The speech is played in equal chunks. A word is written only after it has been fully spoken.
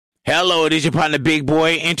Hello, it is your partner, Big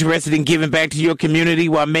Boy, interested in giving back to your community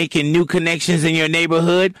while making new connections in your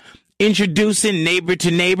neighborhood. Introducing Neighbor to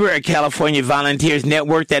Neighbor, a California volunteers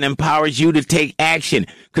network that empowers you to take action,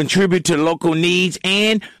 contribute to local needs,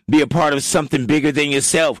 and be a part of something bigger than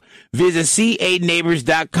yourself. Visit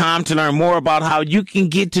c8neighbors.com to learn more about how you can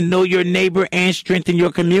get to know your neighbor and strengthen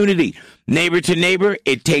your community. Neighbor to Neighbor,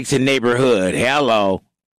 it takes a neighborhood. Hello.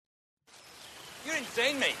 You're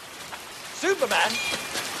insane, mate. Superman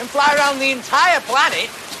can fly around the entire planet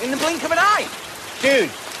in the blink of an eye. Dude,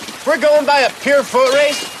 we're going by a pure foot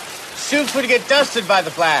race. Suits would get dusted by the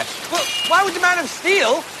Flash. Well, why would the Man of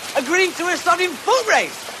Steel agree to a sodding foot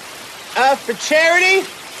race? For charity?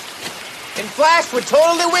 And Flash would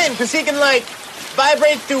totally win, because he can,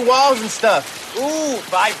 vibrate through walls and stuff. Ooh,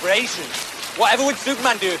 vibrations. Whatever would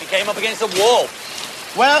Superman do if he came up against a wall?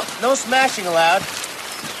 Well, no smashing allowed.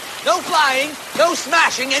 No flying, no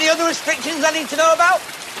smashing. Any other restrictions I need to know about?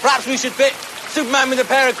 Perhaps we should fit Superman with a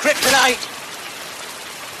pair of kryptonite.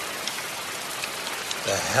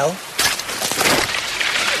 The hell?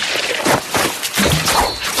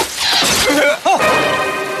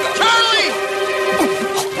 Charlie!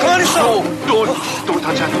 Come on, Don't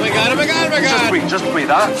touch it. Oh my god, oh my god, oh my god! Just breathe,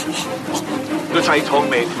 huh? Don't try to talk,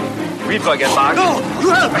 mate. We've got to get back. No, you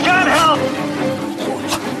help! I can't help!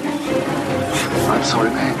 I'm sorry,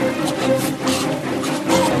 mate.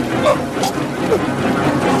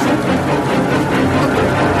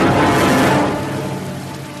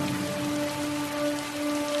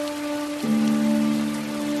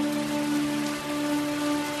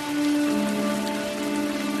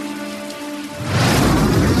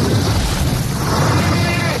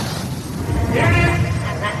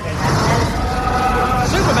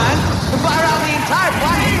 Superman can fly around the entire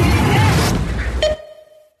planet.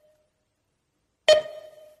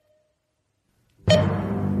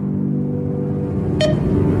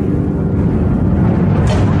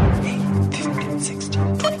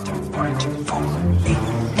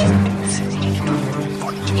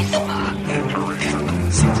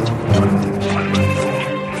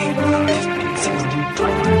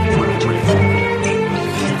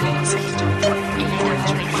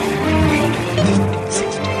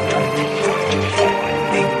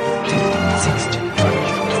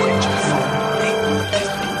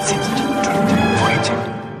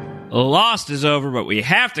 Lost is over, but we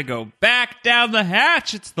have to go back down the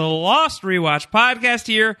hatch. It's the Lost Rewatch podcast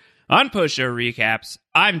here on Post Show Recaps.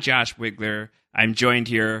 I'm Josh Wigler. I'm joined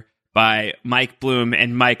here by Mike Bloom.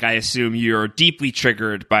 And Mike, I assume you're deeply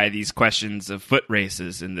triggered by these questions of foot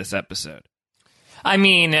races in this episode. I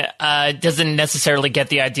mean, doesn't necessarily get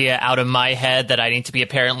the idea out of my head that I need to be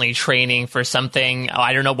apparently training for something.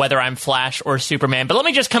 I don't know whether I'm Flash or Superman, but let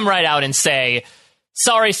me just come right out and say,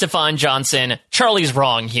 sorry, Stefan Johnson, Charlie's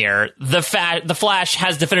wrong here. The Flash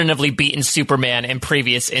has definitively beaten Superman in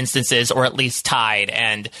previous instances, or at least tied,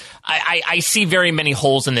 and I see very many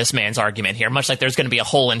holes in this man's argument here, much like there's going to be a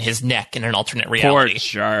hole in his neck in an alternate reality. Poor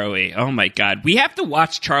Charlie. Oh my god. We have to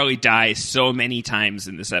watch Charlie die so many times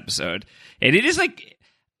in this episode, and it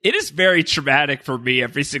is very traumatic for me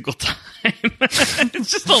every single time. It's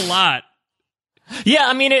just a lot. Yeah,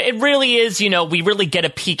 I mean, it really is, we really get a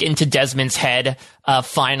peek into Desmond's head,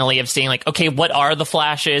 finally, of seeing, okay, what are the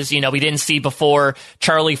Flashes? We didn't see before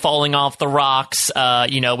Charlie falling off the rocks,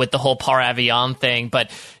 with the whole Par Avion thing.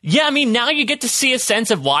 But, yeah, I mean, now you get to see a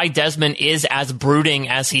sense of why Desmond is as brooding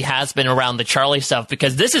as he has been around the Charlie stuff,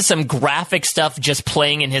 because this is some graphic stuff just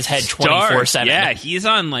playing in his head 24/7. Yeah, he's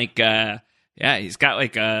on, he's got,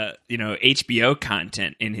 HBO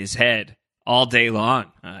content in his head all day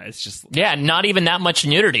long. It's just... Yeah, not even that much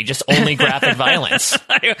nudity, just only graphic violence.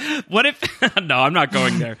 What if... No, I'm not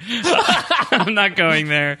going there. I'm not going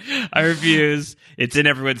there. I refuse. It's in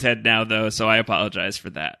everyone's head now, though, so I apologize for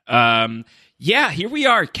that. Yeah, here we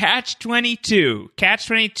are. Catch-22.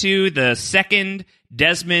 Catch-22, the second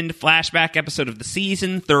Desmond flashback episode of the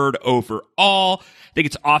season, third overall. I think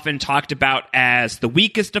it's often talked about as the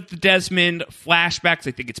weakest of the Desmond flashbacks.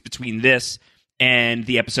 I think it's between this and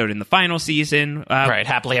the episode in the final season. Right,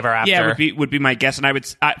 Happily Ever After. Yeah, would be my guess. And I would,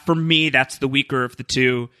 for me, that's the weaker of the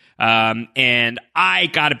two. And I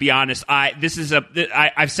gotta be honest, I've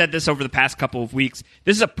said this over the past couple of weeks.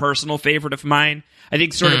 This is a personal favorite of mine. I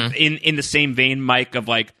think sort of in the same vein, Mike, of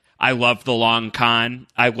I love The Long Con.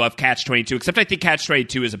 I love Catch-22, except I think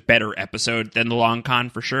Catch-22 is a better episode than The Long Con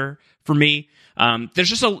for sure, for me.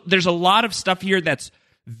 There's a lot of stuff here that's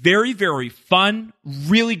very, very fun,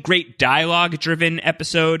 really great dialogue-driven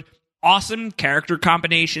episode, awesome character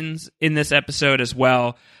combinations in this episode as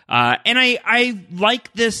well. And I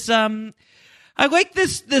like this, I like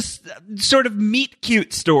this sort of meet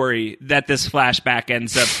cute story that this flashback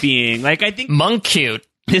ends up being. Like, I think monk cute.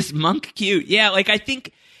 This monk cute, yeah. Like, I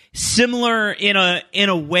think similar in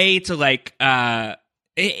a way to like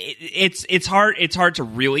it's hard to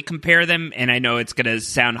really compare them, and I know it's going to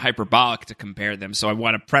sound hyperbolic to compare them, so I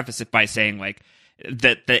want to preface it by saying like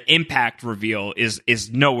that the impact reveal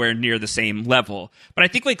is nowhere near the same level. But I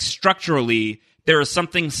think like structurally there is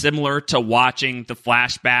something similar to watching the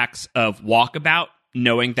flashbacks of Walkabout,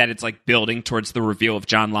 knowing that it's like building towards the reveal of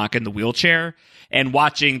John Locke in the wheelchair, and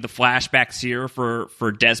watching the flashbacks here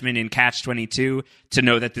for Desmond in Catch-22 to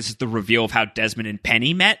know that this is the reveal of how Desmond and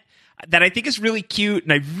Penny met. That I think is really cute,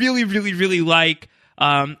 and I really, really, really like.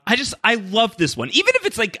 I love this one. Even if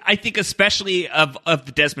it's like, I think especially of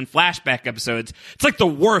the Desmond flashback episodes, it's like the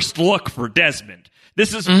worst look for Desmond.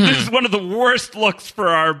 This is one of the worst looks for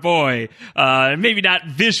our boy. Maybe not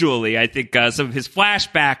visually. I think some of his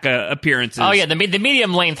flashback appearances. Oh yeah, the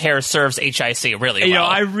medium length hair serves HIC really well. You know,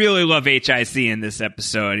 I really love HIC in this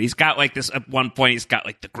episode. He's got like this at one point. He's got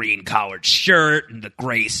like the green collared shirt and the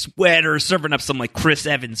gray sweater, serving up some like Chris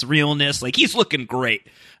Evans realness. Like he's looking great.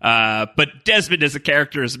 But Desmond as a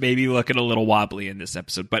character is maybe looking a little wobbly in this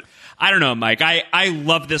episode. But I don't know, Mike. I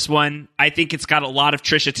love this one. I think it's got a lot of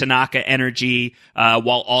Trisha Tanaka energy,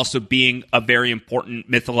 while also being a very important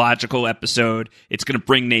mythological episode. It's going to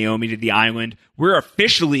bring Naomi to the island. We're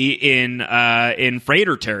officially in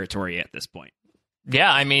freighter territory at this point.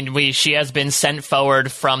 Yeah, I mean, she has been sent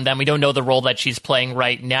forward from them. We don't know the role that she's playing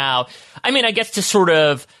right now. I mean, I guess to sort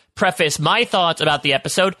of preface my thoughts about the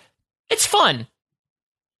episode, it's fun.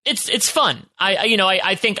 It's fun.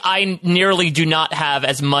 I think I nearly do not have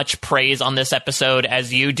as much praise on this episode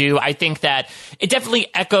as you do. I think that it definitely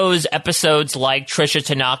echoes episodes like Trisha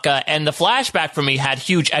Tanaka, and the flashback for me had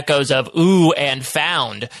huge echoes of Ooh and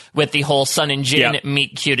Found with the whole Sun and Jin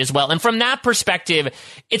meet cute as well. And from that perspective,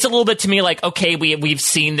 it's a little bit to me like, okay, we've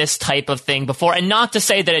seen this type of thing before, and not to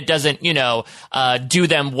say that it doesn't, do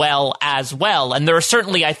them well as well. And there are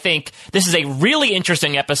certainly, I think, this is a really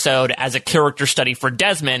interesting episode as a character study for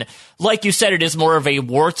Desmond. Like you said, it is more of a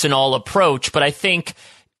warts and all approach, but I think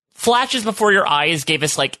Flashes Before Your Eyes gave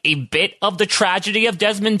us like a bit of the tragedy of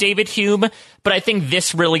Desmond David Hume, but I think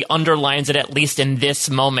this really underlines it, at least in this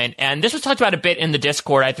moment. And this was talked about a bit in the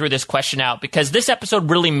Discord. I threw this question out because this episode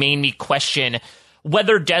really made me question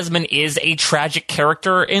whether Desmond is a tragic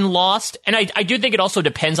character in Lost. And I do think it also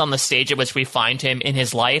depends on the stage at which we find him in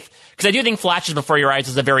his life. Because I do think Flashes Before Your Eyes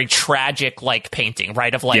is a very tragic, like, painting,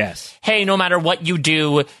 right? Of like, yes, hey, no matter what you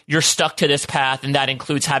do, you're stuck to this path, and that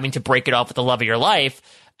includes having to break it off with the love of your life.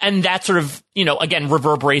 And that sort of, again,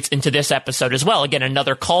 reverberates into this episode as well. Again,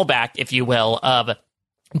 another callback, if you will, of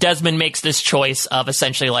Desmond makes this choice of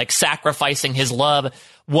essentially like sacrificing his love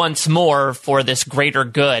once more for this greater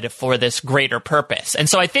good, for this greater purpose. And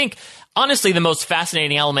so I think, honestly, the most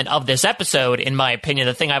fascinating element of this episode, in my opinion,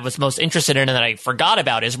 the thing I was most interested in and that I forgot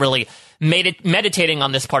about is really meditating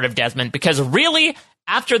on this part of Desmond, because really,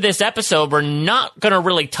 after this episode, we're not going to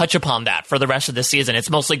really touch upon that for the rest of the season. It's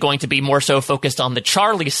mostly going to be more so focused on the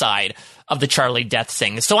Charlie side of the Charlie death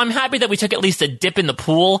thing. So I'm happy that we took at least a dip in the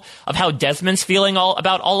pool of how Desmond's feeling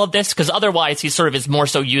about all of this, because otherwise he sort of is more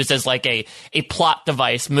so used as like a plot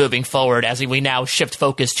device moving forward as we now shift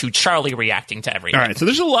focus to Charlie reacting to everything. All right, so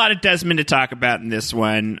there's a lot of Desmond to talk about in this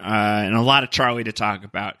one, and a lot of Charlie to talk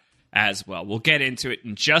about as well. We'll get into it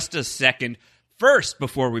in just a second. First,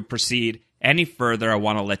 before we proceed any further, I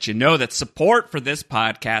want to let you know that support for this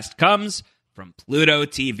podcast comes from Pluto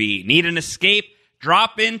TV. Need an escape?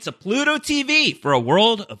 Drop into Pluto TV for a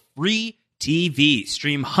world of free TV.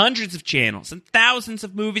 Stream hundreds of channels and thousands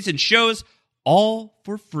of movies and shows, all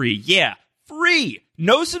for free. Yeah, free.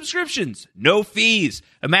 No subscriptions, no fees.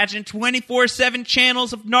 Imagine 24/7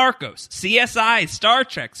 channels of Narcos, CSI, Star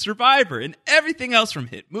Trek, Survivor, and everything else from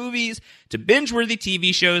hit movies to binge-worthy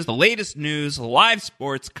TV shows, the latest news, live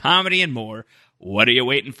sports, comedy, and more. What are you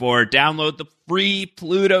waiting for? Download the free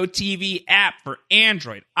Pluto TV app for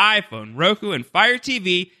Android, iPhone, Roku, and Fire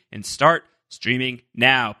TV and start streaming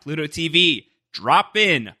now. Pluto TV. Drop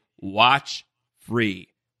in. Watch free.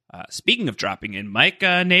 Speaking of dropping in, Mike,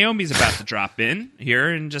 Naomi's about to drop in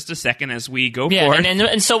here in just a second as we go forth.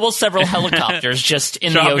 And so will several helicopters just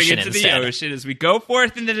in the ocean into instead. The ocean as we go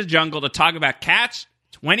forth into the jungle to talk about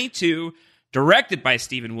Catch-22, directed by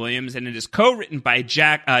Stephen Williams, and it is co-written by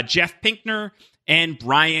Jeff Pinkner and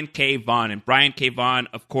Brian K. Vaughan. And Brian K. Vaughan,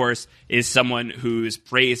 of course, is someone whose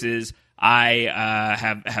praises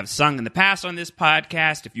I have sung in the past on this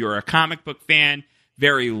podcast. If you're a comic book fan,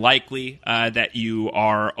 very likely that you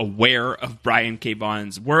are aware of Brian K.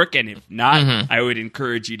 Vaughan's work, and if not, I would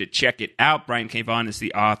encourage you to check it out. Brian K. Vaughan is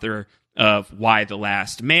the author of Y: The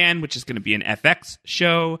Last Man, which is going to be an FX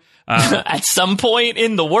show. At some point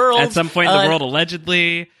in the world. At some point in the world,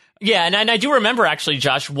 allegedly. Yeah, and I do remember, actually,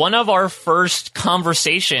 Josh, one of our first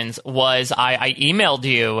conversations was I emailed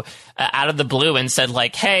you out of the blue and said,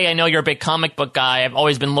 like, hey, I know you're a big comic book guy. I've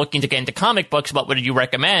always been looking to get into comic books. What would you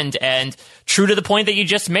recommend? And true to the point that you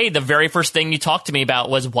just made, the very first thing you talked to me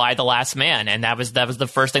about was Y: The Last Man. And that was the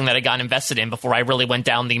first thing that I got invested in before I really went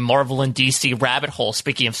down the Marvel and DC rabbit hole,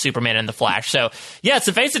 speaking of Superman and the Flash. So, yeah,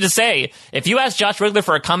 suffice it to say, if you ask Josh Wigler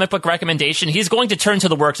for a comic book recommendation, he's going to turn to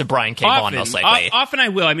the works of Brian K. Vaughan, most likely. Often I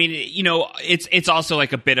will. I mean, you know, it's also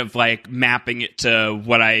like a bit of like mapping it to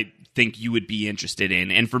what I think you would be interested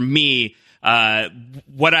in. And for me,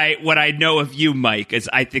 what I know of you, Mike, is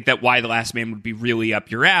I think that Y: The Last Man would be really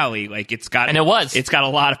up your alley. Like it's got a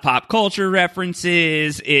lot of pop culture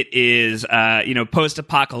references. It is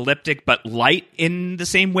post-apocalyptic but light in the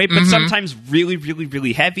same way, but sometimes really, really,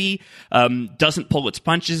 really heavy. Doesn't pull its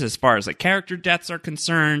punches as far as like character deaths are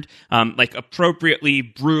concerned. Like appropriately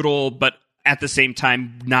brutal, but at the same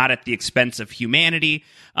time, not at the expense of humanity.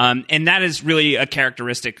 And that is really a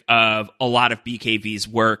characteristic of a lot of BKV's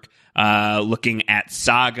work. Looking at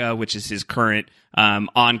Saga, which is his current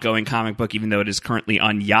ongoing comic book, even though it is currently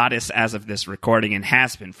on hiatus as of this recording and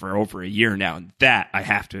has been for over a year now. And that, I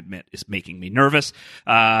have to admit, is making me nervous.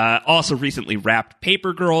 Also recently wrapped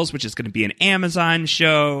Paper Girls, which is going to be an Amazon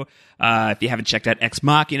show. If you haven't checked out Ex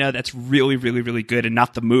Machina, that's really, really, really good. And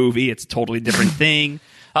not the movie. It's a totally different thing.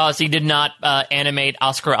 So you did not animate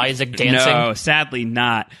Oscar Isaac dancing? No, sadly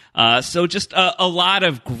not. So just a lot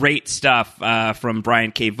of great stuff from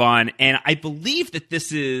Brian K. Vaughan. And I believe that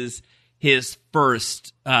this is his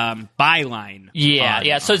first byline.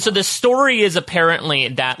 Yeah. So the story is apparently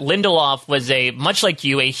that Lindelof was much like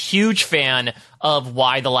you, a huge fan of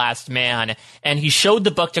Y: The Last Man. And he showed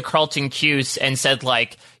the book to Carlton Cuse and said,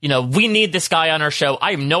 like, you know, we need this guy on our show.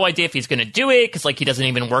 I have no idea if he's going to do it because, like, he doesn't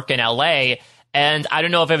even work in LA. And I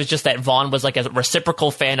don't know if it was just that Vaughn was like a reciprocal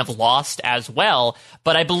fan of Lost as well,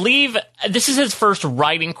 but I believe this is his first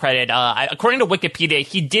writing credit. According to Wikipedia,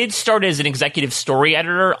 he did start as an executive story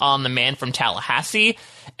editor on The Man from Tallahassee,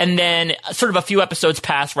 and then sort of a few episodes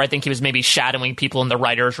passed where I think he was maybe shadowing people in the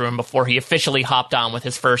writer's room before he officially hopped on with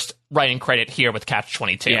his first writing credit here with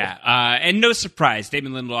Catch-22. Yeah, and no surprise,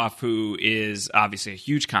 Damon Lindelof, who is obviously a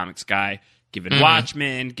huge comics guy, given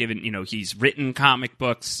Watchmen, given, you know, he's written comic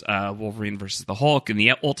books, Wolverine versus the Hulk in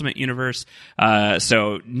the Ultimate Universe.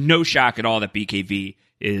 So no shock at all that BKV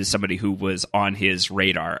is somebody who was on his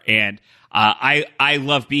radar. And I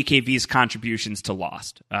love BKV's contributions to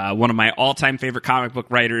Lost. One of my all-time favorite comic book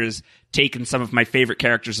writers, taken some of my favorite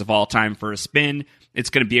characters of all time for a spin. It's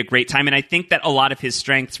going to be a great time. And I think that a lot of his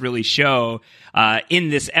strengths really show in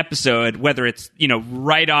this episode, whether it's, you know,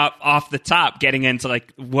 right off the top, getting into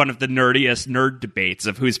like one of the nerdiest nerd debates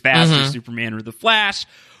of who's faster, Superman or the Flash,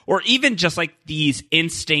 or even just like these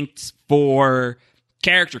instincts for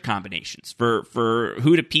character combinations, for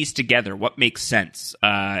who to piece together, what makes sense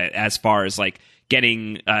as far as like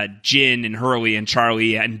getting Jin and Hurley and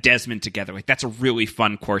Charlie and Desmond together. Like, that's a really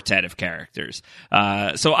fun quartet of characters.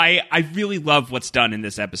 So I really love what's done in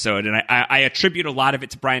this episode, and I attribute a lot of it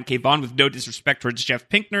to Brian K. Vaughan, with no disrespect towards Jeff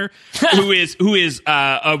Pinkner, who is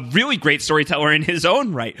a really great storyteller in his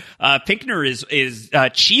own right. Pinkner is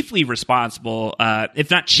chiefly responsible,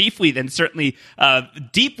 if not chiefly, then certainly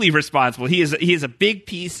deeply responsible. He is a big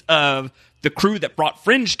piece of the crew that brought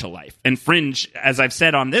Fringe to life. And Fringe, as I've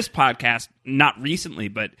said on this podcast, not recently,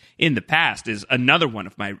 but in the past, is another one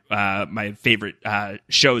of my my favorite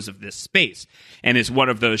shows of this space, and is one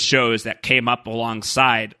of those shows that came up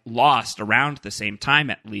alongside Lost around the same time,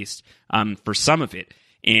 at least, for some of it,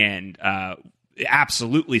 and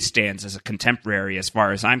absolutely stands as a contemporary as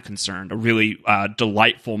far as I'm concerned. A really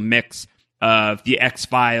delightful mix of the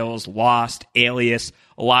X-Files, Lost, Alias,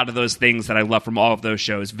 a lot of those things that I love from all of those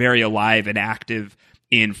shows, very alive and active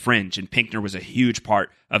in Fringe, and Pinkner was a huge part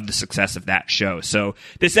of the success of that show. So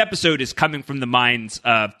this episode is coming from the minds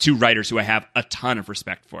of two writers who I have a ton of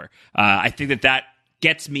respect for. I think that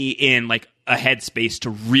gets me in like a headspace to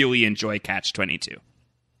really enjoy Catch-22.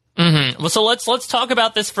 Well, so let's talk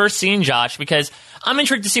about this first scene, Josh, because I'm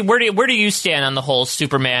intrigued to see where do you stand on the whole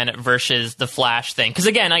Superman versus the Flash thing? Because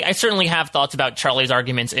again, I certainly have thoughts about Charlie's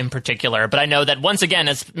arguments in particular, but I know that once again,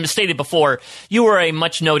 as stated before, you were a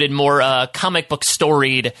much noted, more comic book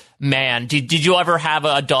storied man. Did you ever have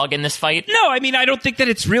a dog in this fight? No, I mean, I don't think that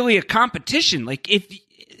it's really a competition. Like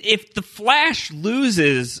if the Flash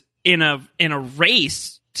loses in a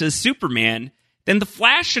race to Superman, then the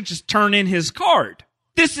Flash should just turn in his card.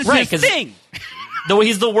 This is his thing. Though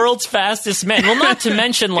he's the world's fastest man. Well, not to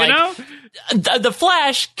mention, like, the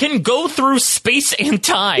Flash can go through space and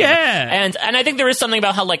time. Yeah. And I think there is something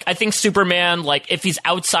about how, like, I think Superman, like, if he's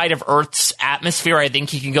outside of Earth's atmosphere, I think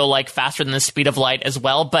he can go, like, faster than the speed of light as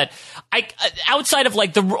well. But outside of,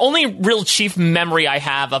 like, the only real chief memory I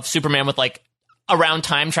have of Superman with, like, around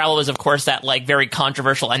time travel is, of course, that, like, very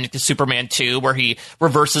controversial ending to Superman 2 where he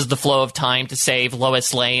reverses the flow of time to save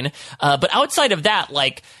Lois Lane. But outside of that,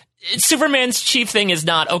 like, Superman's chief thing is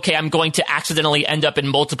not, okay, I'm going to accidentally end up in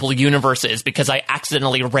multiple universes because I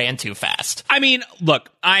accidentally ran too fast. I mean,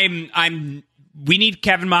 look, we need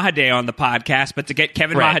Kevin Mahadeo on the podcast, but to get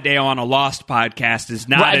Kevin Mahadeo on a Lost podcast is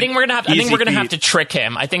not. I think we're gonna have to trick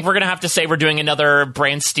him. I think we're gonna have to say we're doing another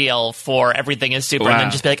brand steal for Everything Is Super, and then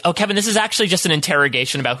just be like, "Oh, Kevin, this is actually just an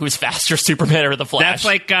interrogation about who's faster, Superman or the Flash." That's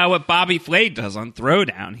like what Bobby Flay does on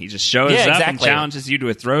Throwdown. He just shows up and challenges you to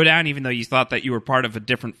a throwdown, even though you thought that you were part of a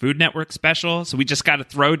different Food Network special. So we just got a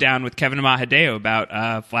throwdown with Kevin Mahadeo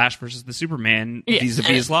about Flash versus the Superman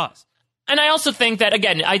vis-a-vis Lost. And I also think that,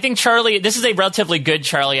 again, I think Charlie, this is a relatively good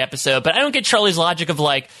Charlie episode, but I don't get Charlie's logic of,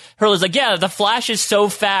 like, Hurley's like, yeah, the Flash is so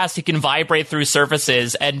fast he can vibrate through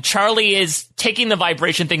surfaces, and Charlie is taking the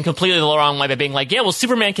vibration thing completely the wrong way by being like, yeah, well,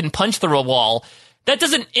 Superman can punch through a wall. That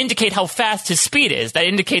doesn't indicate how fast his speed is. That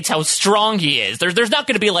indicates how strong he is. There's not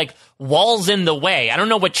going to be, like, walls in the way. I don't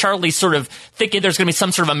know what Charlie's sort of thinking. There's going to be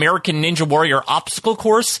some sort of American Ninja Warrior obstacle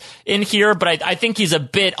course in here, but I think he's a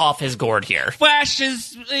bit off his gourd here. Flash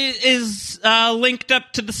is linked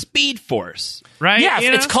up to the Speed Force, right? Yeah,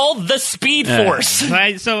 it's called the Speed Force.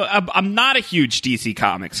 Right? So I'm not a huge DC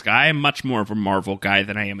Comics guy. I'm much more of a Marvel guy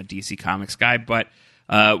than I am a DC Comics guy, but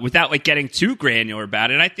without, like, getting too granular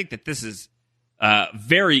about it, I think that this is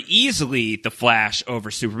very easily the Flash over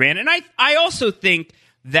Superman. And I also think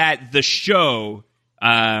that the show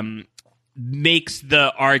makes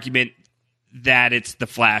the argument that it's the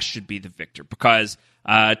Flash should be the victor because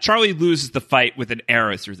Charlie loses the fight with an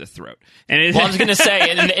arrow through the throat. And I was going to say,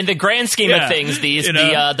 in the grand scheme of things,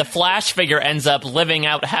 the Flash figure ends up living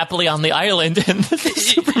out happily on the island, and the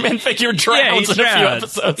Superman figure drowns in a few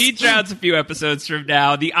episodes. He drowns a few episodes from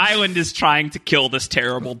now. The island is trying to kill this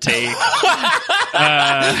terrible take.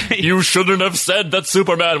 You shouldn't have said that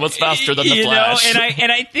Superman was faster than the Flash.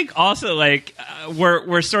 And I think also, like,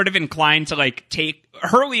 we're sort of inclined to, like, take.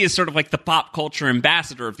 Hurley is sort of like the pop culture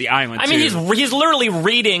ambassador of the island. I mean, he's literally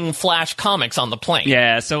reading Flash comics on the plane.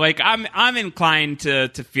 Yeah, so, like, I'm inclined to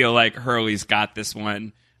feel like Hurley's got this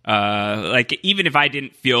one. Like, even if I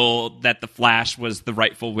didn't feel that the Flash was the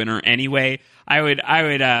rightful winner anyway, I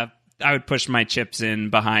would push my chips in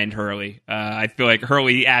behind Hurley. I feel like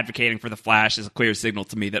Hurley advocating for the Flash is a clear signal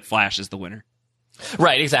to me that Flash is the winner.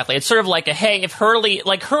 Right, exactly. It's sort of like hey, if Hurley,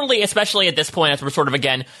 especially at this point, as we're sort of,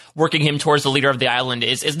 again, working him towards the leader of the island,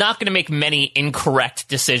 is not going to make many incorrect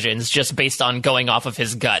decisions just based on going off of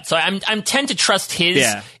his gut. So I'm tend to trust his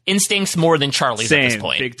instincts more than Charlie's at this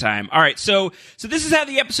point. Big time. All right, so this is how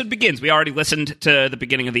the episode begins. We already listened to the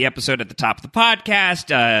beginning of the episode at the top of the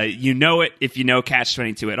podcast. You know it if you know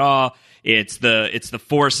Catch-22 at all. It's the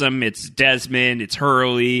foursome. It's Desmond. It's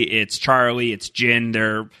Hurley. It's Charlie. It's Jin.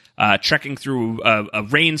 They're trekking through a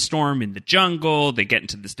rainstorm in the jungle. They get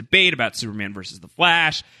into this debate about Superman versus the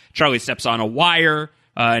Flash. Charlie steps on a wire,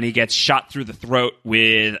 and he gets shot through the throat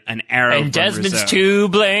with an arrow. And Desmond's to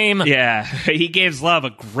blame. Yeah, he gives Love a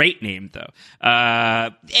great name, though.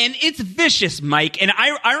 And it's vicious, Mike. And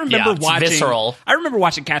I remember watching visceral. I remember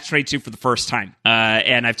watching Catch-22 for the first time.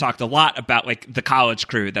 And I've talked a lot about, like, the college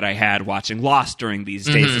crew that I had watching Lost during these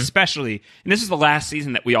days, especially. And this is the last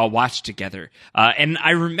season that we all watched together. And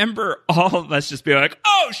I remember all of us just being like,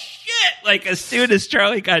 "Oh shit!" Like, as soon as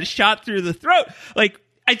Charlie got shot through the throat, like,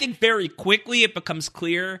 I think very quickly it becomes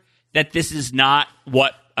clear that this is not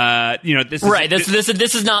what this is right.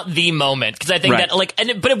 This is not the moment, because I think that, like,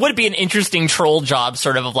 but it would be an interesting troll job,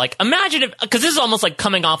 sort of like, imagine if, because this is almost like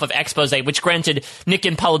coming off of Expose, which, granted, Nick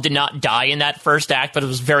and Paulo did not die in that first act, but it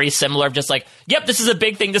was very similar. Just like, yep, this is a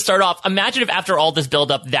big thing to start off. Imagine if after all this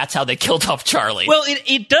build up, that's how they killed off Charlie. Well,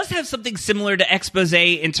 it does have something similar to Expose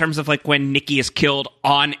in terms of, like, when Nikki is killed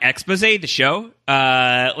on Expose, the show.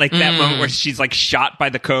 Like that moment where she's, like, shot by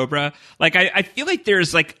the Cobra. Like, I feel like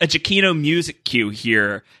there's, like, a Giacchino music cue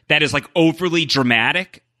here that is, like, overly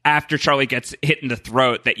dramatic after Charlie gets hit in the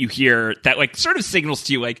throat, that you hear that, like, sort of signals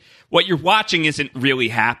to you, like, what you're watching isn't really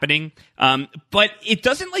happening. But it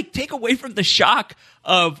doesn't, like, take away from the shock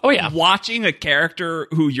of watching a character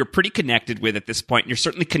who you're pretty connected with at this point. And you're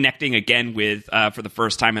certainly connecting again with, for the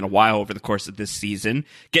first time in a while over the course of this season,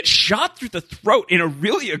 get shot through the throat in a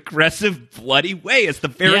really aggressive, bloody way. It's the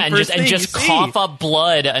very first thing and just you cough see. up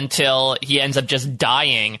blood until he ends up just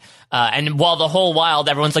dying. And while the whole while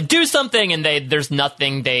everyone's like, do something, and there's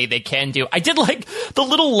nothing they can do. I did like the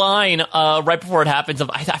little line right before it happens of,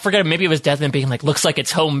 I forget, maybe it was Desmond being like, looks like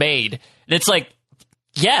it's homemade. And it's like,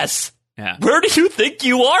 yes. Yeah. Where do you think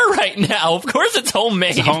you are right now? Of course it's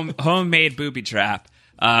homemade. It's homemade booby trap.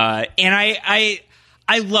 And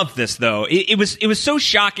I love this, though. It was so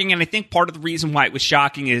shocking, and I think part of the reason why it was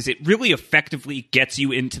shocking is it really effectively gets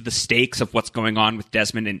you into the stakes of what's going on with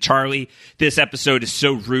Desmond and Charlie. This episode is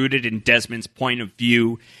so rooted in Desmond's point of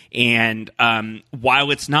view, and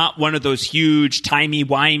while it's not one of those huge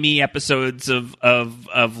timey-wimey episodes of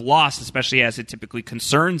Lost, especially as it typically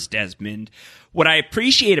concerns Desmond, what I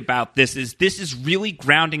appreciate about this is really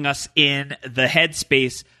grounding us in the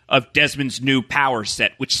headspace of Desmond's new power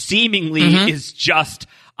set, which seemingly is just,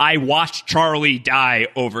 I watched Charlie die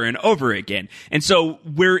over and over again. And so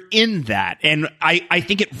we're in that. And I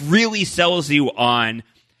think it really sells you on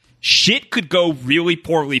shit could go really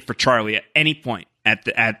poorly for Charlie at any point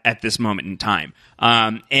at this moment in time.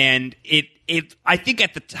 And I think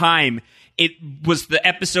at the time, it was the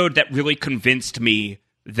episode that really convinced me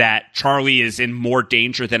that Charlie is in more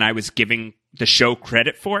danger than I was giving the show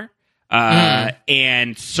credit for.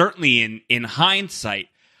 And certainly in hindsight,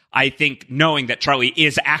 I think knowing that Charlie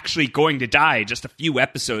is actually going to die just a few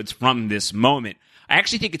episodes from this moment, I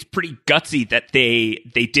actually think it's pretty gutsy that they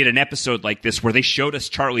did an episode like this where they showed us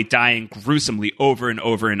Charlie dying gruesomely over and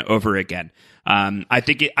over and over again. I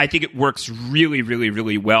think it works really, really,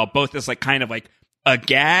 really well, both as like kind of like a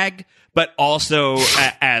gag, but also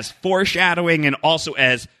as foreshadowing and also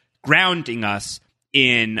as grounding us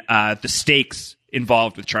in the stakes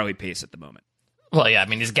involved with Charlie Pace at the moment. Well, yeah, I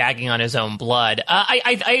mean, he's gagging on his own blood.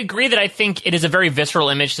 I agree that I think it is a very visceral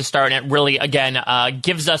image to start, and it really, again,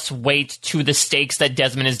 gives us weight to the stakes that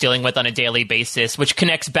Desmond is dealing with on a daily basis, which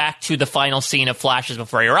connects back to the final scene of Flashes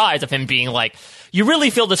Before Your Eyes, of him being like, you really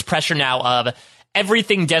feel this pressure now of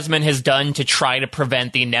everything Desmond has done to try to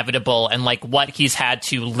prevent the inevitable, and like what he's had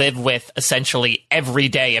to live with essentially every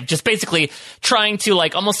day of just basically trying to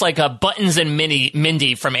like almost like a Buttons and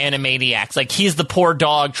Mindy from Animaniacs. Like he's the poor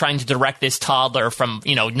dog trying to direct this toddler from,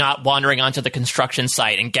 not wandering onto the construction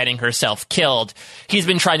site and getting herself killed. He's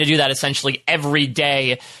been trying to do that essentially every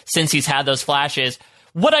day since he's had those flashes.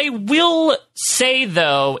 What I will say,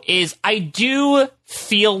 though, is I do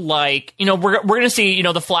feel like, we're going to see,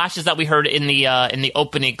 the flashes that we heard in the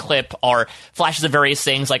opening clip are flashes of various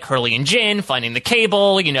things like Hurley and Jin, finding the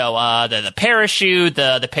cable, the parachute,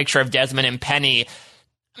 the picture of Desmond and Penny.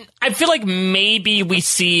 I feel like maybe we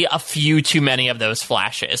see a few too many of those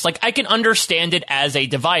flashes. Like, I can understand it as a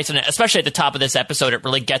device, and especially at the top of this episode, it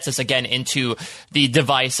really gets us again into the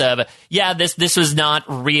device of, this was not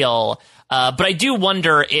real. But I do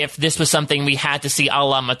wonder if this was something we had to see a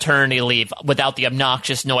la Maternity Leave without the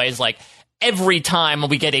obnoxious noise, like every time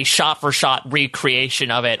we get a shot-for-shot recreation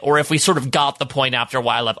of it, or if we sort of got the point after a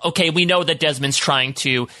while of, okay, we know that Desmond's trying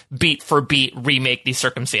to beat-for-beat remake these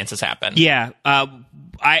circumstances happen. Yeah,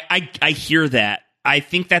 I hear that. I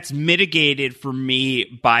think that's mitigated for me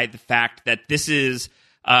by the fact that this is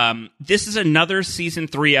another season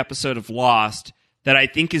 3 episode of Lost that I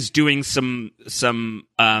think is doing some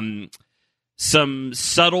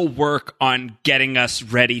subtle work on getting us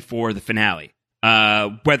ready for the finale.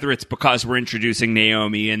 Whether it's because we're introducing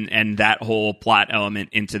Naomi and that whole plot element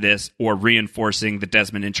into this, or reinforcing the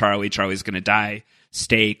Desmond and Charlie's going to die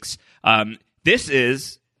stakes. This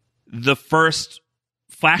is the first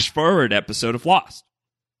flash forward episode of Lost.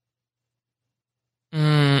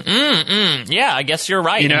 Yeah, I guess you're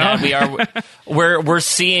right. We're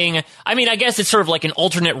seeing, I mean, I guess it's sort of like an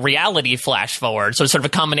alternate reality flash forward. So it's sort of a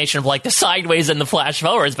combination of like the sideways and the flash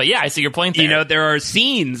forwards. But yeah, I see your point there. There are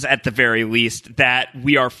scenes at the very least that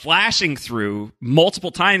we are flashing through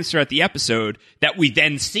multiple times throughout the episode that we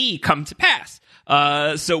then see come to pass.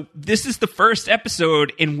 So this is the first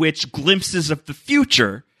episode in which glimpses of the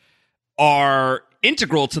future are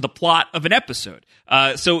integral to the plot of an episode.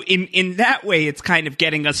 So in that way, it's kind of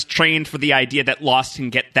getting us trained for the idea that Lost can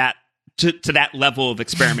get that to that level of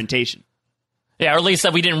experimentation. Yeah, or at least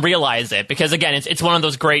that we didn't realize it. Because again, it's one of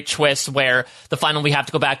those great twists where the final we have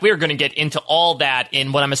to go back. We are going to get into all that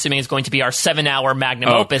in what I'm assuming is going to be our 7-hour magnum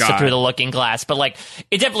opus Through the Looking Glass. But like,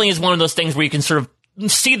 it definitely is one of those things where you can sort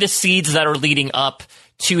of see the seeds that are leading up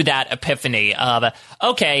to that epiphany of,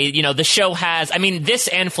 okay, the show has, I mean, this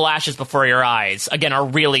and Flashes Before Your Eyes, again, are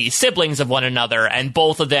really siblings of one another, and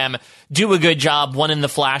both of them do a good job, one in the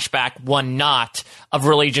flashback, one not, of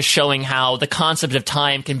really just showing how the concept of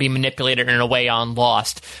time can be manipulated in a way on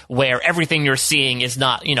Lost, where everything you're seeing is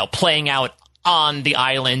not, playing out on the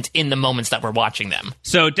island in the moments that we're watching them.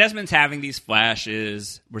 So Desmond's having these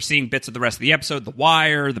flashes. We're seeing bits of the rest of the episode, the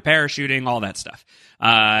wire, the parachuting, all that stuff.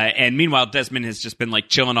 And meanwhile, Desmond has just been like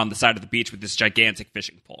chilling on the side of the beach with this gigantic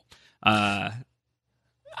fishing pole.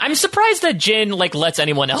 I'm surprised that Jin lets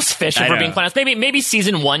anyone else fish. If I we're know. being honest, maybe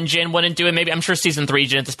season 1 Jin wouldn't do it. Maybe I'm sure season 3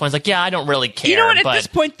 Jin at this point is like, yeah, I don't really care. You know what? At but this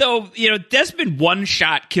point, though, Desmond one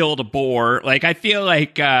shot killed a boar. Like I feel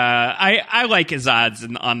like I like his odds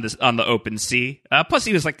on the open sea. Plus,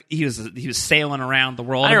 he was sailing around the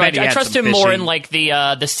world. I don't know. bet he I had trust some him more fishing.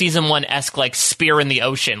 in the season 1-esque spear in the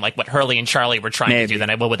ocean, like what Hurley and Charlie were trying to do, than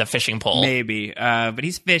I will with a fishing pole. Maybe, but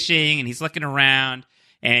he's fishing and he's looking around.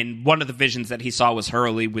 And one of the visions that he saw was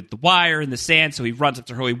Hurley with the wire in the sand. So he runs up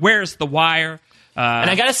to Hurley. Where's the wire? And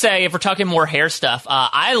I gotta say, if we're talking more hair stuff,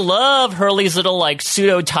 I love Hurley's little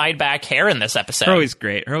pseudo tied back hair in this episode. Hurley's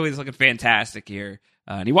great. Hurley's looking fantastic here.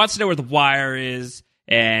 And he wants to know where the wire is.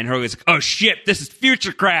 And Hurley's like, oh shit, this is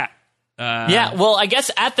future crap. Yeah, well, I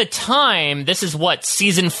guess at the time, this is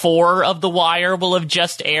season 4 of The Wire will have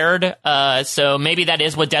just aired. So maybe that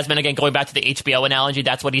is what Desmond, again, going back to the HBO analogy,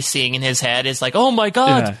 that's what he's seeing in his head is like, oh my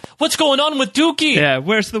God, what's going on with Dookie? Yeah,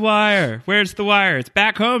 where's the wire? Where's the wire? It's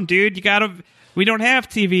back home, dude. We don't have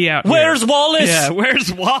TV out here. Where's Wallace? Yeah,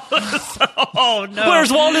 where's Wallace? Oh no.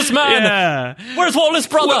 Where's Wallace, man? Yeah. Where's Wallace,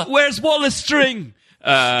 brother? Where's Wallace string?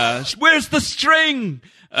 Where's the string?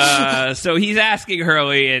 So he's asking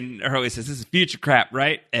Hurley, and Hurley says, this is future crap,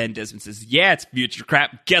 right? And Desmond says, yeah, it's future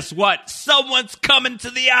crap. Guess what? Someone's coming to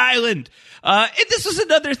the island. And this was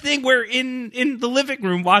another thing where in the living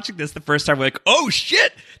room watching this the first time, we're like, oh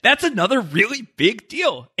shit, that's another really big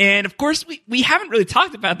deal. And of course, we haven't really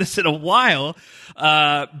talked about this in a while,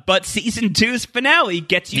 but season 2's finale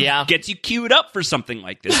gets you queued up for something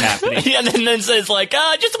like this happening. Yeah, and then says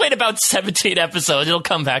just wait about 17 episodes. It'll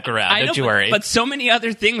come back around. Don't you worry. But so many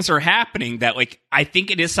other things are happening that I think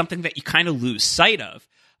it is something that you kind of lose sight of.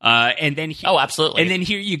 And then absolutely. And then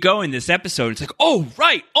here you go in this episode. It's like, oh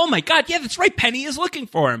right, oh my God, yeah, that's right. Penny is looking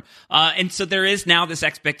for him. And so there is now this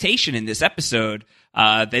expectation in this episode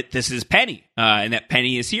that this is Penny, and that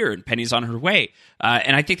Penny is here and Penny's on her way.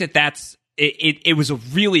 And I think that's it was a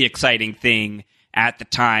really exciting thing at the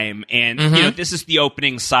time. And this is the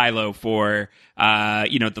opening silo for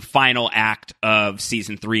the final act of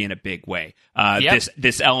season 3 in a big way.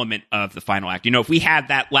 This element of the final act. If we had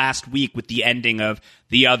that last week with the ending of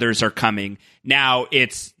The Others Are Coming, now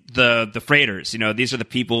it's the freighters. These are the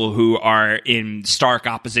people who are in stark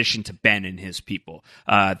opposition to Ben and his people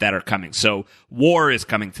that are coming. So war is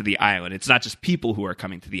coming to the island. It's not just people who are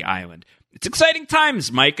coming to the island. It's exciting times,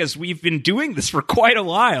 Mike, as we've been doing this for quite a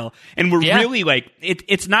while, and we're really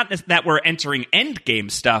it's not that we're entering endgame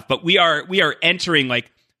stuff, but we are entering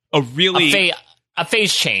a really a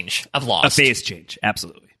phase change of Lost. A phase change,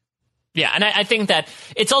 absolutely. Yeah, and I think that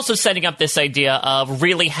it's also setting up this idea of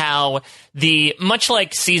really how much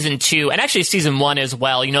like season 2, and actually season 1 as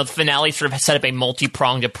well, the finale sort of set up a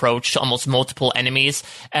multi-pronged approach to almost multiple enemies.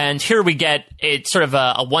 And here we get it's sort of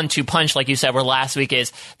a 1-2 punch, like you said, where last week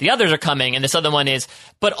is The Others Are Coming, and this other one is,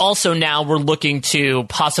 but also now we're looking to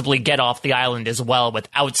possibly get off the island as well with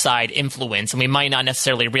outside influence. And we might not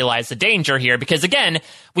necessarily realize the danger here because, again,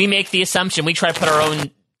 we make the assumption, we try to put our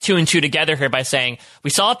own 2 and 2 together here by saying we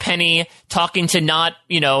saw Penny talking to not,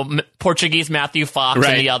 Portuguese Matthew Fox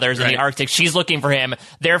and the others in the Arctic. She's looking for him.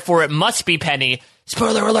 Therefore, it must be Penny.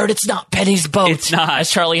 Spoiler alert, it's not Penny's boat. It's not. As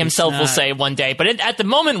Charlie himself will say one day. But at the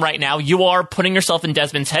moment right now, you are putting yourself in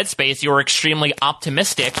Desmond's headspace. You are extremely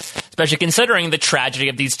optimistic, especially considering the tragedy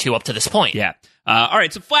of these two up to this point. Yeah. All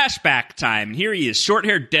right, so flashback time. And here he is,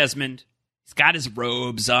 short-haired Desmond. He's got his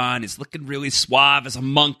robes on. He's looking really suave as a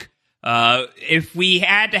monk. If we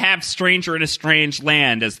had to have Stranger in a Strange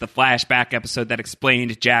Land as the flashback episode that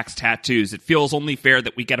explained Jack's tattoos, it feels only fair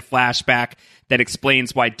that we get a flashback that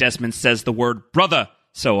explains why Desmond says the word brother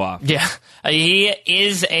so often. Yeah, he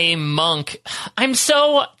is a monk. I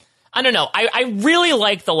don't know. I really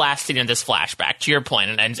like the last scene of this flashback, to your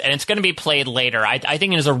point, and it's going to be played later. I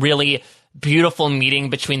think it is a really beautiful meeting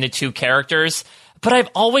between the two characters, but I've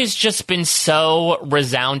always just been so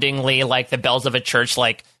resoundingly like the bells of a church,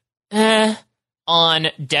 on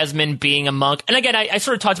Desmond being a monk. And again, I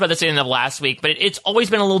sort of talked about this in the last week, but it's always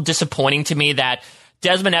been a little disappointing to me that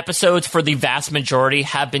Desmond episodes, for the vast majority,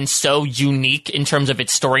 have been so unique in terms of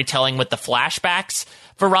its storytelling with the flashbacks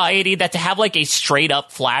variety that to have a straight up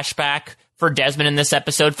flashback for Desmond in this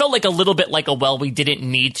episode felt like a little bit like we didn't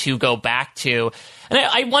need to go back to. And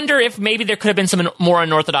I wonder if maybe there could have been some more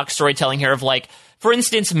unorthodox storytelling here of for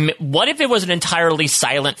instance, what if it was an entirely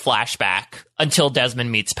silent flashback until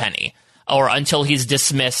Desmond meets Penny, or until he's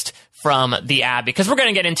dismissed from the Abbey? Because we're going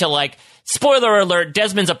to get into spoiler alert,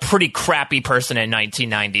 Desmond's a pretty crappy person in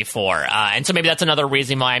 1994. And so maybe that's another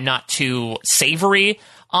reason why I'm not too savory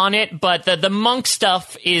on it, but the monk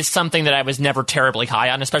stuff is something that I was never terribly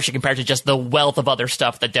high on, especially compared to just the wealth of other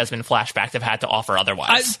stuff that Desmond flashbacks have had to offer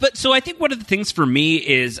otherwise. So I think one of the things for me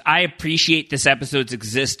is I appreciate this episode's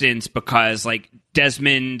existence because, like,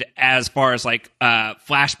 Desmond, as far as, like,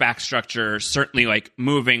 flashback structure, certainly, like,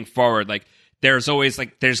 moving forward, like, there's always,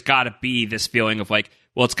 like, there's got to be this feeling of, like,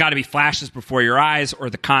 well, it's got to be flashes before your eyes or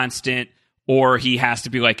the constant, or he has to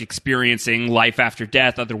be, like, experiencing life after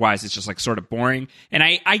death. Otherwise, it's just, like, sort of boring. And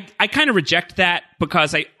I kind of reject that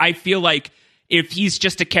because I feel like if he's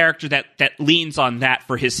just a character that leans on that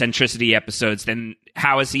for his centricity episodes, then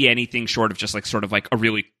how is he anything short of just, like, sort of, like, a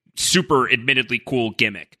really super admittedly cool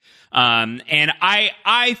gimmick? And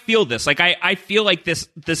I feel this. Like, I feel like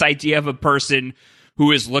this idea of a person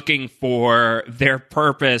who is looking for their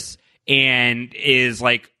purpose and is,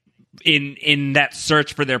 like, in that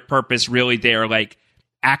search for their purpose, really they're, like,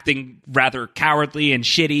 acting rather cowardly and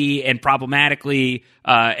shitty and problematically,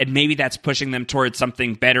 and maybe that's pushing them towards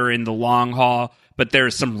something better in the long haul, but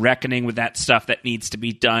there's some reckoning with that stuff that needs to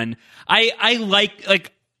be done. I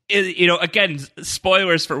like you know, again,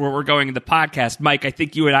 spoilers for where we're going in the podcast. Mike, I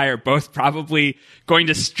think you and I are both probably going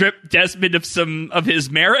to strip Desmond of some of his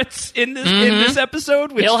merits in this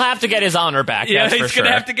episode. He'll have to get his honor back. Yeah, that's he's going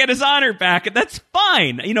to have to get his honor back, and that's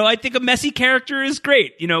fine. You know, I think a messy character is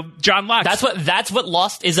great. You know, John Locke. That's what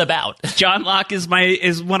Lost is about. John Locke is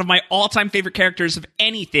one of my all-time favorite characters of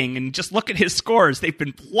anything, and just look at his scores. They've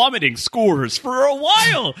been plummeting scores for a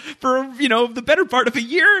while, for, you know, the better part of a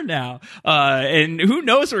year now, and who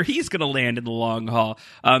knows where he's going to land in the long haul.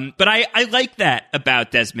 But I like that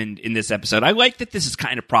about Desmond in this episode. I like that this is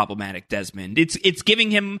kind of problematic Desmond. It's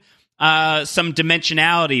giving him some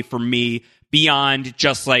dimensionality for me beyond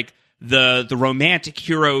just, like, the romantic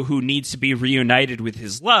hero who needs to be reunited with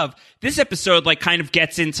his love. This episode, like, kind of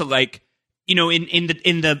gets into, like, you know, in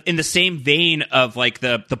the same vein of, like,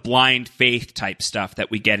 the blind faith type stuff that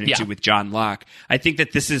we get into with John Locke. I think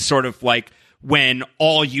that this is sort of like when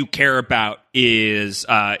all you care about is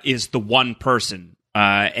the one person,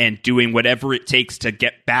 and doing whatever it takes to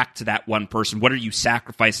get back to that one person. What are you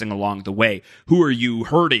sacrificing along the way? Who are you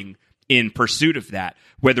hurting in pursuit of that?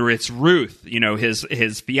 Whether it's Ruth, you know, his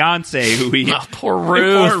fiance, who he poor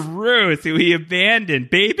Ruth, who he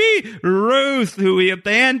abandoned, baby Ruth, who he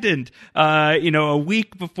abandoned, you know, a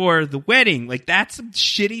week before the wedding. Like, that's some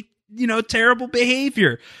shitty, you know, terrible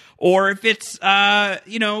behavior. Or if it's,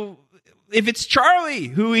 you know, if it's Charlie,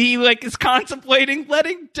 who he, like, is contemplating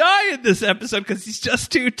letting die in this episode because he's just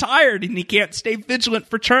too tired and he can't stay vigilant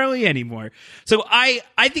for Charlie anymore. So I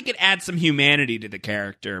think it adds some humanity to the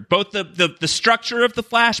character. Both the structure of the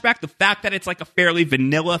flashback, the fact that it's, like, a fairly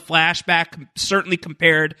vanilla flashback, certainly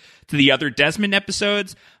compared to the other Desmond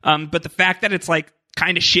episodes, but the fact that it's, like,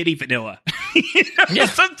 kind of shitty vanilla. You know? Yeah.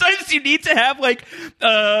 Sometimes you need to have, like,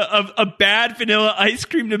 a bad vanilla ice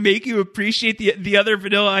cream to make you appreciate the other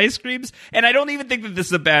vanilla ice creams. And I don't even think that this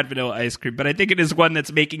is a bad vanilla ice cream, but I think it is one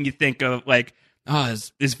that's making you think of, like, oh,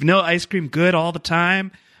 is vanilla ice cream good all the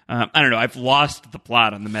time? I don't know. I've lost the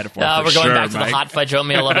plot on the metaphor. We're going back to the hot fudge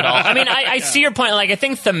oatmeal of it all. I mean, I see your point. Like, I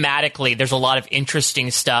think thematically, there's a lot of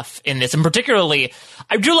interesting stuff in this, and particularly,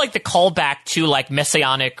 I do like the callback to, like,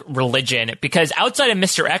 messianic religion, because outside of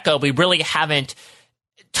Mr. Echo, we really haven't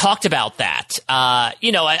talked about that.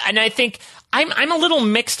 You know, and I think I'm a little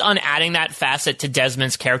mixed on adding that facet to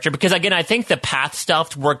Desmond's character, because, again, I think the path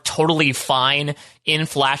stuff worked totally fine in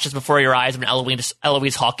Flashes Before Your Eyes when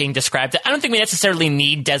Eloise Hawking described it. I don't think we necessarily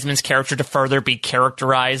need Desmond's character to further be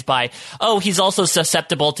characterized by, oh, he's also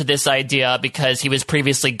susceptible to this idea because he was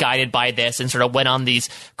previously guided by this and sort of went on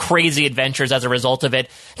these crazy adventures as a result of it.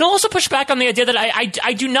 And I'll also push back on the idea that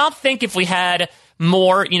I do not think if we had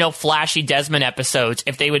more, you know, flashy Desmond episodes,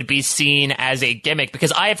 if they would be seen as a gimmick,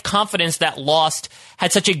 because I have confidence that Lost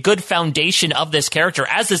had such a good foundation of this character,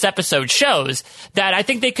 as this episode shows, that I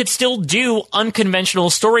think they could still do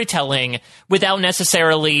unconventional storytelling without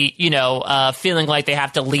necessarily, you know, feeling like they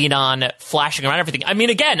have to lean on flashing around everything. I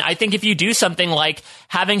mean, again, I think if you do something like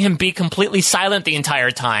having him be completely silent the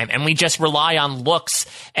entire time, and we just rely on looks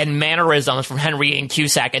and mannerisms from Henry and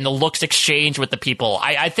Cusack and the looks exchange with the people,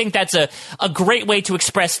 I think that's a great way to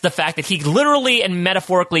express the fact that he literally and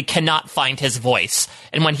metaphorically cannot find his voice.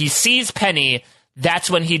 And when he sees Penny, that's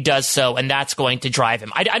when he does so, and that's going to drive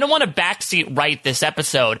him. I don't want to backseat write this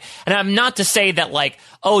episode, and I'm not to say that, like,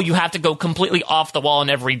 oh, you have to go completely off the wall in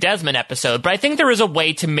every Desmond episode, but I think there is a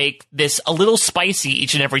way to make this a little spicy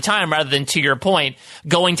each and every time, rather than, to your point,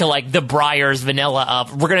 going to, like, the Briars vanilla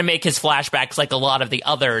of, we're going to make his flashbacks like a lot of the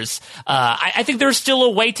others. I think there's still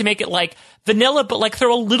a way to make it, like, vanilla, but, like,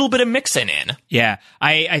 throw a little bit of mixing in. Yeah,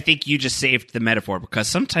 I think you just saved the metaphor, because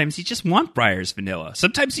sometimes you just want Briar's vanilla.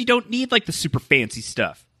 Sometimes you don't need, like, the super fancy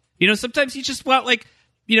stuff. You know, sometimes you just want, like,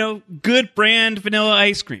 you know, good brand vanilla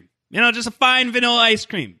ice cream. You know, just a fine vanilla ice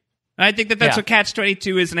cream. And I think that's what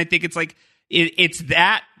Catch-22 is, and I think it's like it's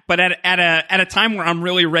that, but at a time where I'm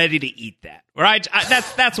really ready to eat that. Or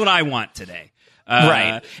that's what I want today.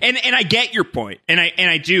 Right. And I get your point, and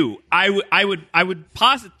I do. I would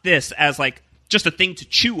posit this as like just a thing to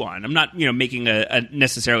chew on. I'm not, you know, making a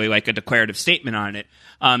necessarily like a declarative statement on it.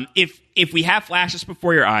 If we have flashes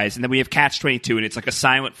before your eyes, and then we have Catch-22, and it's like a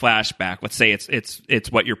silent flashback. Let's say it's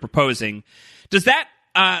what you're proposing. Does that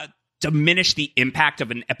diminish the impact of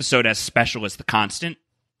an episode as special as The Constant?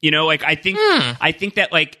 You know, like I think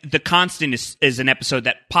that like The Constant is an episode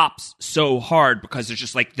that pops so hard because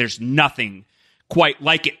there's nothing quite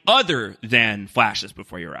like it other than flashes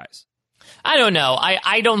before your eyes. I don't know.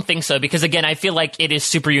 I don't think so, because again, I feel like it is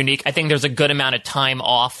super unique. I think there's a good amount of time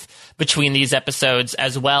off between these episodes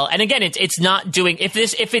as well. And again, it's not doing, if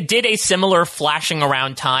it did a similar flashing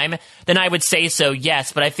around time, then I would say so,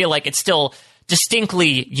 yes, but I feel like it's still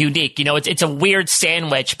distinctly unique. You know, it's a weird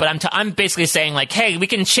sandwich, but I'm basically saying, like, hey, we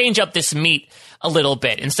can change up this meat a little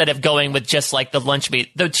bit instead of going with just like the lunch meat.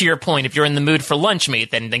 Though, to your point, if you're in the mood for lunch meat,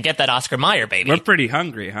 then get that Oscar Mayer, baby. We're pretty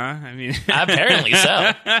hungry, huh? I mean, apparently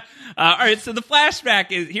so. All right, so the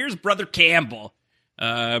flashback is, here's Brother Campbell.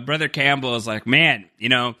 Brother Campbell is like, man, you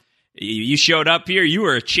know, you showed up here, you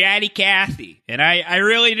were a chatty Cathy, and I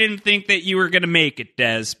really didn't think that you were going to make it,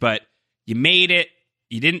 Des, but you made it.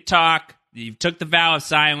 You didn't talk. You took the vow of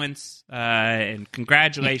silence, and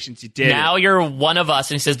congratulations, you did. Now you're one of us.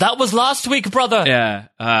 And he says, that was last week, brother. Yeah.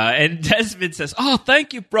 And Desmond says, oh,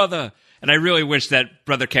 thank you, brother. And I really wish that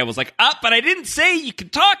Brother Campbell's like, but I didn't say you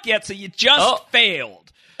could talk yet, so you just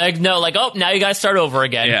failed. Now you guys start over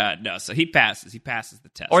again. Yeah, no, so he passes. He passes the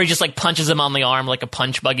test. Or he just, like, punches him on the arm like a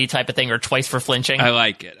punch buggy type of thing, or twice for flinching. I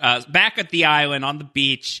like it. Back at the island on the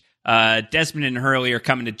beach, Desmond and Hurley are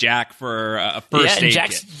coming to Jack for a first aid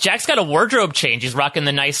kit. Jack's got a wardrobe change. He's rocking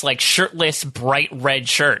the nice, like, shirtless, bright red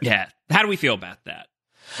shirt. Yeah. How do we feel about that?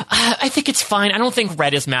 I think it's fine. I don't think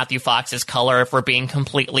red is Matthew Fox's color, if we're being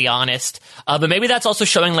completely honest. But maybe that's also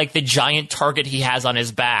showing, like, the giant target he has on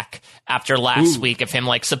his back after last week of him,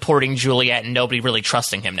 like, supporting Juliet and nobody really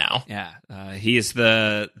trusting him now. Yeah. He is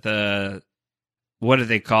the what do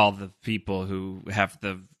they call the people who have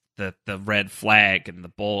the red flag in the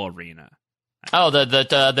bowl arena? Oh,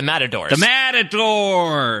 the Matadors. The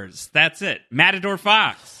Matadors! That's it. Matador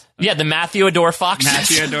Fox. Yeah, the Matthew Adore Fox.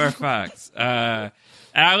 Matthew Adore Fox.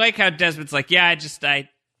 And I like how Desmond's like, yeah,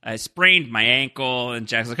 I sprained my ankle. And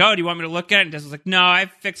Jack's like, oh, do you want me to look at it? And Desmond's like, no,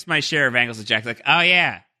 I've fixed my share of ankles. And Jack's like, oh,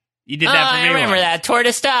 yeah. You did that for me. I remember that. Tour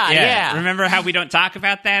de Stade, yeah. Remember how we don't talk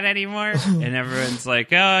about that anymore? And everyone's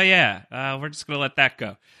like, oh, yeah, we're just going to let that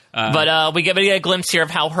go. But we get a glimpse here of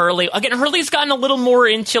how Hurley's gotten a little more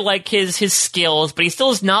into, like, his skills, but he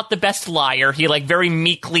still is not the best liar. He, like, very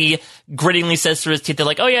meekly, grittingly says through his teeth, they're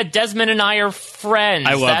like, oh yeah, Desmond and I are friends.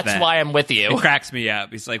 I love That's that. why I'm with you. It cracks me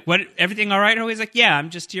up. He's like, what, everything all right? Hurley's like, yeah, I'm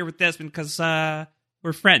just here with Desmond because,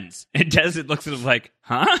 we're friends. And Desmond looks at him like,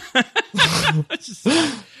 huh?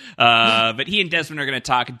 But he and Desmond are going to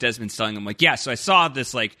talk, and Desmond's telling him, like, yeah, so I saw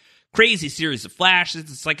this, like, crazy series of flashes.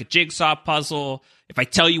 It's like a jigsaw puzzle. If I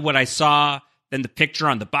tell you what I saw, then the picture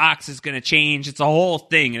on the box is going to change. It's a whole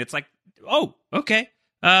thing. And it's like, oh, okay.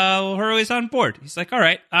 Well, Hurley's on board. He's like, all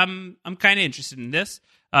right, I'm kind of interested in this.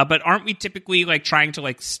 But aren't we typically, like, trying to,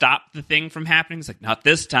 like, stop the thing from happening? It's like, not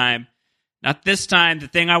this time. Not this time. The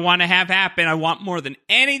thing I want to have happen, I want more than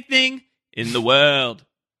anything in the world.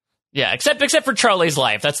 Yeah, except for Charlie's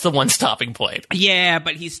life. That's the one stopping point. Yeah,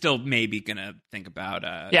 but he's still maybe going to think about...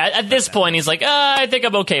 at this point, he's like, I think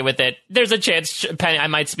I'm okay with it. There's a chance Penny, I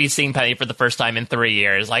might be seeing Penny for the first time in 3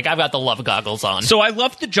 years. Like, I've got the love goggles on. So I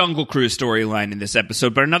love the Jungle Cruise storyline in this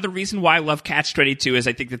episode, but another reason why I love Catch-22 is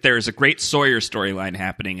I think that there is a great Sawyer storyline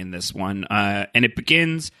happening in this one. And it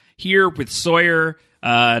begins here with Sawyer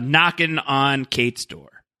knocking on Kate's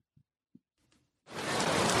door.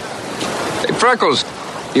 Hey, Freckles.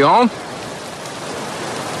 You home?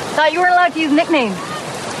 Thought you weren't allowed to use nicknames.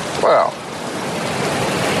 Well,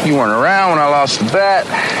 you weren't around when I lost the bet.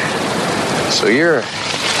 So you're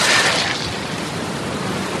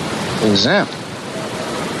exempt.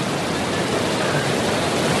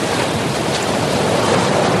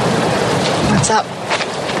 What's up?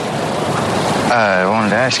 I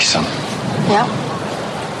wanted to ask you something. Yeah?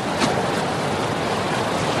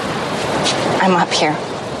 I'm up here.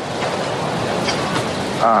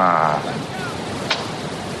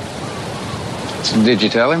 So did you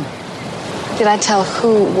tell him? Did I tell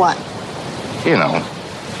who what? You know.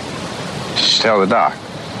 Just tell the doc.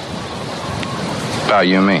 About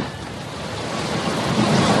you and me.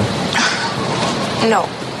 No.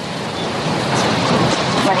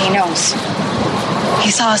 But he knows. He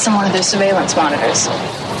saw us in one of their surveillance monitors.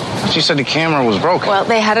 But you said the camera was broken. Well,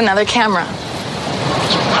 they had another camera.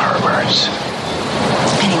 Perverts.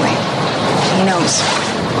 Anyway, he knows.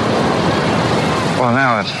 Well,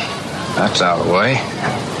 now that that's out of the way,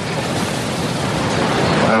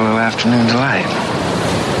 what a little afternoon delight.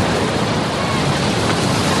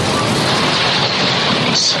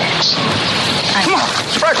 Sex. Come on,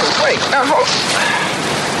 Freckles, wait. Now,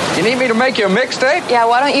 hold. You need me to make you a mixtape? Yeah,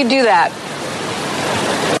 why don't you do that?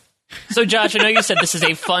 So, Josh, I know you said this is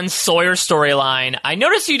a fun Sawyer storyline. I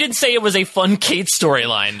noticed you didn't say it was a fun Kate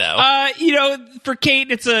storyline, though. For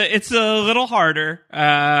Kate, it's a little harder.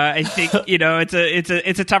 I think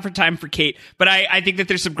it's a tougher time for Kate, but I think that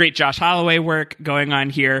there's some great Josh Holloway work going on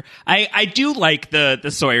here. I do like the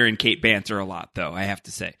Sawyer and Kate banter a lot, though. I have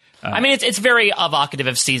to say. I mean, it's very evocative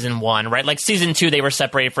of season 1, right? Like season 2, they were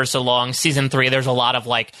separated for so long. Season 3, there's a lot of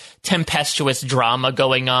like tempestuous drama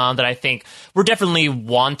going on that I think we're definitely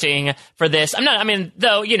wanting for this. This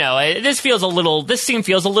scene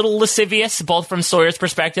feels a little lascivious, both from Sawyer's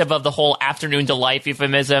perspective of the whole afternoon delight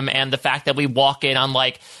euphemism and the fact that we walk in on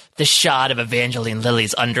like the shot of Evangeline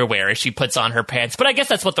Lilly's underwear as she puts on her pants. But I guess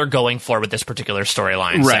that's what they're going for with this particular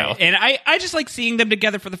storyline. Right. So. And I just like seeing them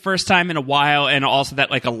together for the first time in a while, and also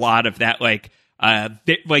that like a lot of that like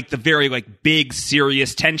the very like big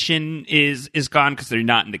serious tension is gone because they're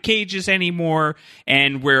not in the cages anymore,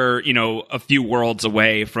 and we're a few worlds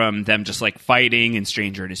away from them just like fighting in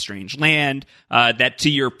Stranger in a Strange Land. That, to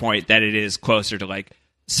your point, that it is closer to like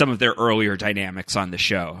some of their earlier dynamics on the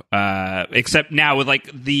show, except now with like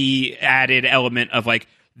the added element of like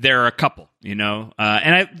they're a couple,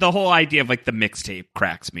 the whole idea of like the mixtape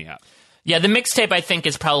cracks me up. Yeah, the mixtape, I think,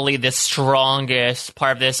 is probably the strongest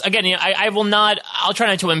part of this. Again, I'll try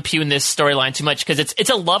not to impugn this storyline too much because it's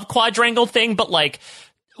a love quadrangle thing, but like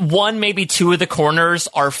one, maybe two of the corners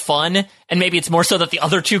are fun, and maybe it's more so that the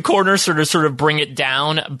other two corners sort of bring it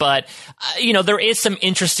down. But, there is some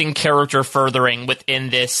interesting character furthering within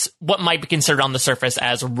this, what might be considered on the surface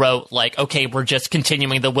as rote, like, okay, we're just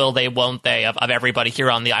continuing the will they, won't they of everybody here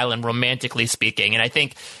on the island, romantically speaking. And I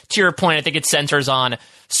think, to your point, I think it centers on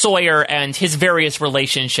Sawyer and his various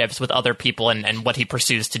relationships with other people and what he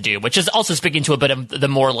pursues to do, which is also speaking to a bit of the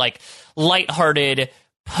more, like, lighthearted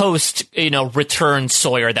post, return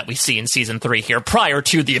Sawyer that we see in season 3 here prior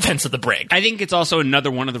to the events of the brig. I think it's also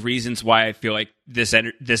another one of the reasons why I feel like this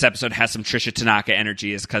episode has some Trisha Tanaka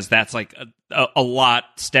energy is because that's like a lot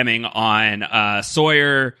stemming on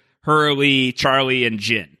Sawyer, Hurley, Charlie, and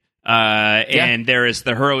Jin. And there is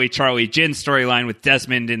the Hurley, Charlie, Jin storyline with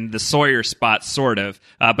Desmond in the Sawyer spot, sort of.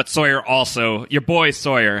 But Sawyer also, your boy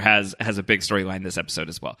Sawyer has a big storyline this episode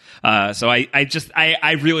as well. So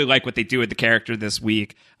I really like what they do with the character this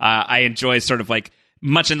week. I enjoy sort of like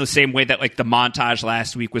much in the same way that like the montage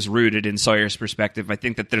last week was rooted in Sawyer's perspective. I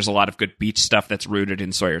think that there's a lot of good beach stuff that's rooted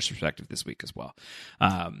in Sawyer's perspective this week as well.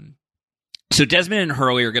 So Desmond and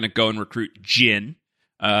Hurley are going to go and recruit Jin.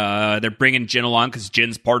 They're bringing Jin along because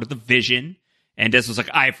Jin's part of the vision, and Des was like,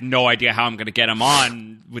 I have no idea how I'm going to get him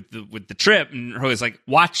on with the trip, and Hurley's like,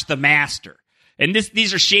 watch the master. And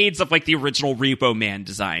these are shades of like the original Repo Man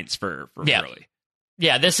designs for Hurley.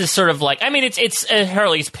 Yeah, this is sort of like, I mean, it's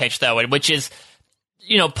Hurley's pitch though, which is,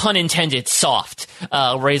 pun intended, soft,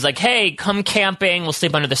 where he's like, hey, come camping, we'll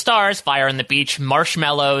sleep under the stars, fire on the beach,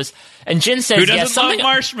 marshmallows, and Jin says, who doesn't love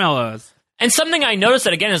marshmallows? And something I noticed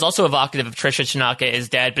that, again, is also evocative of Trisha Tanaka is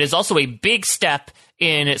dead, but is also a big step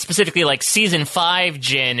in specifically like season 5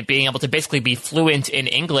 Jin being able to basically be fluent in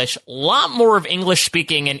English. A lot more of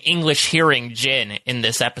English-speaking and English-hearing Jin in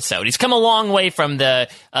this episode. He's come a long way from the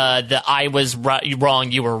I was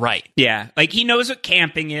wrong, you were right. Yeah, like he knows what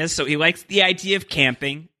camping is, so he likes the idea of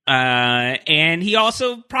camping. And he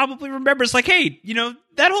also probably remembers like, hey,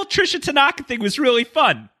 that whole Trisha Tanaka thing was really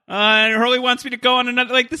fun. And Hurley wants me to go on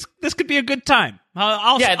another, like, this could be a good time.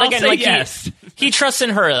 I'll say yes. He trusts in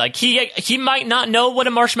her. Like, he might not know what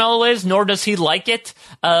a marshmallow is, nor does he like it.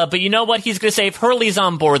 But you know what? He's going to say, if Hurley's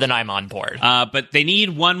on board, then I'm on board. But they need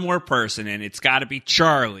one more person, and it's got to be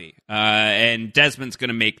Charlie. And Desmond's going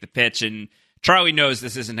to make the pitch, and Charlie knows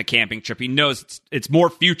this isn't a camping trip. He knows it's more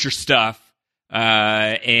future stuff.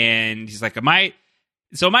 And he's like, am I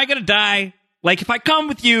going to die? Like, if I come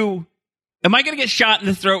with you, am I going to get shot in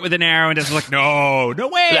the throat with an arrow? And Desmond's like, no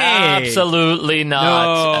way. Absolutely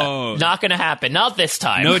not. No. Not going to happen. Not this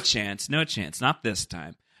time. No chance. Not this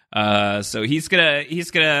time. So he's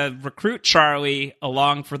gonna recruit Charlie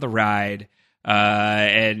along for the ride.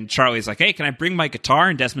 And Charlie's like, hey, can I bring my guitar?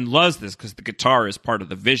 And Desmond loves this because the guitar is part of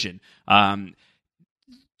the vision.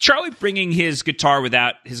 Charlie bringing his guitar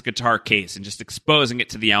without his guitar case and just exposing it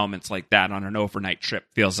to the elements like that on an overnight trip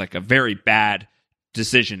feels like a very bad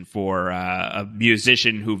decision for a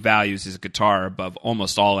musician who values his guitar above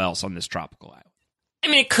almost all else on this tropical island. I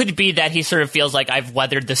mean, it could be that he sort of feels like I've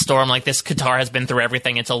weathered the storm, like this guitar has been through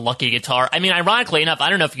everything, it's a lucky guitar. I mean, ironically enough, I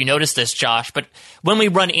don't know if you noticed this, Josh, but when we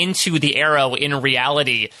run into the arrow in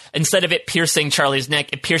reality, instead of it piercing Charlie's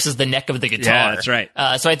neck, it pierces the neck of the guitar. Yeah, that's right.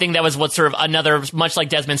 So I think that was what sort of another, much like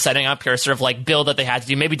Desmond setting up here, sort of like build that they had to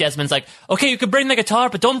do. Maybe Desmond's like, okay, you could bring the guitar,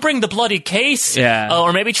 but don't bring the bloody case. Yeah.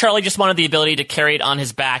 Or maybe Charlie just wanted the ability to carry it on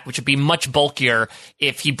his back, which would be much bulkier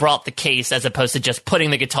if he brought the case as opposed to just putting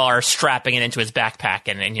the guitar, strapping it into his backpack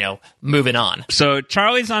and you know, moving on. So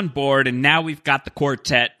Charlie's on board, and now we've got the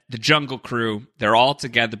quartet, the Jungle Crew. They're all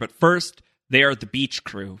together, but first they are the Beach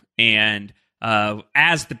Crew. And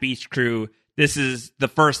as the Beach Crew, this is the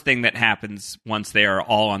first thing that happens once they are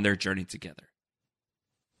all on their journey together.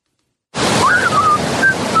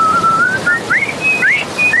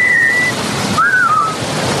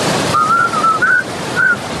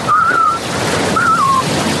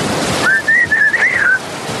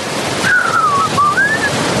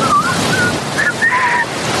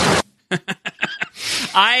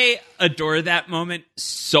 I adore that moment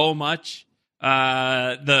so much.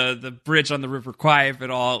 The bridge on the River Kwai, if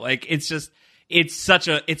at all, like it is such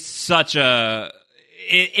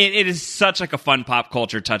like a fun pop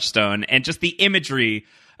culture touchstone, and just the imagery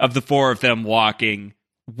of the four of them walking,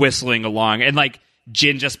 whistling along, and like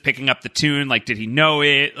Jin just picking up the tune. Like, did he know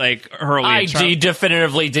it? Like Hurley. IG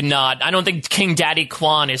definitively did not. I don't think King Daddy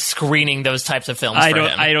Kwan is screening those types of films.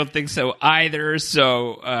 I don't think so either.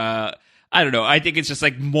 So. I don't know. I think it's just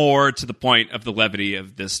like more to the point of the levity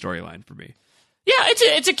of this storyline for me. Yeah,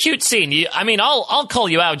 it's a cute scene. I'll call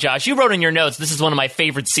you out, Josh. You wrote in your notes, this is one of my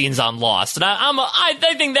favorite scenes on Lost, and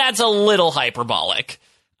I think that's a little hyperbolic.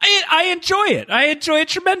 I enjoy it. I enjoy it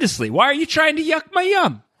tremendously. Why are you trying to yuck my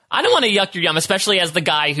yum? I don't want to yuck your yum, especially as the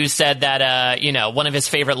guy who said that, one of his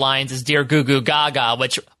favorite lines is "Dear Goo Goo Gaga,"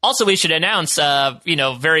 which also we should announce,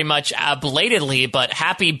 very much belatedly, but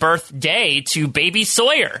happy birthday to Baby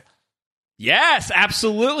Sawyer. Yes,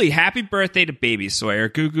 absolutely. Happy birthday to Baby Sawyer.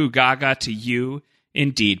 Goo Goo Gaga to you,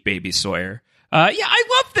 indeed, Baby Sawyer.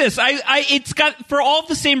 I love this. It's got, for all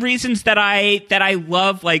the same reasons that I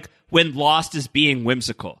love, like, when Lost is being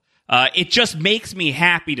whimsical. It just makes me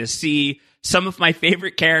happy to see some of my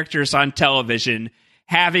favorite characters on television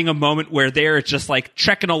having a moment where they're just, like,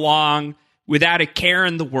 trekking along without a care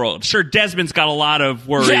in the world. Sure, Desmond's got a lot of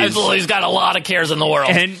worries. Yeah, he's got a lot of cares in the world.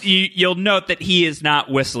 And you'll note that he is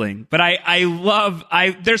not whistling. But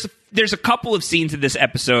there's a couple of scenes in this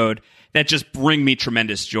episode that just bring me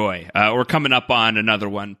tremendous joy. We're coming up on another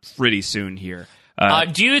one pretty soon here.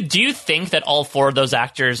 Do you think that all four of those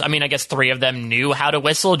actors, I guess three of them knew how to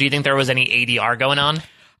whistle? Do you think there was any ADR going on?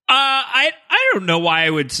 I don't know why I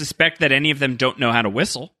would suspect that any of them don't know how to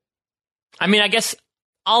whistle. I guess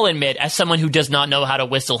I'll admit, as someone who does not know how to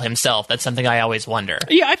whistle himself, that's something I always wonder.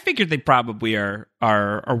 Yeah, I figured they probably are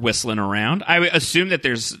whistling around. I would assume that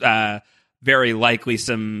there's very likely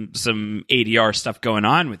some ADR stuff going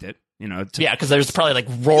on with it. Yeah, because there's probably like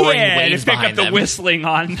roaring waves to pick behind up the them. Whistling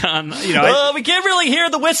on. We can't really hear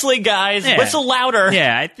the whistling, guys. Yeah. Whistle louder.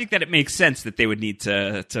 Yeah, I think that it makes sense that they would need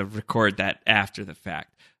to record that after the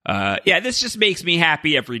fact. This just makes me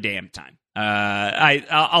happy every damn time.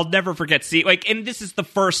 I'll never forget and this is the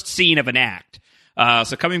first scene of an act.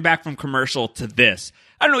 So coming back from commercial to this,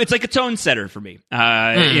 I don't know, it's like a tone setter for me.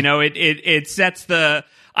 It sets the.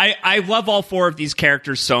 I love all four of these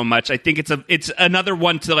characters so much. I think it's another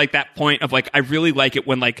one to like that point of like I really like it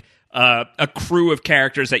when like a crew of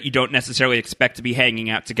characters that you don't necessarily expect to be hanging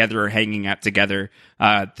out together.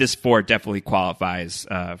 This four definitely qualifies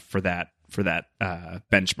for that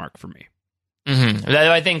benchmark for me. Mm-hmm.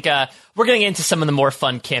 I think we're going to get into some of the more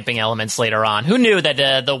fun camping elements later on. Who knew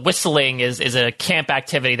that the whistling is a camp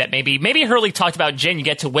activity that maybe Hurley talked about, Jin, you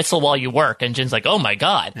get to whistle while you work, and Jin's like, oh my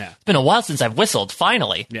god, It's been a while since I've whistled,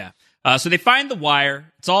 finally. Yeah. So they find the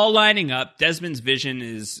wire. It's all lining up. Desmond's vision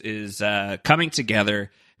is coming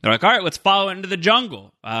together. They're like, all right, let's follow into the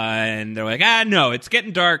jungle. And they're like, no, it's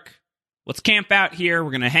getting dark. Let's camp out here.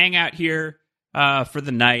 We're going to hang out here for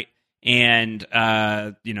the night. And,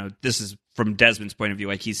 this is from Desmond's point of view,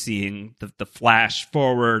 like he's seeing the flash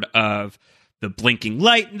forward of the blinking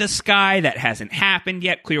light in the sky. That hasn't happened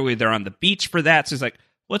yet. Clearly, they're on the beach for that. So he's like,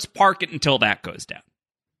 let's park it until that goes down.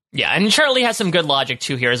 Yeah, and Charlie has some good logic,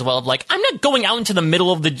 too, here as well. Of like, I'm not going out into the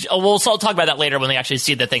middle of the... I'll talk about that later when they actually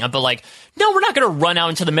see the thing. But like, no, we're not going to run out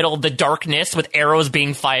into the middle of the darkness with arrows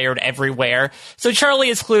being fired everywhere. So Charlie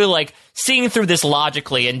is clearly, like, seeing through this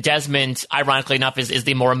logically. And Desmond, ironically enough, is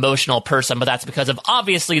the more emotional person. But that's because of,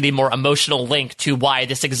 obviously, the more emotional link to why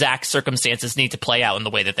this exact circumstances need to play out in the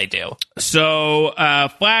way that they do. So,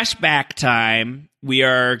 flashback time. We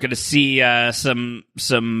are going to see some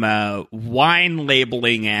wine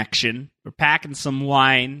labeling action. We're packing some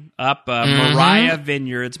wine up. Mariah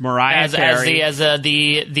Vineyards, Mariah Carey. As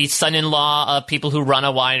the son-in-law of people who run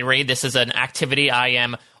a winery, this is an activity I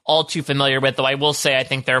am all too familiar with, though I will say I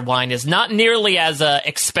think their wine is not nearly as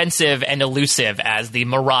expensive and elusive as the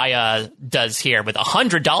Mariah does here, with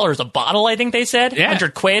 $100 a bottle, I think they said? Yeah.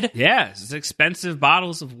 100 quid? Yeah, it's expensive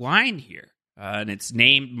bottles of wine here. And it's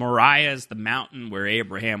named Moriah's the mountain where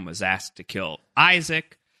Abraham was asked to kill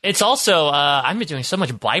Isaac. It's also, I've been doing so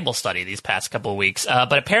much Bible study these past couple of weeks,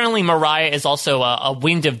 but apparently Moriah is also a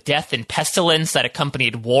wind of death and pestilence that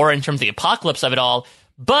accompanied war in terms of the apocalypse of it all,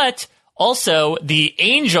 but also the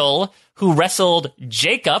angel who wrestled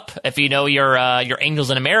Jacob, if you know your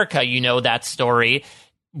Angels in America, you know that story,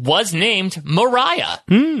 was named Moriah.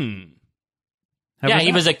 Yeah,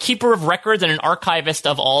 he was a keeper of records and an archivist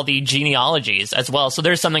of all the genealogies as well. So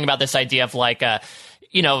there's something about this idea of like,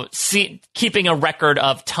 keeping a record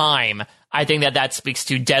of time. I think that speaks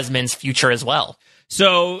to Desmond's future as well.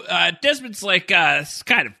 So Desmond's like, it's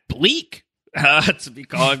kind of bleak to be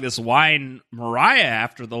calling this wine Moriah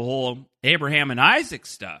after the whole Abraham and Isaac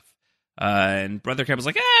stuff. And Brother Campbell's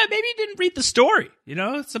like, maybe you didn't read the story. You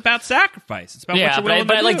know, it's about sacrifice. It's about what you're willing to do.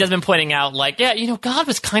 But I like Desmond pointing out, like, God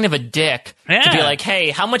was kind of a dick to be like,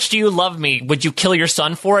 hey, how much do you love me? Would you kill your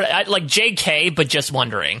son for it? Like JK, but just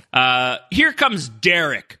wondering. Here comes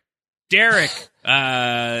Derek. Derek,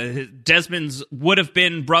 Desmond's would have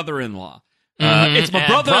been brother-in-law. It's my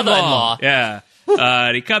brother-in-law. Yeah.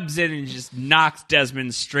 And he comes in and just knocks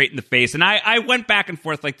Desmond straight in the face. And I went back and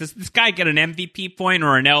forth like, does this guy get an MVP point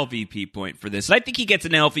or an LVP point for this? And I think he gets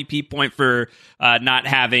an LVP point for not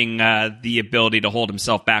having the ability to hold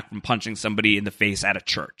himself back from punching somebody in the face at a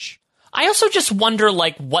church. I also just wonder,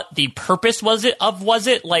 like, what the purpose was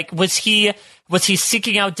it? Like, was he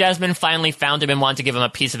seeking out Desmond, finally found him and wanted to give him a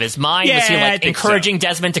piece of his mind? Yeah, was he, like, encouraging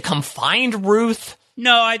Desmond to come find Ruth?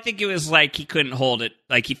 No, I think it was like he couldn't hold it.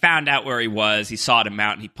 Like, he found out where he was, he sought him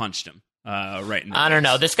out, and he punched him right in the face. I don't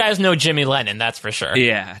know. This guy's no Jimmy Lennon, that's for sure.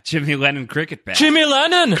 Yeah, Jimmy Lennon cricket bat. Jimmy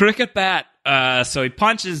Lennon! Cricket bat. So he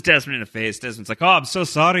punches Desmond in the face. Desmond's like, oh, I'm so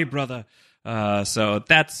sorry, brother. So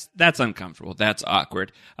that's uncomfortable. That's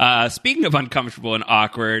awkward. Speaking of uncomfortable and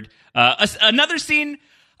awkward, another scene.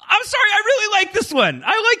 I'm sorry, I really like this one.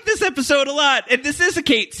 I like this episode a lot. And this is a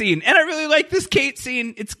Kate scene. And I really like this Kate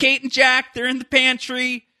scene. It's Kate and Jack. They're in the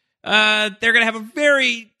pantry. They're going to have a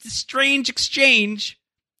very strange exchange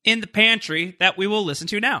in the pantry that we will listen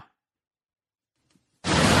to now.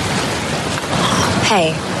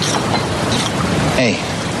 Hey. Hey,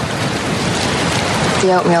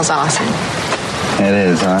 The oatmeal's awesome. it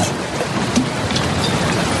is, huh?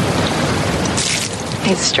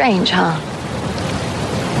 It's strange, huh?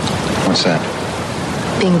 What's that?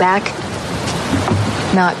 Being back.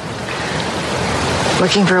 Not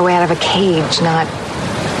looking for a way out of a cage. Not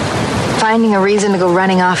finding a reason to go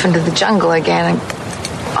running off into the jungle again.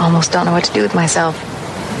 I almost don't know what to do with myself.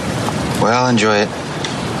 Well, enjoy it.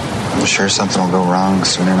 I'm sure something will go wrong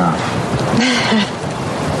soon enough.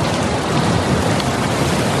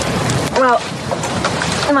 Well,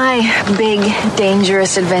 my big,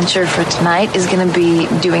 dangerous adventure for tonight is going to be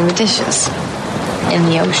doing the dishes in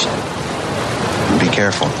the ocean. Be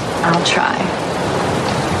careful. I'll try.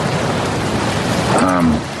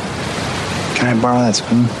 Can I borrow that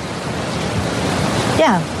spoon?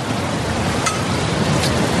 Yeah.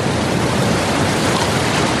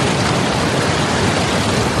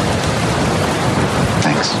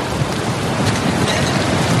 Thanks.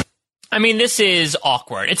 I mean, this is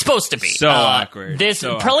awkward. It's supposed to be So awkward. This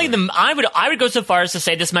So probably awkward. I would go so far as to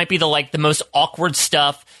say this might be the most awkward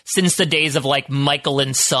stuff since the days of like Michael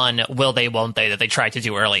and Son, Will They, Won't They, that they tried to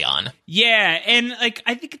do early on. Yeah, and like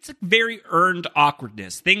I think it's a very earned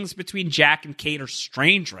awkwardness. Things between Jack and Kate are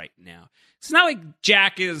strange right now. It's not like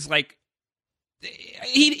Jack is like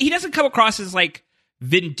he doesn't come across as like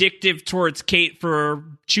vindictive towards Kate for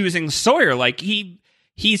choosing Sawyer. Like he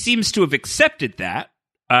seems to have accepted that.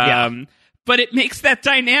 But it makes that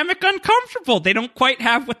dynamic uncomfortable. They don't quite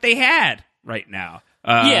have what they had right now.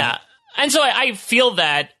 Yeah. And so I feel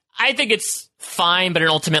that I think it's fine, but an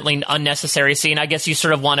ultimately unnecessary scene. I guess you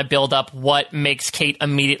sort of want to build up what makes Kate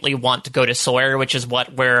immediately want to go to Sawyer, which is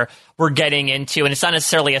what we're getting into. And it's not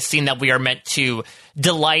necessarily a scene that we are meant to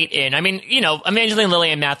delight in. I mean, Evangeline Lilly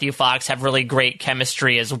and Matthew Fox have really great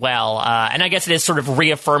chemistry as well. And I guess it is sort of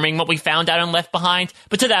reaffirming what we found out in Left Behind.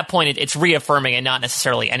 But to that point, it's reaffirming and not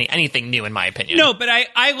necessarily anything new, in my opinion. No, but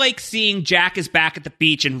I like seeing Jack is back at the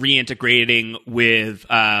beach and reintegrating with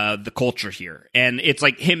the culture here. And it's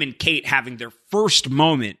like him and Kate having their first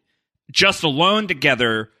moment just alone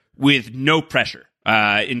together with no pressure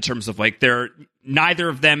in terms of like neither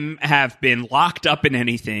of them have been locked up in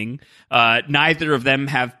anything. Neither of them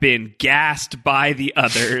have been gassed by the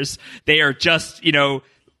others. They are just,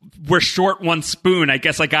 we're short one spoon. I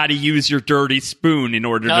guess I got to use your dirty spoon in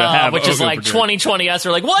order to have. Which is like 2020 us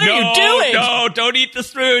are like, what are you doing? No, don't eat the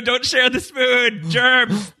spoon. Don't share the spoon.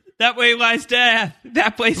 Germs. That way lies death.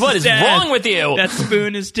 That place what is death. What is wrong with you? That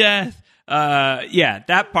spoon is death.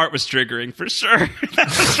 That part was triggering for sure. That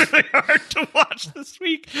was really hard to watch this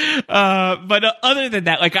week. But other than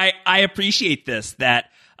that, like I appreciate this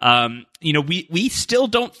that we still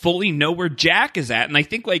don't fully know where Jack is at, and I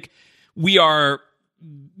think like we're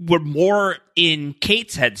more in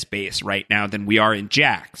Kate's headspace right now than we are in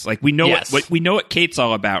Jack's. Like we know what Kate's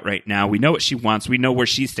all about right now. We know what she wants. We know where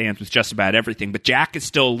she stands with just about everything. But Jack is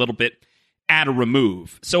still a little bit at a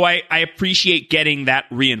remove. So I appreciate getting that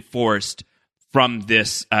reinforced from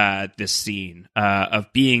this scene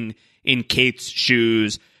of being in Kate's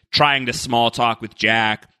shoes, trying to small talk with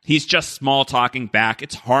Jack. He's just small talking back.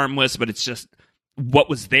 It's harmless, but it's just what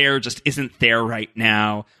was there just isn't there right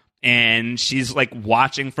now. And she's like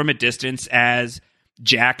watching from a distance as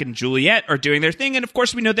Jack and Juliet are doing their thing. And of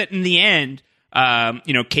course, we know that in the end,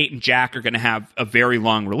 Kate and Jack are going to have a very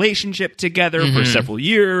long relationship together for several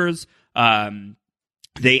years.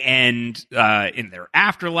 They end in their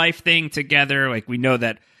afterlife thing together. Like we know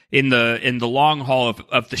that in the long haul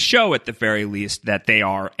of the show, at the very least, that they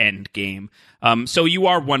are endgame. So you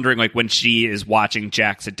are wondering, like, when she is watching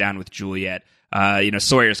Jack sit down with Juliet,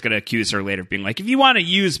 Sawyer's going to accuse her later of being like, if you want to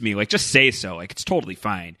use me, like, just say so. Like, it's totally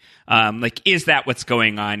fine. Like, is that what's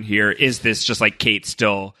going on here? Is this just like Kate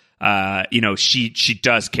still, she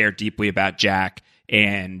does care deeply about Jack,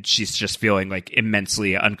 and she's just feeling like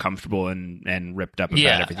immensely uncomfortable and ripped up about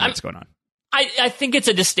everything that's going on. I think it's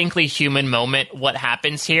a distinctly human moment what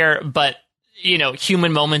happens here, but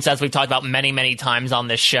human moments, as we've talked about many, many times on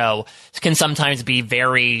this show, can sometimes be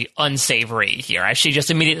very unsavory here. As she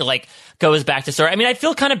just immediately goes back to Sawyer. I mean, I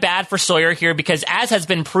feel kind of bad for Sawyer here because, as has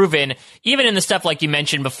been proven, even in the stuff like you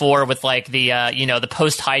mentioned before with the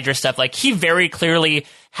post-Hydra stuff, like he very clearly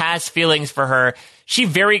has feelings for her. She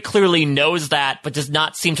very clearly knows that, but does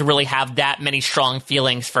not seem to really have that many strong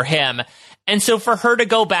feelings for him. And so for her to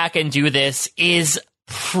go back and do this is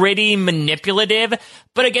pretty manipulative.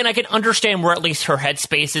 But again, I can understand where at least her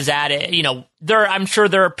headspace is at. I'm sure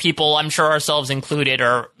there are people, I'm sure ourselves included,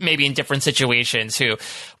 or maybe in different situations, who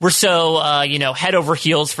were so, head over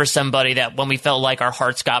heels for somebody that when we felt like our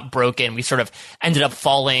hearts got broken, we sort of ended up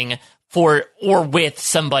falling for or with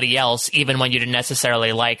somebody else, even when you didn't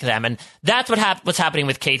necessarily like them. And that's what's happening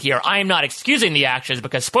with Kate here. I am not excusing the actions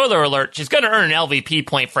because, spoiler alert, she's going to earn an LVP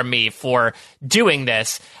point from me for doing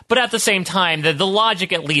this. But at the same time, the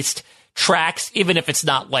logic at least tracks, even if it's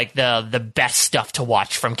not like the best stuff to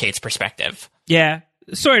watch from Kate's perspective. Yeah,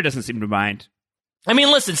 Sawyer doesn't seem to mind. I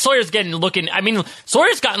mean, listen, Sawyer's gotten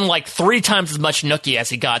like 3 times as much nookie as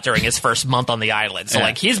he got during his first month on the island. So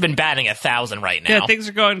he's been batting 1,000 right now. Yeah, things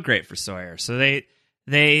are going great for Sawyer. So they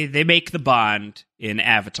make the bond in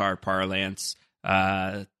Avatar parlance.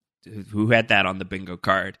 Who had that on the bingo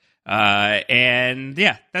card? And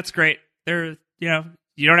yeah, that's great. You don't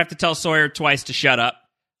have to tell Sawyer twice to shut up.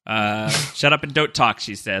 Shut up and don't talk,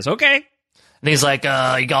 she says. Okay. And he's like, you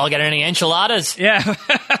all got any enchiladas? Yeah.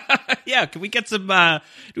 Yeah, can we get some,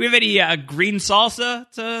 do we have any green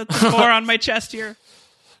salsa to pour on my chest here?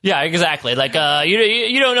 Yeah, exactly. Like,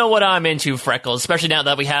 you don't know what I'm into, Freckles, especially now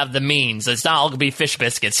that we have the means. It's not all going to be fish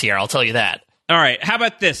biscuits here, I'll tell you that. All right, how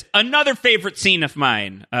about this? Another favorite scene of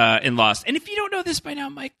mine in Lost. And if you don't know this by now,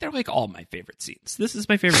 Mike, they're like all my favorite scenes. This is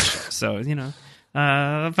my favorite show, so,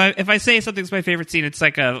 if I say something's my favorite scene, it's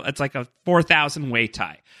like a 4,000 way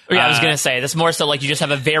tie. Yeah, I was going to say, that's more so like you just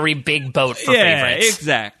have a very big boat for favorites.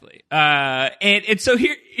 Exactly. And so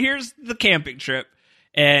here's the camping trip.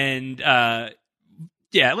 And,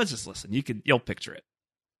 let's just listen. You'll picture it.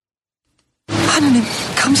 하느님,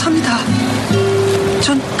 감사합니다.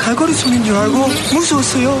 전 갈고리 손인 줄 알고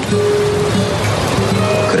무서웠어요.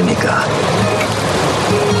 그러니까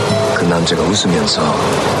그 남자가 웃으면서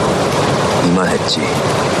이 말 했지.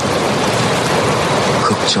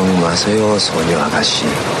 걱정 마세요, 소녀 아가씨.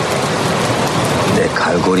 내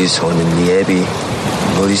갈고리 쏘는 이 앱이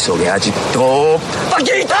머릿속에 아직도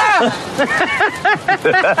박혀있다!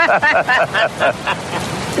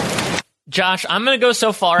 Josh, I'm going to go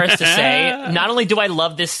so far as to say, not only do I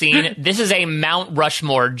love this scene, this is a Mount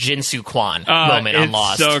Rushmore Jin-Soo Kwon moment on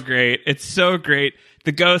Lost. It's so great. It's so great.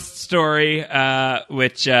 The ghost story,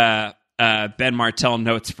 which Ben Martell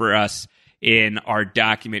notes for us in our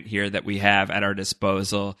document here that we have at our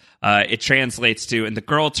disposal. It translates to, and the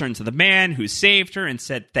girl turned to the man who saved her and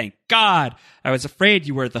said, "Thank God, I was afraid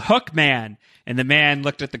you were the hook man." And the man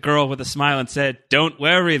looked at the girl with a smile and said, "Don't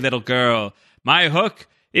worry, little girl. My hook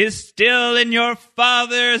is still in your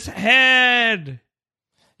father's head."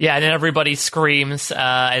 Yeah, and then everybody screams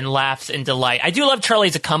and laughs in delight. I do love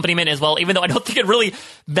Charlie's accompaniment as well, even though I don't think it really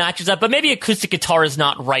matches up. But maybe acoustic guitar is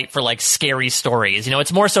not right for, like, scary stories. You know,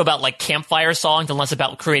 it's more so about, like, campfire songs and less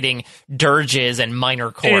about creating dirges and minor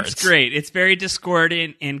chords. It's great. It's very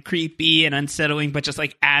discordant and creepy and unsettling, but just,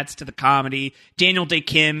 like, adds to the comedy. Daniel Dae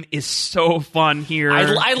Kim is so fun here.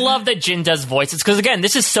 I love that Jin does voices, because, again,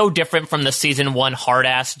 this is so different from the season 1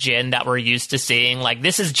 hard-ass Jin that we're used to seeing. Like,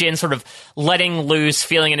 this is Jin sort of letting loose,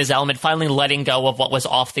 feeling in his element, finally letting go of what was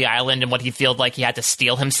off the island and what he felt like he had to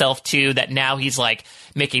steel himself to, that now he's, like,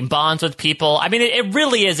 making bonds with people. I mean, it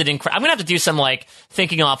really is an incredible... I'm going to have to do some, like,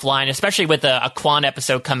 thinking offline, especially with a Kwon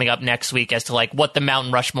episode coming up next week as to, like, what the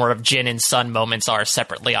Mountain Rushmore of Jin and Sun moments are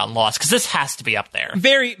separately on Lost, because this has to be up there.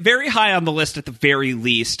 Very, very high on the list at the very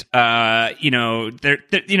least. You know,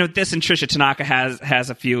 this and Trisha Tanaka has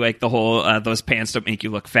a few, like, the whole those pants don't make you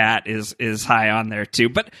look fat is high on there too.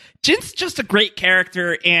 But Jin's just a great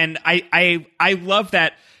character, and I love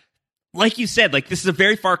that. Like you said, like, this is a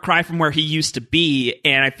very far cry from where he used to be,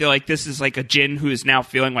 and I feel like this is like a Jin who is now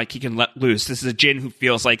feeling like he can let loose. This is a Jin who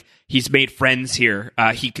feels like he's made friends here.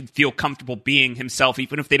 He can feel comfortable being himself,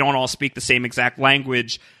 even if they don't all speak the same exact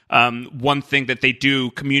language. One thing that they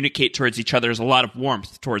do communicate towards each other is a lot of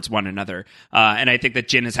warmth towards one another. And I think that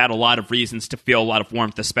Jin has had a lot of reasons to feel a lot of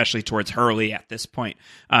warmth, especially towards Hurley at this point.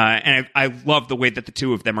 And I love the way that the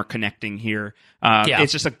two of them are connecting here.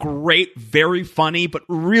 It's just a great, very funny, but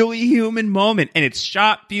really human moment. And it's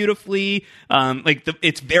shot beautifully.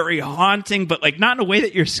 It's very haunting, but, like, not in a way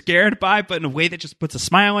that you're scared by, but in a way that just puts a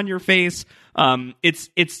smile on your face.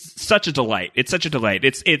 It's such a delight. It's such a delight.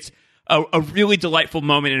 It's a really delightful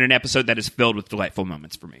moment in an episode that is filled with delightful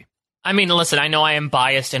moments for me. I mean, listen, I know I am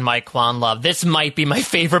biased in my Kwon love. This might be my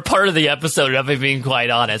favorite part of the episode, if I'm being quite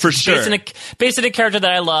honest. For sure. Based on a character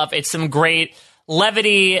that I love. It's some great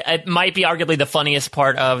levity. It might be arguably the funniest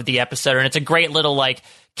part of the episode, and it's a great little, like,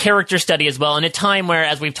 character study as well, in a time where,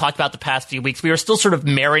 as we've talked about the past few weeks, we are still sort of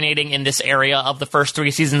marinating in this area of the first 3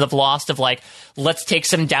 seasons of Lost of, like, let's take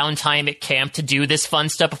some downtime at camp to do this fun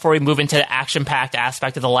stuff before we move into the action-packed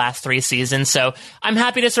aspect of the last 3 seasons. So I'm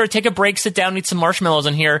happy to sort of take a break, sit down, eat some marshmallows,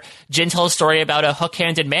 and hear Jin tell a story about a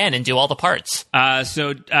hook-handed man and do all the parts.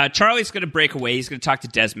 So Charlie's going to break away. He's going to talk to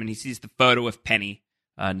Desmond. He sees the photo of Penny.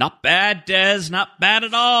 Not bad, Des. Not bad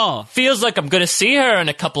at all. Feels like I'm going to see her in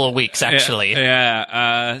a couple of weeks, actually.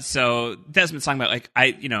 Yeah. So Desmond's talking about, like,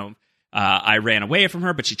 I ran away from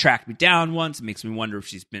her, but she tracked me down once. It makes me wonder if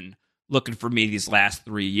she's been looking for me these last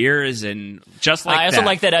 3 years, and just like that. I also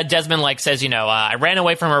like that Desmond, like, says, I ran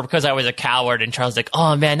away from her because I was a coward, and Charles' like,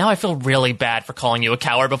 oh man, now I feel really bad for calling you a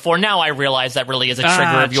coward before. Now I realize that really is a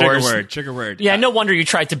trigger of yours. Trigger word. Yeah, no wonder you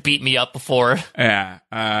tried to beat me up before.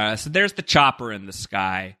 Yeah. So there's the chopper in the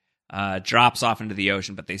sky, drops off into the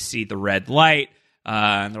ocean, but they see the red light,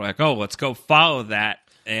 and they're like, oh, let's go follow that.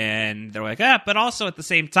 And they're like, but also at the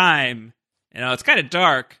same time, it's kind of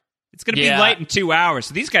dark. It's going to be light in 2 hours.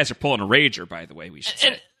 So these guys are pulling a rager, by the way, we should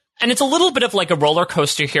say. And it's a little bit of like a roller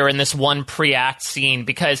coaster here in this one pre-act scene,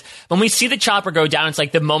 because when we see the chopper go down, it's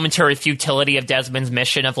like the momentary futility of Desmond's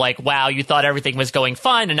mission of, like, wow, you thought everything was going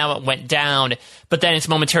fine and now it went down, but then it's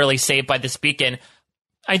momentarily saved by this beacon.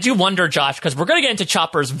 I do wonder, Josh, because we're going to get into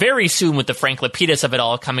choppers very soon with the Frank Lapidus of it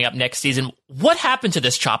all coming up next season. What happened to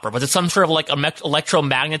this chopper? Was it some sort of, like,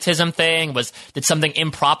 electromagnetism thing? Did something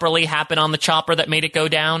improperly happen on the chopper that made it go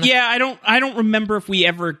down? Yeah, I don't remember if we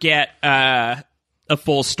ever get a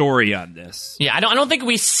full story on this. Yeah, I don't think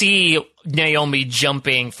we see Naomi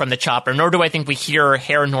jumping from the chopper, nor do I think we hear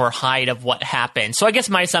hair nor hide of what happened. So I guess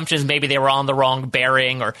my assumption is maybe they were on the wrong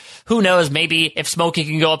bearing, or who knows, maybe if Smokey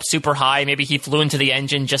can go up super high, maybe he flew into the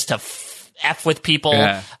engine just to F with people.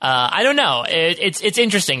 Yeah. I don't know. It's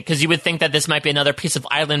interesting because you would think that this might be another piece of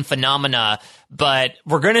island phenomena, but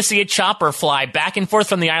we're going to see a chopper fly back and forth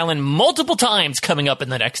from the island multiple times coming up in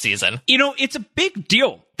the next season. You know, it's a big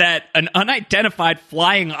deal that an unidentified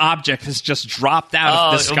flying object has just dropped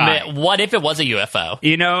out of the sky. Man, what if it was a UFO?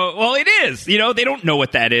 You know, well, it is. You know, they don't know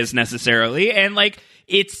what that is necessarily. And, like,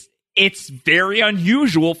 it's very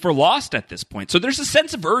unusual for Lost at this point. So there's a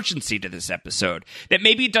sense of urgency to this episode that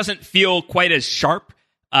maybe doesn't feel quite as sharp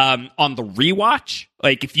on the rewatch.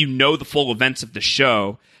 Like, if you know the full events of the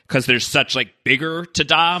show, because there's such, like, bigger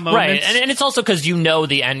ta-da moments. Right, and it's also because you know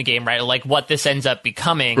the end game, right? Like, what this ends up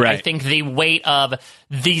becoming. Right. I think the weight of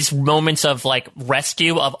these moments of, like,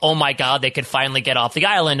 rescue of, oh my god, they could finally get off the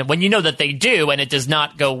island, when you know that they do and it does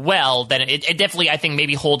not go well, then it definitely, I think,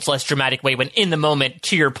 maybe holds less dramatic weight when in the moment,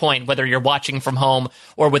 to your point, whether you're watching from home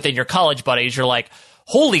or within your college buddies, you're like,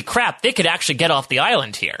 holy crap, they could actually get off the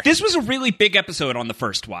island here. This was a really big episode on the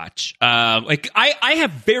first watch. I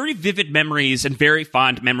have very vivid memories and very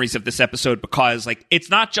fond memories of this episode because, like, it's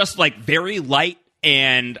not just, like, very light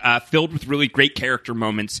and filled with really great character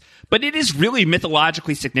moments, but it is really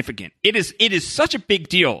mythologically significant. It is such a big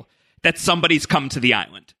deal that somebody's come to the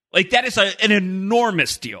island. Like, that is an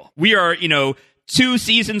enormous deal. We are, 2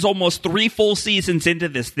 seasons, almost 3 full seasons into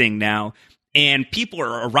this thing now, and people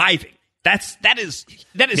are arriving. That is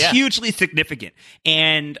hugely significant,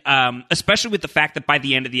 and especially with the fact that by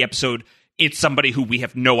the end of the episode, it's somebody who we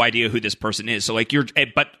have no idea who this person is. So, like,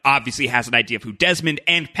 but obviously has an idea of who Desmond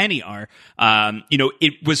and Penny are.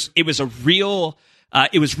 It was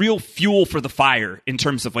real fuel for the fire in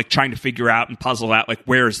terms of, like, trying to figure out and puzzle out, like,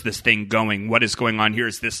 where is this thing going? What is going on here?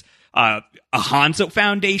 Is this a Hanzo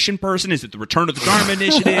Foundation person? Is it the Return of the Dharma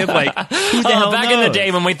Initiative? Like, who the hell back knows? in the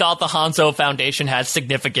day when we thought the Hanzo Foundation had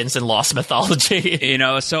significance in Lost mythology.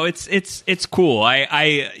 So it's cool.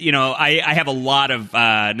 I have a lot of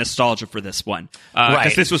nostalgia for this one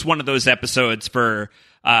because this was one of those episodes for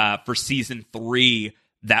season 3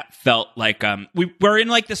 that felt like we're in,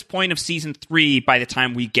 like, this point of season 3 by the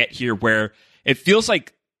time we get here where it feels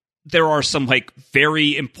like there are some, like,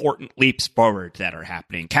 very important leaps forward that are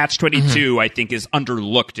happening. Catch-22, I think, is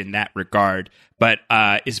underlooked in that regard, but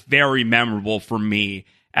is very memorable for me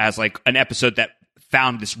as, like, an episode that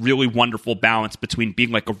found this really wonderful balance between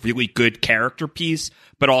being, like, a really good character piece,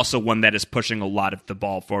 but also one that is pushing a lot of the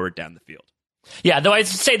ball forward down the field. Yeah, though I'd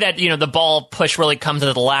say that, the ball push really comes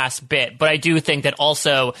at the last bit, but I do think that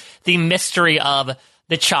also the mystery of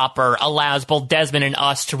the chopper allows both Desmond and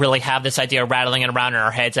us to really have this idea rattling around in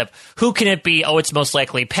our heads of who can it be? Oh, it's most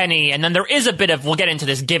likely Penny. And then there is a bit of, we'll get into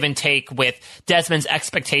this give and take with Desmond's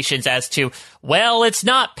expectations as to, well, it's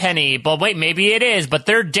not Penny, but wait, maybe it is, but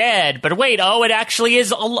they're dead. But wait, oh, it actually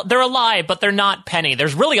is, they're alive, but they're not Penny.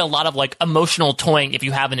 There's really a lot of, like, emotional toying if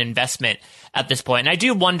you have an investment at this point. And I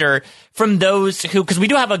do wonder from those who, because we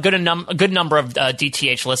do have a good number of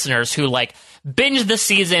DTH listeners who, like, binged the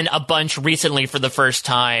season a bunch recently for the first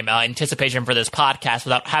time, anticipation for this podcast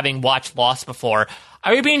without having watched Lost before.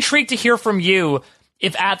 I would be intrigued to hear from you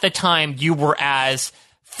if at the time you were as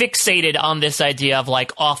fixated on this idea of,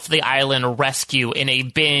 like, off the island rescue in a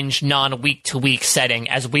binge non-week to week setting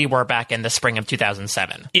as we were back in the spring of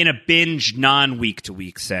 2007. In a binge non-week to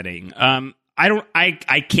week setting.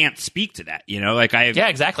 I can't speak to that, Yeah,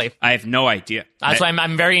 exactly. I have no idea. That's why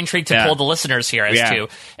I'm very intrigued to pull the listeners here as to,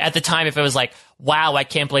 at the time, if it was like, wow, I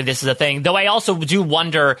can't believe this is a thing. Though I also do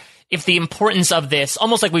wonder if the importance of this,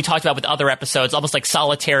 almost like we talked about with other episodes, almost like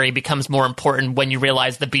Solitary becomes more important when you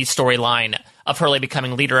realize the B storyline of Hurley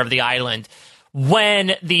becoming leader of the island.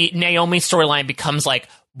 When the Naomi storyline becomes, like,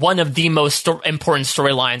 one of the most important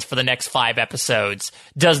storylines for the next 5 episodes,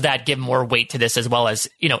 does that give more weight to this as well as,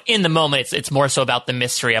 in the moment, it's more so about the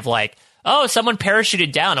mystery of, like, oh, someone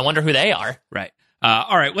parachuted down. I wonder who they are. Right.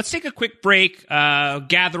 All right, let's take a quick break,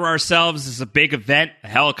 gather ourselves. This is a big event. A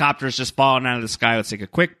helicopter's just fallen out of the sky. Let's take a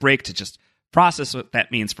quick break to just process what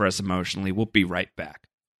that means for us emotionally. We'll be right back.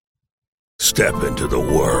 Step into the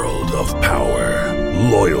world of power,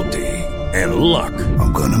 loyalty, and luck.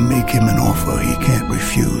 I'm gonna make him an offer he can't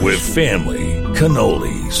refuse. With family,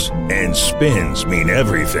 cannolis, and spins mean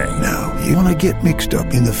everything. Now, you wanna get mixed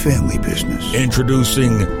up in the family business.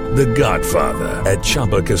 Introducing The Godfather at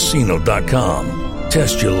ChumbaCasino.com.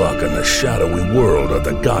 Test your luck in the shadowy world of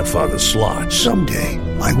The Godfather slot. Someday,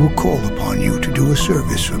 I will call upon you to do a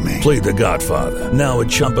service for me. Play The Godfather, now at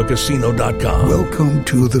ChumbaCasino.com. Welcome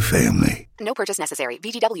to the family. No purchase necessary.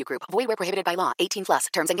 VGW Group. Void where prohibited by law. 18+.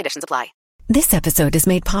 Terms and conditions apply. This episode is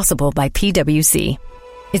made possible by PwC.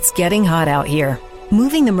 It's getting hot out here.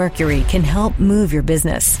 Moving the Mercury can help move your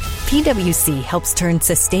business. PwC helps turn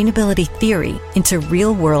sustainability theory into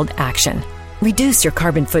real-world action. Reduce your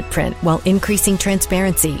carbon footprint while increasing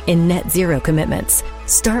transparency in net zero commitments.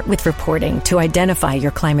 Start with reporting to identify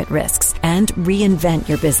your climate risks and reinvent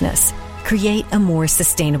your business. Create a more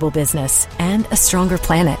sustainable business and a stronger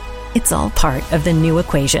planet. It's all part of The New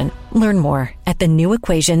Equation. Learn more at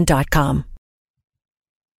thenewequation.com.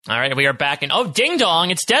 All right, we are back, and ding dong,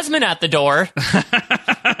 it's Desmond at the door.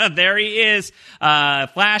 There he is.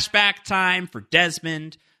 Flashback time for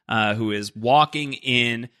Desmond, who is walking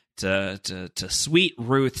in to sweet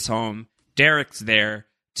Ruth's home. Derek's there.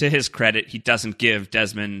 To his credit, he doesn't give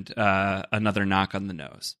Desmond another knock on the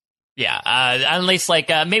nose. Yeah, at least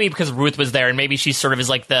maybe because Ruth was there, and maybe she sort of is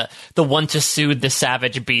like the one to soothe the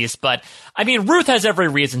savage beast. But I mean, Ruth has every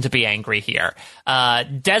reason to be angry here.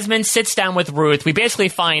 Desmond sits down with Ruth. We basically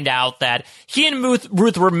find out that he and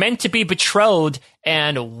Ruth were meant to be betrothed,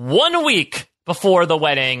 and 1 week before the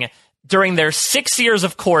wedding, during their 6 years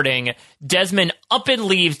of courting, Desmond up and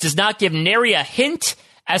leaves, does not give nary a hint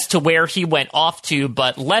as to where he went off to,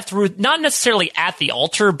 but left Ruth not necessarily at the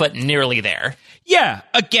altar, but nearly there. Yeah,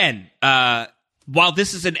 again, while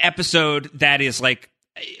this is an episode that is like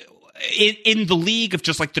in the league of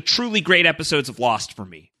just like the truly great episodes of Lost for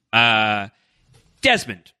me,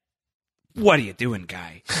 Desmond, what are you doing,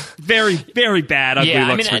 guy? Very, very bad, ugly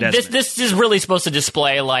looks for Desmond. This is really supposed to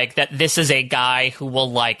display like that this is a guy who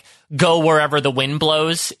will like go wherever the wind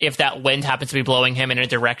blows, if that wind happens to be blowing him in a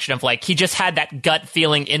direction of like, he just had that gut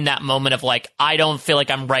feeling in that moment of like, I don't feel like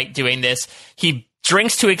I'm right doing this. He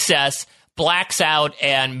drinks to excess, blacks out,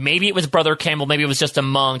 and maybe it was Brother Campbell, maybe it was just a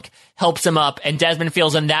monk, helps him up, and Desmond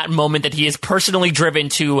feels in that moment that he is personally driven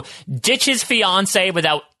to ditch his fiancée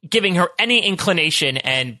without giving her any inclination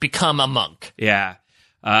and become a monk. Yeah.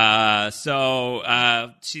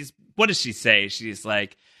 She's, what does she say? She's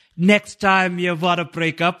like, next time you want to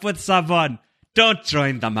break up with someone, don't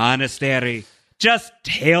join the monastery. Just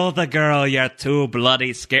tell the girl you're too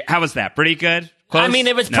bloody scared. How was that? Pretty good? Close? I mean,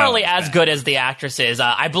 it was probably as good as the actress is.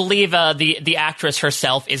 I believe the actress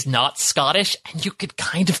herself is not Scottish, and you could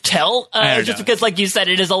kind of tell, just because, like you said,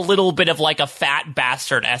 it is a little bit of like a fat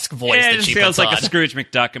bastard-esque voice that she feels puts like on. a Scrooge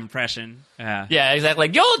McDuck impression. Yeah, exactly.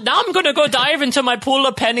 Like, now I'm going to go dive into my pool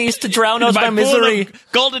of pennies to drown out my misery.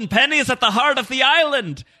 Golden pennies at the heart of the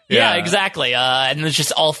island. Yeah, exactly. And it's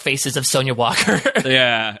just all faces of Sonia Walker.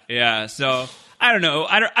 Yeah. So I don't know.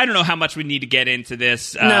 I don't know how much we need to get into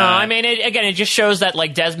this. No, I mean, it just shows that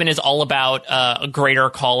like Desmond is all about a greater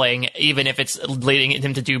calling, even if it's leading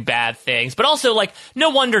him to do bad things. But also, like, no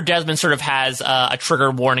wonder Desmond sort of has a trigger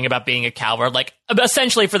warning about being a coward. Like,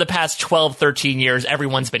 essentially for the past 12, 13 years,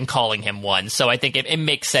 everyone's been calling him one. So I think it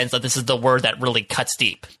makes sense that this is the word that really cuts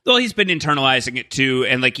deep. Well, he's been internalizing it too,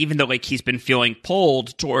 and like even though like he's been feeling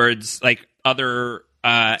pulled towards like other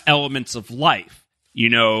elements of life. You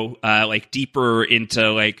know, like deeper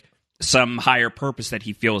into like some higher purpose that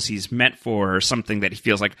he feels he's meant for, or something that he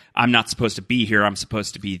feels like I'm not supposed to be here, I'm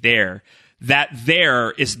supposed to be there. That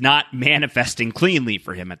there is not manifesting cleanly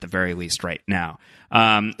for him at the very least right now.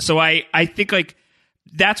 So I think like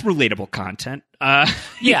that's relatable content.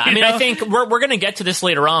 Yeah, I mean, I think we're going to get to this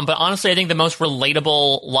later on, but honestly, I think the most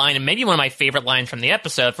relatable line, and maybe one of my favorite lines from the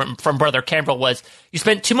episode from Brother Campbell was, you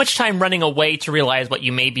spent too much time running away to realize what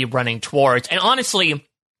you may be running towards. And honestly,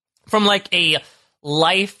 from like a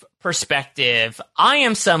life perspective, I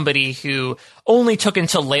am somebody who only took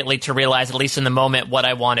until lately to realize, at least in the moment, what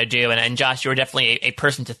I want to do. And Josh, you were definitely a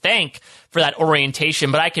person to thank for that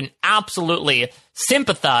orientation, but I can absolutely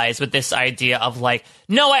sympathize with this idea of like,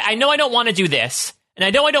 no, I know I don't want to do this, and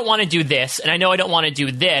I know I don't want to do this, and I know I don't want to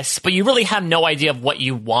do this, but you really have no idea of what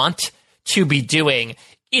you want to be doing.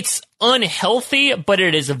 It's unhealthy, but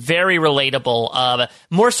it is very relatable.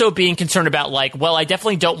 More so being concerned about like, well, I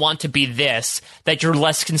definitely don't want to be this, that you're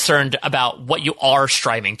less concerned about what you are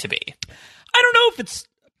striving to be. I don't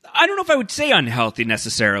know if I would say unhealthy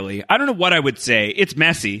necessarily. I don't know what I would say. It's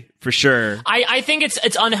messy, for sure. I think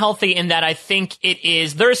it's unhealthy in that I think it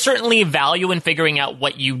is. There is certainly value in figuring out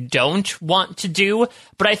what you don't want to do,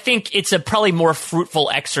 but I think it's a probably more fruitful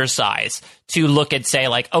exercise to look and say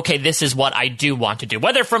like, okay, this is what I do want to do.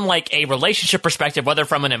 Whether from like a relationship perspective, whether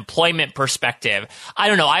from an employment perspective, I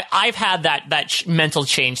don't know. I've had that mental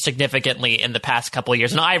change significantly in the past couple of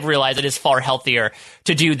years, and I've realized it is far healthier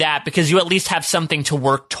to do that because you at least have something to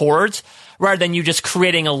work towards rather than you just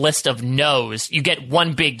creating a list of no's. You get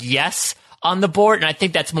one big yes on the board, and I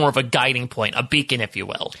think that's more of a guiding point, a beacon, if you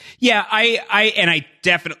will. Yeah, I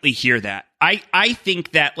definitely hear that. I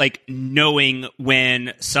think that like knowing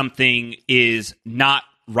when something is not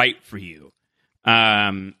right for you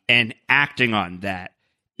and acting on that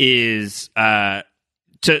is to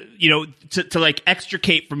like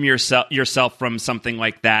extricate from yourself from something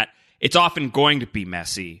like that. It's often going to be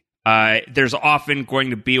messy. There's often going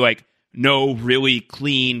to be like no really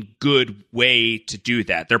clean, good way to do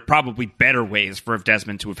that. There are probably better ways for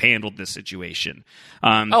Desmond to have handled this situation.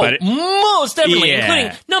 Most definitely, Yeah.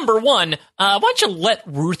 including number one. Why don't you let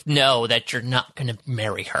Ruth know that you're not going to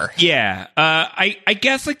marry her? Yeah, I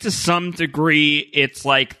guess like to some degree, it's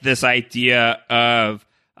like this idea of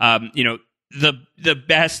the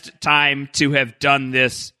best time to have done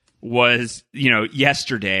this was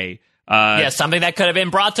yesterday. Yeah, something that could have been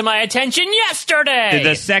brought to my attention yesterday.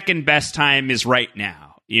 The second best time is right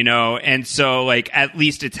now, and so like at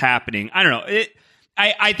least it's happening. I don't know.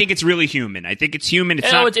 I think it's really human. I think it's human.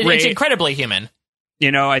 It's not great. It's incredibly human.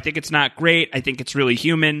 I think it's not great. I think it's really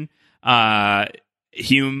human.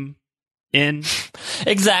 Human.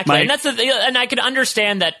 Exactly. And that's and I could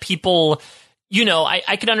understand that people,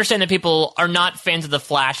 I could understand that people are not fans of the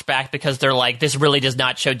flashback because they're like, this really does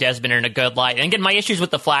not show Desmond in a good light. And again, my issues with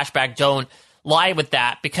the flashback don't lie with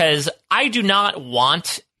that, because I do not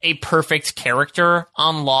want a perfect character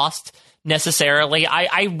on Lost necessarily.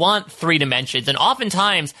 I want 3 dimensions, and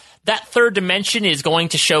oftentimes that third dimension is going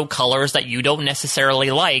to show colors that you don't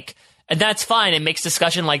necessarily like. And that's fine. It makes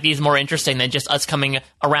discussion like these more interesting than just us coming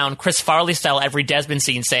around Chris Farley style every Desmond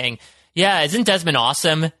scene saying, yeah, isn't Desmond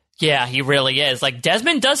awesome? Yeah, he really is. Like,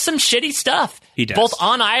 Desmond does some shitty stuff. He does. Both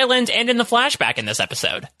on island and in the flashback in this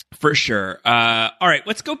episode. For sure. All right,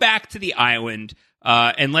 let's go back to the island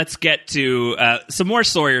and let's get to some more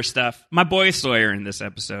Sawyer stuff. My boy Sawyer in this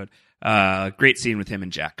episode. Great scene with him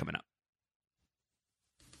and Jack coming up.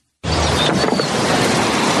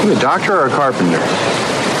 You a doctor or a carpenter?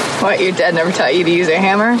 What, your dad never taught you to use a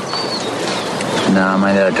hammer? No,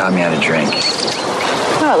 my dad taught me how to drink.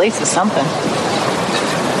 Well, at least it's something.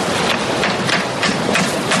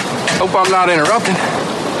 Hope I'm not interrupting.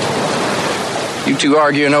 You two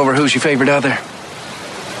arguing over who's your favorite other?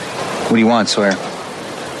 What do you want, Sawyer?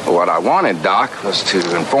 Well, what I wanted, Doc, was to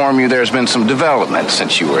inform you there's been some development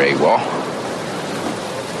since you were AWOL.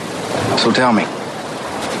 So tell me.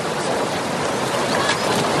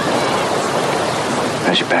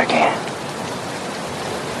 How's your backhand?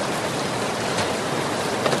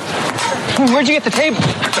 Where'd you get the table?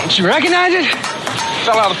 Don't you recognize it?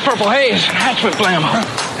 Fell out of the purple haze. Hatchment blammo.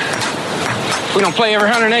 We don't play every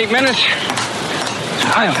 108 minutes.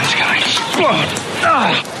 Island's gonna explode.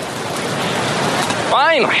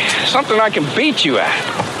 Finally, something I can beat you at.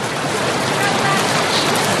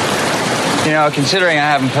 You know, considering I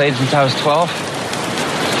haven't played since I was 12,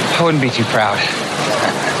 I wouldn't be too proud.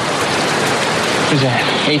 Is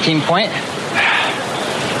that 18 point?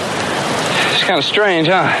 It's kind of strange,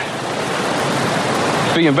 huh?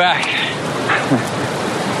 Being back.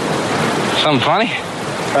 Something funny?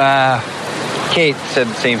 Kate said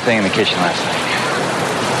the same thing in the kitchen last night.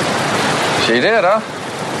 She did, huh?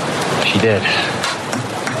 She did.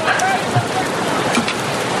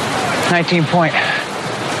 19 point.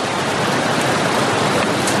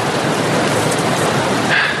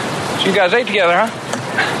 So you guys ate together, huh?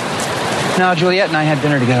 No, Juliet and I had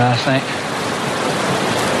dinner together last night.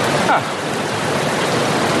 Huh.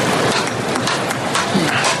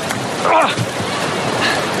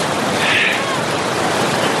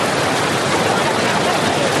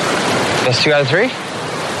 Best 2 out of 3?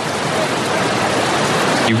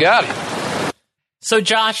 You got it. So,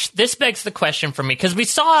 Josh, this begs the question for me, because we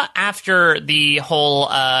saw after the whole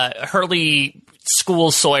Hurley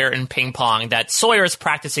schools Sawyer in ping pong that Sawyer is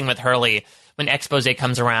practicing with Hurley when Expose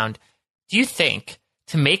comes around. Do you think,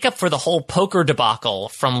 to make up for the whole poker debacle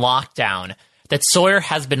from lockdown, that Sawyer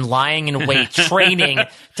has been lying in wait, training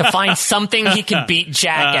to find something he can beat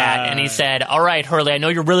Jack at? And he said, all right, Hurley, I know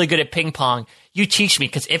you're really good at ping pong. You teach me,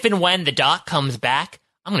 because if and when the doc comes back,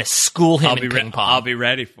 I'm going to school him in ping pong. I'll be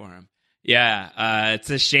ready for him. Yeah, it's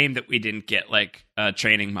a shame that we didn't get like a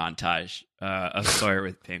training montage of Sawyer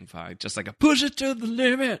with ping pong, just like a push it to the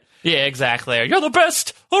limit. Yeah, exactly. You're the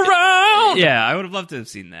best around. Yeah, I would have loved to have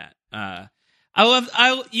seen that.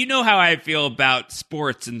 You know how I feel about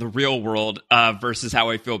sports in the real world versus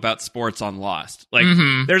how I feel about sports on Lost. Like,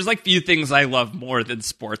 there's like few things I love more than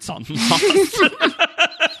sports on Lost.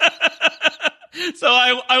 So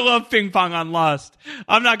I love ping pong on Lost.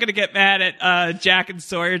 I'm not going to get mad at Jack and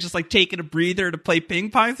Sawyer just like taking a breather to play ping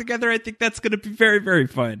pong together. I think that's going to be very, very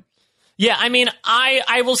fun. Yeah, I mean,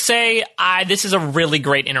 I will say this is a really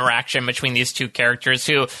great interaction between these two characters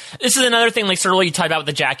who, this is another thing, like, sort of what you talked about with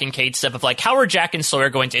the Jack and Kate stuff of, like, how are Jack and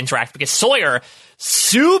Sawyer going to interact? Because Sawyer,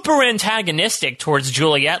 super antagonistic towards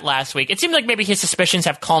Juliet last week. It seems like maybe his suspicions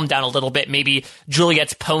have calmed down a little bit. Maybe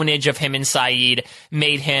Juliet's ponage of him and Saeed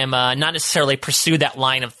made him not necessarily pursue that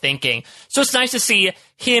line of thinking. So it's nice to see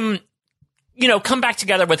him, come back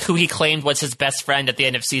together with who he claimed was his best friend at the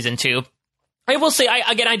end of season 2. I will say,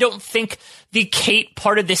 I don't think the Kate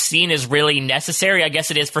part of this scene is really necessary. I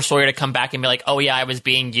guess it is for Sawyer to come back and be like, oh yeah, I was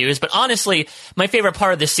being used. But honestly, my favorite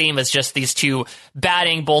part of the scene was just these two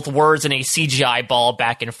batting both words and a CGI ball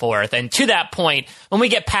back and forth. And to that point, when we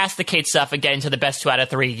get past the Kate stuff, again, to the best 2 out of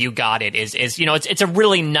 3, you got it, it's a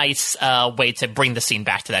really nice way to bring the scene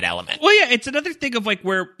back to that element. Well, yeah, it's another thing of like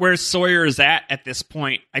where Sawyer is at this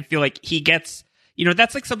point. I feel like he gets...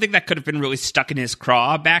 that's like something that could have been really stuck in his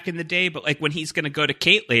craw back in the day. But like when he's going to go to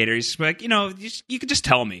Kate later, he's like, you could just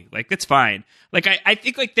tell me. Like, it's fine. Like, I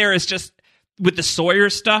think like there is just, with the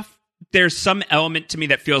Sawyer stuff, there's some element to me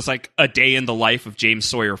that feels like a day in the life of James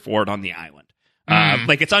Sawyer Ford on the island.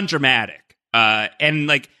 Like, it's undramatic. And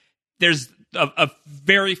like, there's a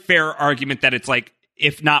very fair argument that it's like,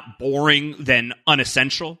 if not boring, then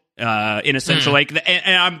unessential. Inessential, like,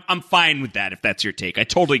 and I'm fine with that if that's your take. I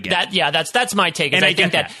totally get that. it. Yeah, that's my take. And I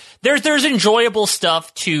think that there's enjoyable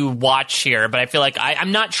stuff to watch here, but I feel like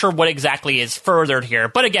I'm not sure what exactly is furthered here.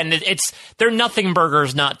 But again, they're nothing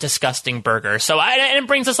burgers, not disgusting burgers. So and it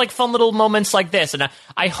brings us like fun little moments like this. And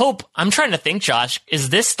I hope, I'm trying to think, Josh, is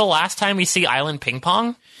this the last time we see Island Ping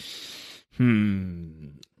Pong?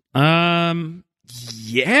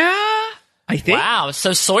 Yeah. I think. Wow,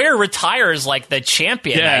 so Sawyer retires like the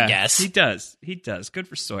champion, I guess. He does. Good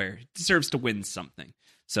for Sawyer. He deserves to win something.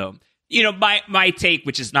 So, my take,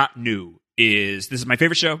 which is not new, is this is my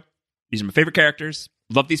favorite show. These are my favorite characters.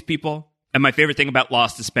 Love these people. And my favorite thing about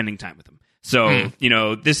Lost is spending time with them. So,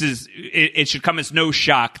 this is, it should come as no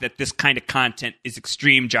shock that this kind of content is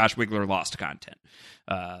extreme Josh Wigler Lost content.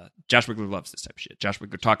 Josh Wigler loves this type of shit. Josh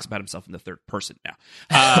Wigler talks about himself in the third person now.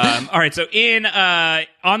 All right, so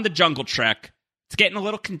on the Jungle Trek, it's getting a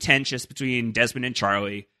little contentious between Desmond and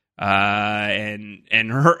Charlie, and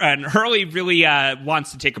Hurley really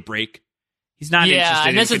wants to take a break. He's not interested.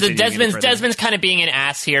 And this in is Desmond's kind of being an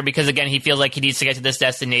ass here because again he feels like he needs to get to this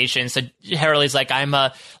destination. So Hurley's like, I'm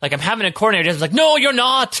having a coordinator. Desmond's like, no, you're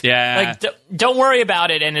not. Yeah. Like don't worry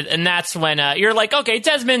about it. And that's when you're like, okay,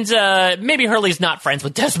 Desmond's maybe Hurley's not friends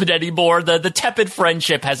with Desmond anymore. The tepid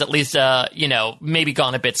friendship has at least maybe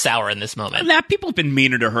gone a bit sour in this moment. Now people have been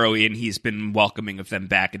meaner to Hurley and he's been welcoming of them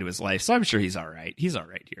back into his life. So I'm sure he's all right. He's all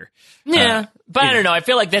right here. Yeah. But I don't know. I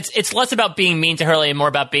feel like it's less about being mean to Hurley and more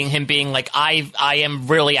about him being like, I am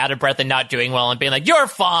really out of breath and not doing well and being like, you're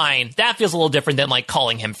fine. That feels a little different than like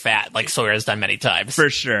calling him fat like Sawyer has done many times. For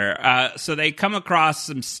sure. So they come across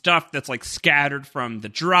some stuff that's like scattered from the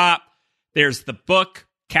drop. There's the book,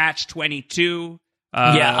 Catch-22.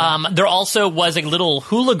 There also was a little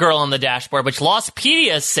hula girl on the dashboard, which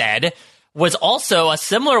Lostpedia said was also a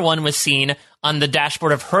similar one was seen on the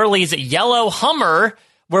dashboard of Hurley's yellow Hummer,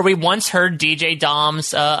 where we once heard DJ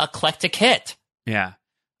Dom's eclectic hit. Yeah.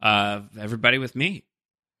 Everybody with me.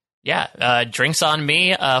 Yeah. Drinks on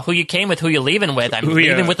me. Who you came with, who you leaving with. I'm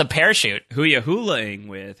leaving with a parachute. Who you hulaing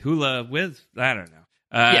with? Hula with? I don't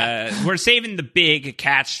know. We're saving the big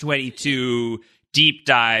Catch-22 deep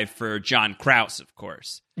dive for John Krause, of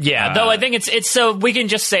course. Yeah, though I think it's so we can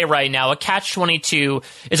just say right now, a Catch-22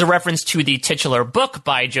 is a reference to the titular book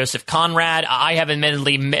by Joseph Conrad. I have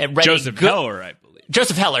admittedly read Joseph Heller, I believe.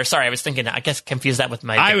 Joseph Heller, sorry, I was thinking, I guess confused that with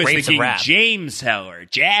my I was Grapes thinking of Wrath. James Heller,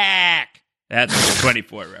 Jack. That's a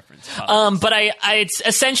 24 reference. But it's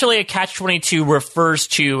essentially a Catch-22 refers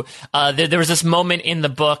to, there was this moment in the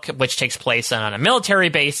book, which takes place on a military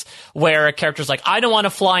base, where a character's like, I don't want to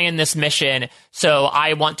fly in this mission, so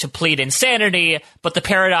I want to plead insanity, but the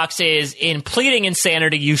paradox is, in pleading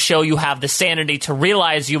insanity, you show you have the sanity to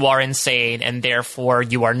realize you are insane, and therefore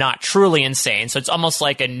you are not truly insane. So it's almost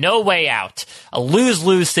like a no way out, a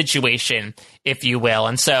lose-lose situation, if you will.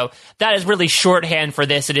 And so that is really shorthand for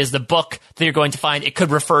this. It is the book that you're going to find. It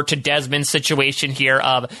could refer to Desmond's situation here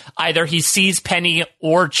of either he sees Penny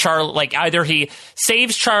or Charlie, like either he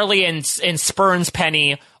saves Charlie and spurns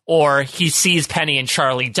Penny, or he sees Penny and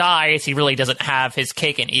Charlie dies. He really doesn't have his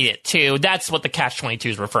cake and eat it too. That's what the Catch-22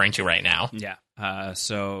 is referring to right now. Yeah.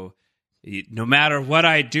 So no matter what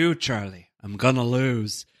I do, Charlie, I'm gonna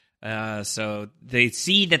lose. So they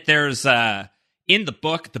see that there's in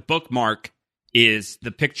the bookmark is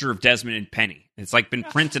the picture of Desmond and Penny. It's like been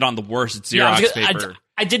printed on the worst Xerox paper.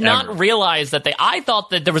 I did not realize that I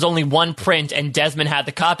thought that there was only one print and Desmond had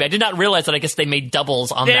the copy. I did not realize that I guess they made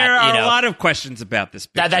doubles on that. There are a lot of questions about this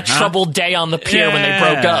picture. That troubled day on the pier when they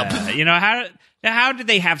broke up. You know, how did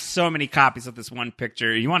they have so many copies of this one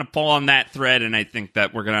picture? You want to pull on that thread, and I think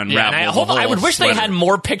that we're going to unravel I would wish they had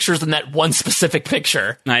more pictures than that one specific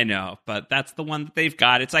picture. I know, but that's the one that they've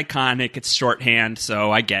got. It's iconic. It's shorthand,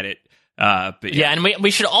 so I get it. But yeah, and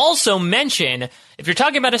we should also mention, if you're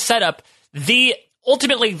talking about a setup,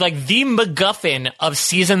 ultimately, like, the MacGuffin of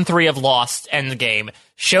Season 3 of Lost Endgame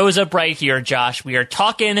shows up right here, Josh. We are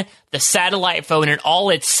talking the satellite phone and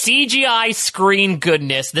all its CGI screen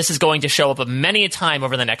goodness. This is going to show up many a time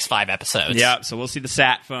over the next 5 episodes. Yeah, so we'll see the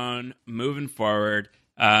sat phone moving forward.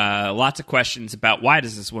 Lots of questions about why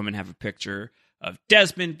does this woman have a picture of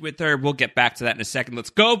Desmond with her. We'll get back to that in a second.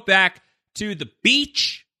 Let's go back to the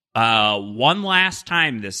beach one last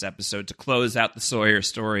time this episode to close out the Sawyer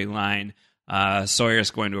storyline.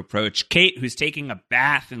 Sawyer's going to approach Kate, who's taking a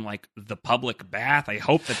bath in, like, the public bath. I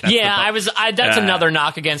hope that's that's another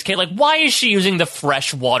knock against Kate. Like, why is she using the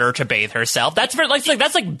fresh water to bathe herself? That's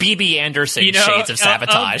like B.B. Anderson shades of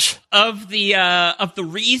sabotage. Of the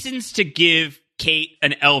reasons to give Kate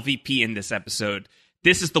an LVP in this episode,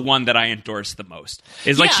 this is the one that I endorse the most.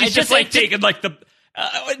 Is like she's just taking like the.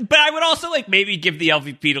 But I would also like maybe give the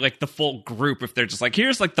LVP to like the full group if they're just like,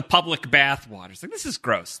 here's like the public bath water. It's like, this is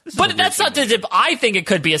gross. But that's not the. I think it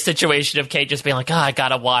could be a situation of Kate just being like, I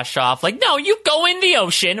gotta wash off. Like, no, you go in the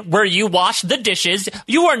ocean where you wash the dishes.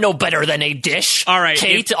 You are no better than a dish. All right,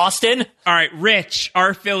 Kate, Austin. All right, Rich,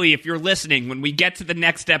 our Philly, if you're listening, when we get to the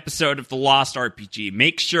next episode of the Lost RPG,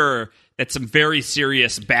 make sure that some very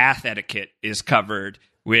serious bath etiquette is covered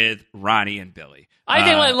with Ronnie and Billy. I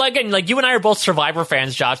think, like you and I are both Survivor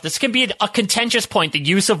fans, Josh. This can be a contentious point, the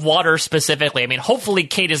use of water specifically. I mean, hopefully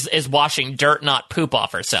Kate is washing dirt, not poop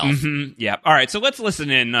off herself. Mm-hmm. Yeah. All right, so let's listen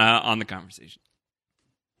in on the conversation.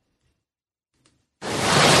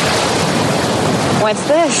 What's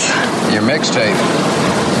this? Your mixtape.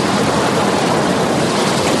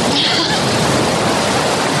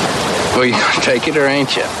 Well, you gonna take it or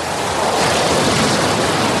ain't you?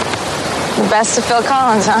 Best of Phil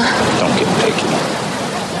Collins, huh? Don't get picky.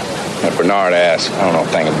 If Bernard asks, I don't know a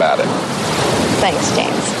thing about it. Thanks,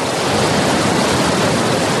 James.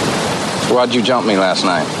 So why'd you jump me last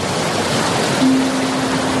night?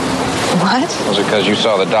 What? Was it because you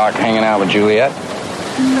saw the doc hanging out with Juliet?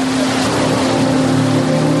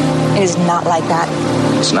 It is not like that.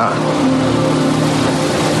 It's not.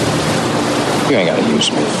 You ain't gotta use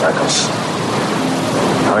me, Freckles.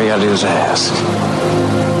 All you gotta do is ask.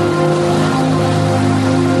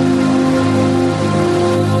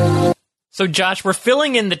 So, Josh, we're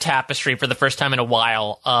filling in the tapestry for the first time in a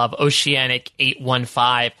while of Oceanic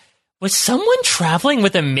 815. Was someone traveling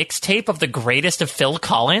with a mixtape of the greatest of Phil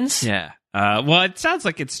Collins? Yeah. Well, it sounds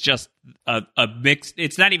like it's just a mix.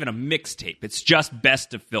 It's not even a mixtape. It's just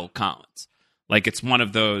best of Phil Collins. Like, it's one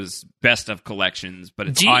of those best of collections, but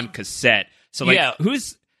it's on cassette. So, like, who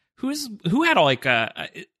had a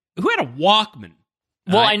Walkman?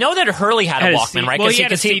 Well, I know that Hurley had a Walkman, right? Well, he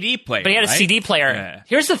had a CD player. But he had a CD player. Yeah.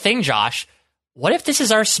 Here's the thing, Josh. What if this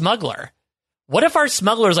is our smuggler? What if our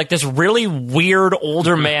smuggler is like this really weird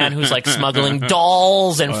older man who's like smuggling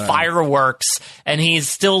dolls and fireworks, and he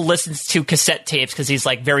still listens to cassette tapes because he's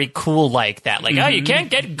like very cool like that? Like, oh, you can't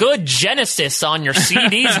get good Genesis on your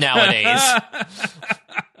CDs nowadays.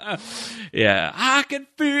 Yeah, I can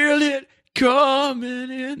feel it coming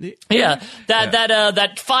in.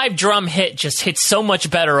 That 5-drum hit just hits so much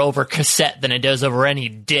better over cassette than it does over any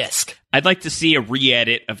disc. I'd like to see a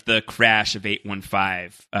re-edit of the crash of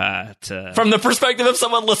 815 from the perspective of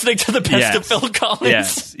someone listening to the best of Phil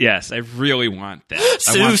Collins. Yes, I really want that.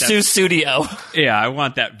 Sue Studio. Yeah, I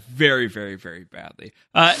want that very, very, very badly.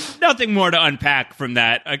 Nothing more to unpack from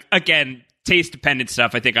that. Again, taste-dependent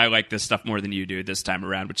stuff. I think I like this stuff more than you do this time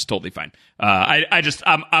around, which is totally fine.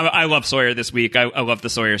 I love Sawyer this week. I love the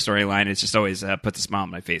Sawyer storyline. It just always puts a smile on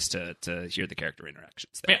my face to hear the character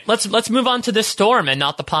interactions there. Yeah, let's move on to The Storm and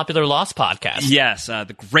not the popular Lost podcast. Yes,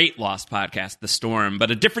 the great Lost podcast, The Storm. But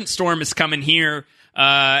a different storm is coming here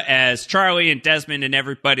as Charlie and Desmond and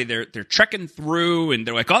everybody, they're trekking through, and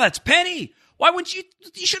they're like, oh, that's Penny. Why wouldn't you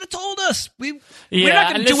should have told us. We're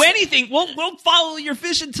not going to do anything. We'll follow your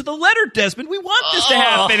vision to the letter, Desmond. We want this to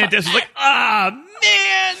happen. And Desmond's like,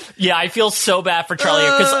 man. Yeah, I feel so bad for Charlie.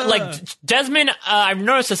 Because, like, Desmond, I've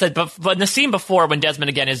noticed this, but in the scene before, when Desmond,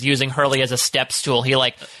 again, is using Hurley as a step stool, he,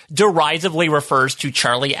 like, derisively refers to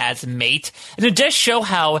Charlie as mate. And it does show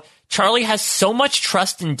how Charlie has so much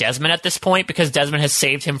trust in Desmond at this point because Desmond has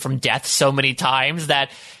saved him from death so many times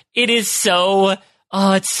that it is so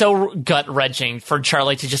Oh, it's so gut-wrenching for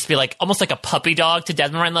Charlie to just be like, almost like a puppy dog to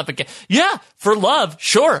Desmond right love. Yeah, for love,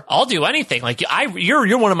 sure, I'll do anything. Like,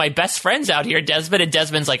 you're one of my best friends out here, Desmond. And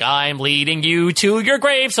Desmond's like, I'm leading you to your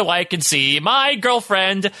grave so I can see my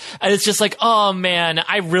girlfriend. And it's just like, oh man,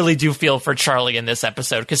 I really do feel for Charlie in this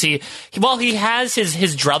episode. Because while he has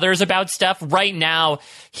his druthers about stuff, right now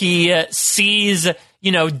he sees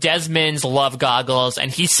Desmond's love goggles, and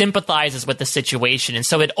he sympathizes with the situation, and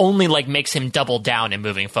so it only makes him double down in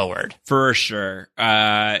moving forward. For sure.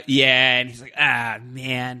 And he's like,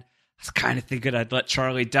 man, I was kind of thinking I'd let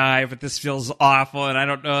Charlie die, but this feels awful, and I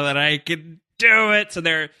don't know that I can do it. So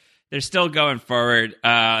they're still going forward.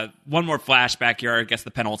 One more flashback here, I guess the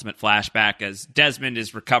penultimate flashback, as Desmond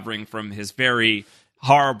is recovering from his very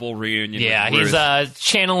horrible reunion. Yeah, with Ruth. He's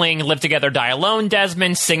channeling Live Together, Die Alone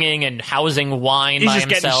Desmond, singing and housing wine He's by just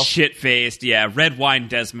himself. Getting shit-faced. Yeah, red wine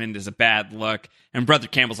Desmond is a bad look. And Brother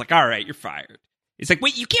Campbell's like, all right, you're fired. He's like,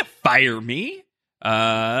 wait, you can't fire me.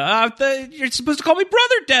 You're supposed to call me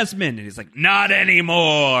Brother Desmond. And he's like, not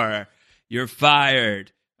anymore. You're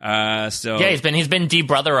fired. Yeah, he's been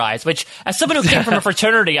de-brotherized, which, as someone who came from a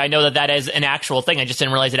fraternity, I know that is an actual thing. I just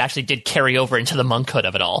didn't realize it actually did carry over into the monkhood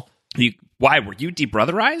of it all. Why were you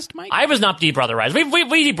de-brotherized, Mike? I was not de-brotherized.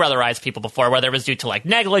 We de-brotherized people before, whether it was due to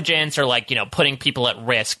negligence or putting people at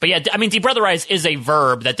risk. But yeah, I mean, de-brotherize is a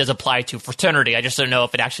verb that does apply to fraternity. I just don't know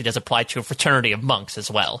if it actually does apply to a fraternity of monks as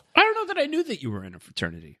well. I don't know that I knew that you were in a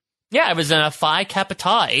fraternity. Yeah, I was in a Phi Kappa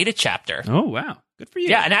Tau Eta chapter. Oh wow. Good for you.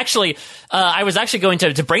 Yeah, and actually, I was actually going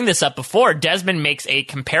to bring this up before. Desmond makes a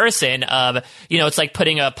comparison of, it's like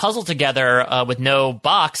putting a puzzle together with no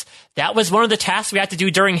box. That was one of the tasks we had to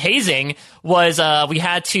do during hazing, was we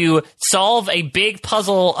had to solve a big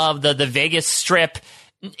puzzle of the Vegas Strip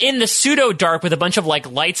in the pseudo-dark with a bunch of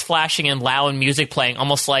lights flashing and loud music playing,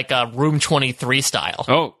 almost like Room 23 style.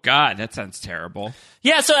 Oh, God, that sounds terrible.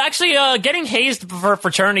 Yeah, so actually getting hazed for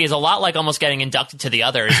fraternity is a lot like almost getting inducted to the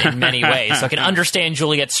others in many ways. So I can understand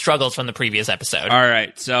Juliet's struggles from the previous episode. All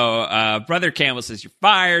right, so Brother Campbell says you're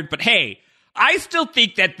fired, but hey, I still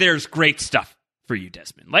think that there's great stuff for you,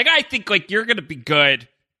 Desmond. I think you're going to be good.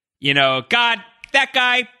 God, that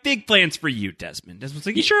guy, big plans for you, Desmond. Desmond's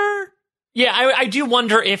like, you sure? Yeah, I do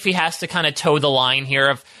wonder if he has to kind of toe the line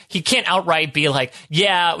here. If he can't outright be like,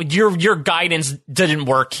 yeah, your guidance didn't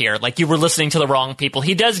work here. You were listening to the wrong people.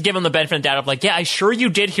 He does give him the benefit of the doubt of yeah, I'm sure you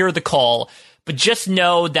did hear the call, but just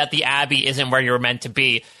know that the Abbey isn't where you're meant to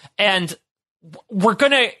be. And we're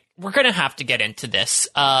gonna have to get into this,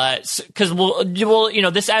 because we'll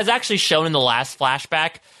this as actually shown in the last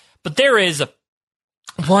flashback, but there is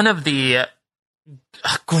one of the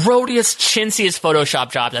grodiest, chintziest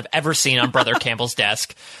Photoshop jobs I've ever seen on Brother Campbell's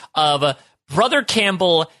desk of Brother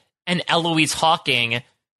Campbell and Eloise Hawking.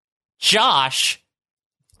 Josh,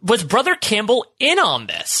 was Brother Campbell in on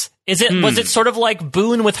this? Was it sort of like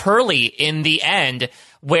Boone with Hurley in the end,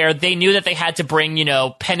 where they knew that they had to bring,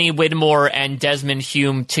 Penny Widmore and Desmond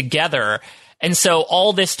Hume together? And so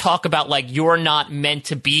all this talk about you're not meant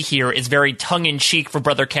to be here is very tongue-in-cheek for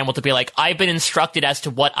Brother Campbell to be like, I've been instructed as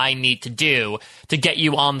to what I need to do to get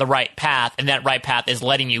you on the right path, and that right path is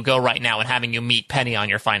letting you go right now and having you meet Penny on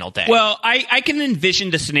your final day. Well, I can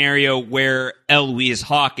envision the scenario where Eloise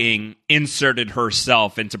Hawking inserted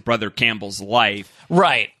herself into Brother Campbell's life.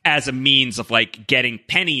 Right. As a means of getting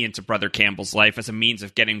Penny into Brother Campbell's life, as a means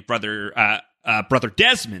of getting Brother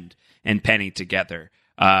Desmond and Penny together.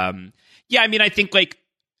 Yeah, I mean, I think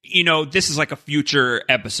this is a future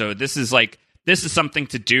episode. This is something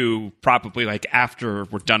to do probably after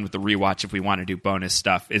we're done with the rewatch, if we want to do bonus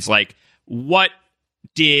stuff. Is what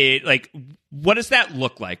does that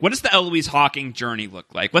look like? What does the Eloise Hawking journey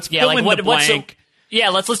look like? Let's fill in the blank.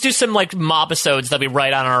 Let's do some mobisodes that we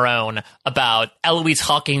write on our own about Eloise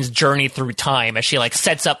Hawking's journey through time as she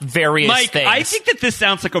sets up various things. I think that this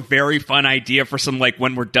sounds like a very fun idea for some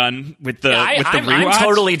when we're done with the rewatch. I'm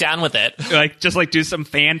totally down with it. Just do some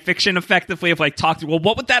fan fiction effectively of talk to, well,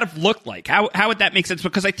 what would that have looked like? How would that make sense?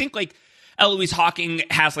 Because I think Eloise Hawking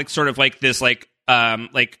has sort of this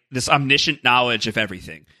this omniscient knowledge of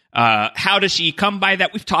everything. How does she come by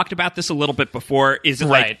that? We've talked about this a little bit before. Is it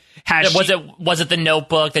right? Was it the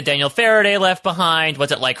notebook that Daniel Faraday left behind?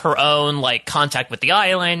 Was it her own contact with the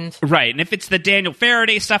island? Right. And if it's the Daniel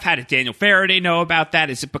Faraday stuff, how did Daniel Faraday know about that?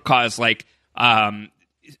 Is it because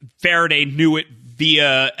Faraday knew it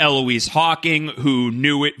via Eloise Hawking, who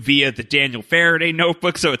knew it via the Daniel Faraday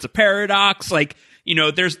notebook? So it's a paradox.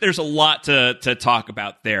 There's a lot to talk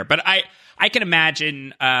about there. But I can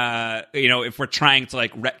imagine, if we're trying to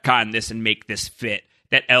retcon this and make this fit,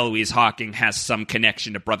 that Eloise Hawking has some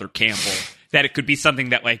connection to Brother Campbell that it could be something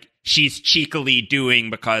that like she's cheekily doing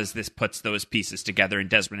because this puts those pieces together, and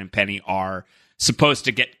Desmond and Penny are supposed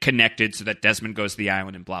to get connected so that Desmond goes to the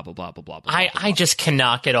island and blah, blah, blah, blah, blah, blah. I just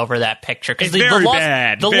cannot get over that picture. Because the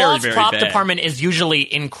Lost prop department is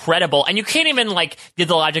usually incredible. And you can't even, like, do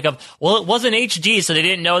the logic of, well, it wasn't HD, so they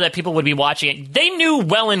didn't know that people would be watching it. They knew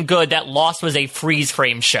well and good that Lost was a freeze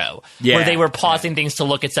frame show where they were pausing things to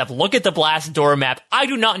look at stuff. Look at the blast door map. I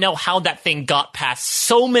do not know how that thing got past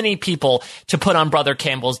so many people to put on Brother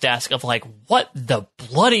Campbell's desk of, like, what the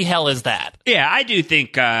bloody hell is that? Yeah, I do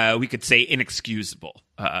think we could say inexcusable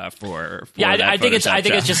for I think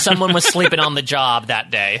it's just someone was sleeping on the job that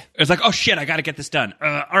day. It's like, oh shit, I got to get this done.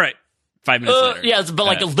 All right, 5 minutes later. Yeah, but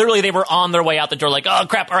like literally, they were on their way out the door. Like, oh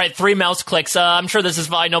crap! All right, 3 mouse clicks. I'm sure this is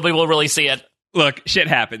fine. Nobody will really see it. Look, shit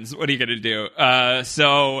happens. What are you gonna do?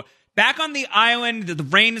 So back on the island, the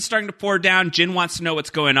rain is starting to pour down. Jin wants to know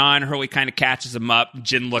what's going on. Hurley kind of catches him up.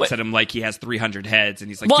 Jin looks at him like he has 300 heads, and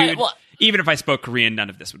he's like, dude. Even if I spoke Korean,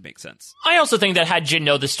 none of this would make sense. I also think that had Jin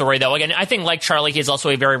know the story, though, again, I think like Charlie, he's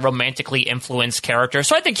also a very romantically influenced character,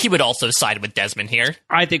 so I think he would also side with Desmond here.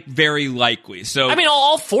 I think very likely. So I mean,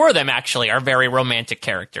 all four of them actually are very romantic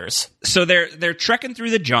characters. So they're trekking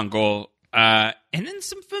through the jungle, and then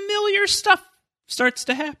some familiar stuff starts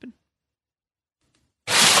to happen.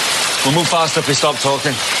 We'll move fast if we stop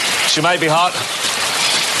talking. She might be hot.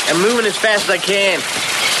 I'm moving as fast as I can.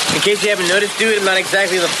 In case you haven't noticed, dude, I'm not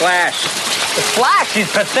exactly the Flash. The Flash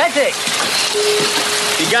is pathetic.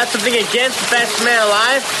 You got something against the fastest man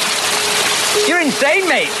alive? You're insane,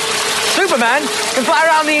 mate. Superman can fly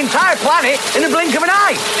around the entire planet in the blink of an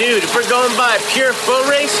eye. Dude, if we're going by a pure foot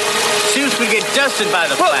race, Zeus would get dusted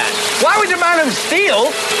by the Flash. Why would the Man of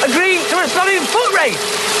Steel agree to a solid foot race?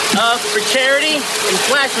 For charity, and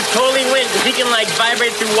Flash would totally win because he can, like,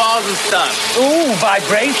 vibrate through walls and stuff. Ooh,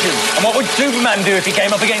 vibration. And what would Superman do if he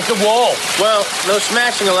came up against a wall? Well, no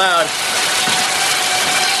smashing allowed.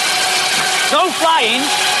 No flying,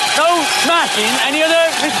 no smashing. Any other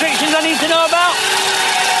restrictions I need to know about?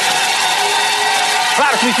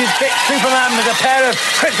 Perhaps we should fit Superman with a pair of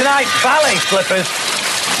kryptonite ballet slippers.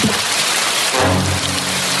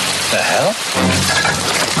 The hell?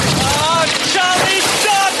 Oh, Charlie,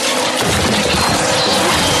 stop!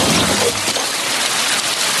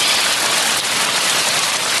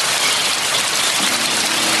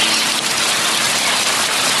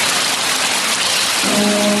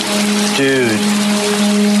 Dude.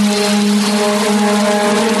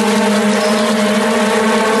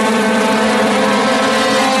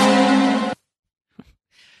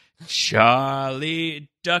 Charlie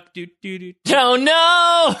duck doo doo doo. Oh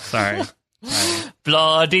no! Sorry.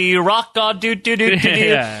 Bloody rock, do do do do do.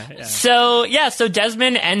 Yeah. So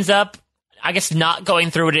Desmond ends up, I guess, not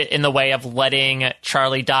going through it in the way of letting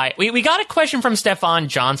Charlie die. We got a question from Stefan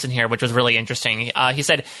Johnson here, which was really interesting. He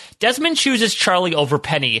said, Desmond chooses Charlie over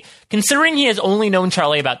Penny. Considering he has only known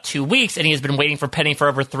Charlie about 2 weeks and he has been waiting for Penny for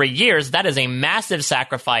over 3 years, that is a massive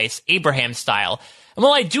sacrifice, Abraham style. And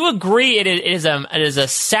while I do agree it is a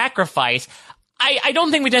sacrifice, I don't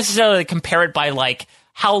think we necessarily compare it by, like,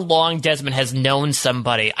 how long Desmond has known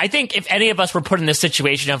somebody. I think if any of us were put in this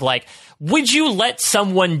situation of, like, would you let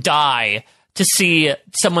someone die to see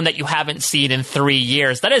someone that you haven't seen in 3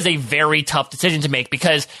 years? That is a very tough decision to make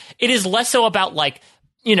because it is less so about, like,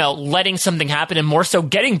 you know, letting something happen and more so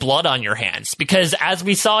getting blood on your hands. Because as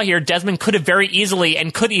we saw here, Desmond could have very easily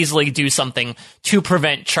and could easily do something to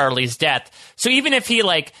prevent Charlie's death. So even if he,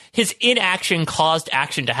 like, his inaction caused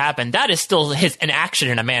action to happen, that is still his inaction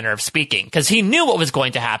in a manner of speaking. Because he knew what was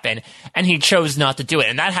going to happen and he chose not to do it.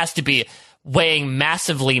 And that has to be weighing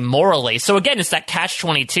massively morally. So again, it's that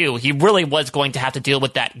catch-22. He really was going to have to deal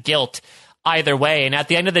with that guilt either way. And at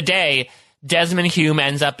the end of the day, Desmond Hume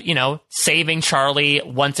ends up, you know, saving Charlie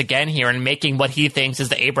once again here and making what he thinks is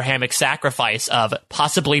the Abrahamic sacrifice of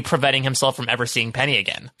possibly preventing himself from ever seeing Penny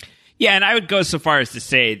again. Yeah, and I would go so far as to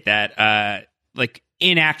say that, like,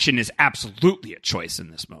 inaction is absolutely a choice in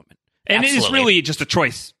this moment. And It is really just a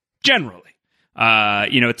choice generally.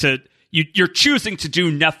 You know, you're choosing to do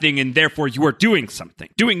nothing, and therefore you are doing something.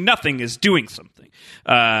 Doing nothing is doing something.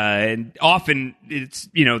 And often it's,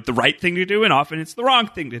 you know, the right thing to do, and often it's the wrong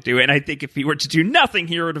thing to do. And I think if he were to do nothing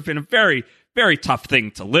here, it would have been a very, very tough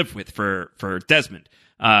thing to live with for Desmond.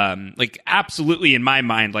 Like, absolutely, in my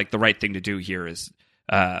mind, like, the right thing to do here is,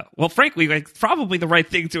 well, frankly, like, probably the right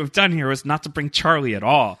thing to have done here was not to bring Charlie at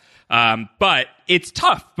all. But it's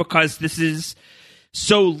tough because this is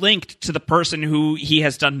so linked to the person who he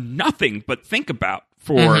has done nothing but think about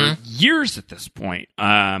for years at this point.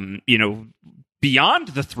 You know, beyond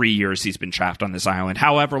the 3 years he's been trapped on this island,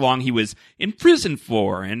 however long he was in prison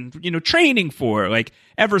for and, training for, like,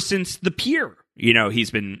 ever since the pier. He's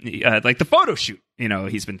been, like, the photo shoot,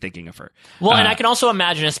 he's been thinking of her. Well, and I can also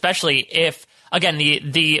imagine, especially if, again,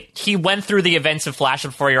 he went through the events of Flash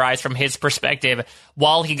Before Your Eyes from his perspective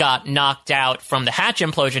while he got knocked out from the hatch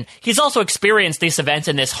implosion. He's also experienced these events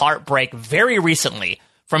and this heartbreak very recently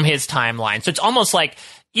from his timeline. So it's almost like,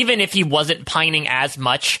 even if he wasn't pining as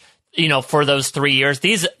much, for those 3 years,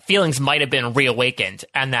 these feelings might have been reawakened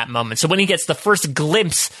at that moment. So when he gets the first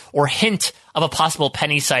glimpse or hint of a possible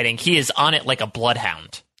Penny sighting, he is on it like a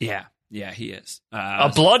bloodhound. Yeah, he is. A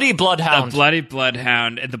bloody bloodhound. A bloody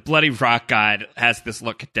bloodhound. And the bloody rock god has this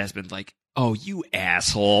look at Desmond like, oh, you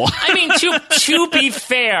asshole. I mean, to be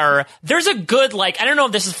fair, there's a good, I don't know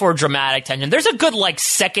if this is for dramatic tension, there's a good,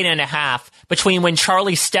 second and a half between when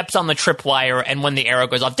Charlie steps on the tripwire and when the arrow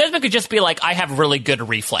goes off. Desmond could just be like, I have really good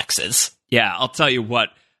reflexes. Yeah, I'll tell you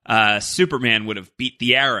what, Superman would have beat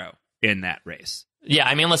the Arrow in that race. Yeah,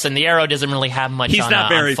 I mean, listen, the Arrow doesn't really have much He's on not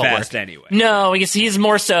very footwork. fast anyway. No, he's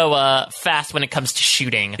more so fast when it comes to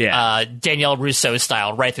shooting. Yeah. Danielle Rousseau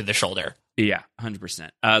style, right through the shoulder. Yeah,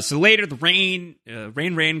 100%. So later, the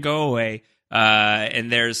rain go away,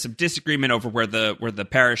 and there's some disagreement over where the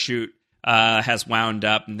parachute has wound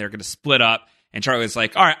up, and they're going to split up. And Charlie's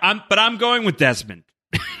like, "All right, I'm going with Desmond."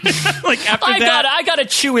 After I gotta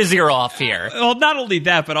chew his ear off here. Well, not only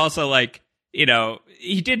that, but also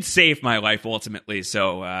he did save my life ultimately.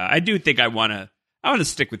 So I do think I want to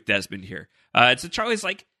stick with Desmond here. So Charlie's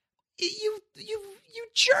like, "You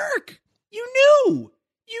jerk! You knew."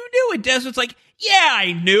 And Desmond's like, yeah,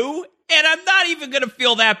 I knew, and I'm not even going to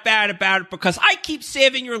feel that bad about it because I keep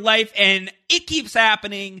saving your life, and it keeps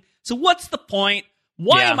happening. So what's the point?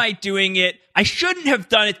 Why am I doing it? I shouldn't have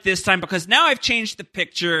done it this time because now I've changed the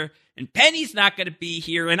picture, and Penny's not going to be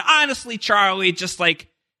here. And honestly, Charlie, just I'm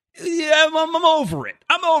over it.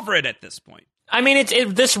 I'm over it at this point. I mean,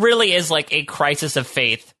 this really is like a crisis of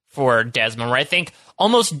faith for Desmond, where I think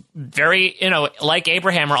almost very, like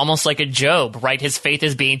Abraham or almost like a Job, right? His faith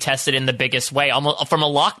is being tested in the biggest way. Almost from a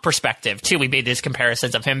Locke perspective, too. We made these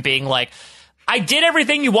comparisons of him being like, I did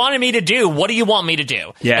everything you wanted me to do. What do you want me to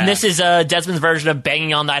do? Yeah. And this is Desmond's version of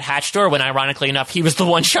banging on that hatch door when, ironically enough, he was the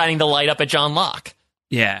one shining the light up at John Locke.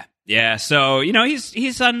 Yeah. Yeah, so,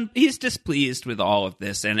 he's displeased with all of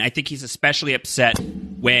this, and I think he's especially upset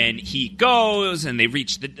when he goes and they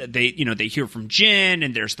reach they hear from Jin,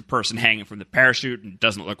 and there's the person hanging from the parachute, and it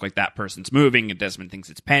doesn't look like that person's moving, and Desmond thinks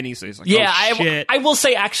it's Penny, so he's like, oh, shit. I will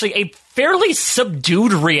say, actually, a fairly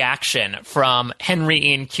subdued reaction from Henry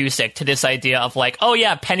Ian Cusick to this idea of oh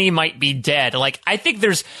yeah, Penny might be dead. I think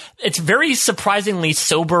it's very surprisingly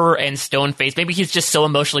sober and stone-faced. Maybe he's just so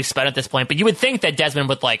emotionally spent at this point, but you would think that Desmond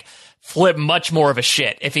would, flip much more of a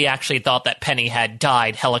shit if he actually thought that Penny had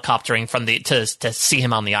died helicoptering from to see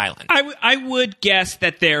him on the island. I would guess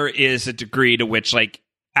that there is a degree to which,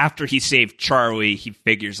 after he saved Charlie, he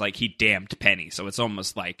figures, he damned Penny. So it's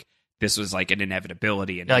almost like this was, an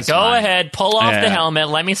inevitability. In his go mind. ahead, pull off the helmet,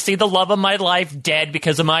 let me see the love of my life dead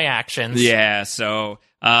because of my actions. Yeah, so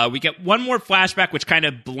we get one more flashback, which kind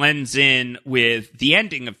of blends in with the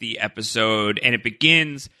ending of the episode, and it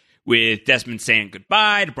begins with Desmond saying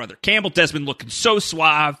goodbye to Brother Campbell. Desmond looking so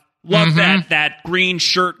suave. Love that green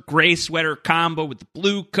shirt, gray sweater combo with the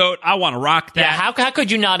blue coat. I want to rock that. Yeah, how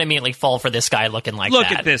could you not immediately fall for this guy looking like Look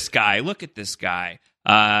that? Look at this guy.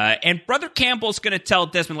 And Brother Campbell's going to tell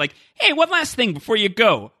Desmond, hey, one last thing before you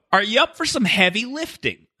go. Are you up for some heavy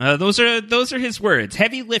lifting? Those are his words,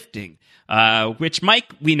 heavy lifting. Which, Mike,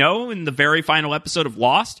 we know in the very final episode of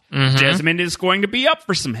Lost, Desmond is going to be up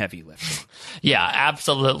for some heavy lifting. Yeah,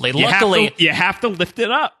 absolutely. Luckily, you have to lift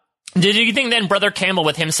it up. Did you think then Brother Campbell,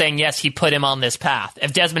 with him saying yes, he put him on this path?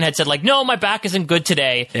 If Desmond had said, no, my back isn't good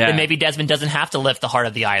today, then maybe Desmond doesn't have to lift the heart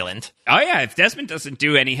of the island. Oh, yeah, if Desmond doesn't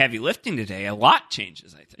do any heavy lifting today, a lot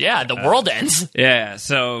changes, I think. Yeah, the world ends. Yeah,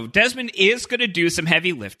 so Desmond is going to do some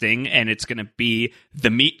heavy lifting, and it's going to be the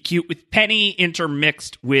meet cute with Penny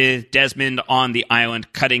intermixed with Desmond on the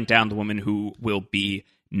island cutting down the woman who will be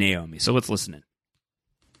Naomi. So let's listen in.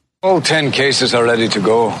 All 10 cases are ready to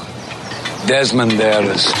go. Desmond there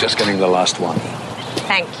is just getting the last one.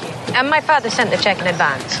 Thank you. And my father sent the check in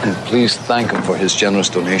advance. And please thank him for his generous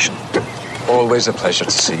donation. Always a pleasure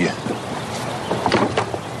to see you.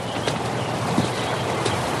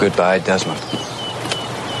 Goodbye, Desmond.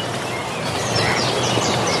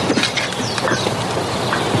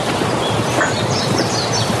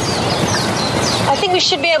 I think we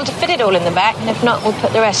should be able to fit it all in the back, and if not, we'll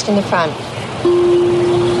put the rest in the front. Is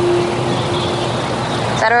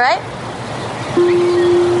that all right?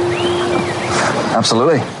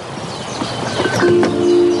 Absolutely.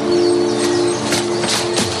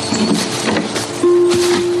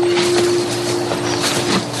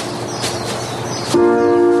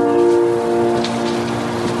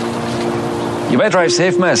 You better drive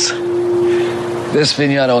safe, miss. This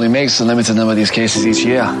vineyard only makes a limited number of these cases each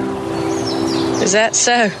year. Is that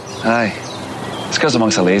so? Aye. It's because the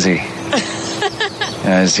monks are lazy.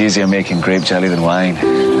 Yeah, it's easier making grape jelly than wine.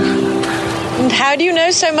 And how do you know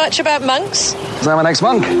so much about monks? Because I'm an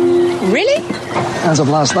ex-monk. Really? As of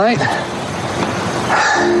last night,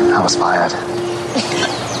 I was fired.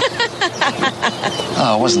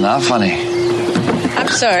 Oh, wasn't that funny? I'm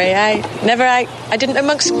sorry, I didn't know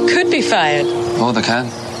monks could be fired. Oh, they can.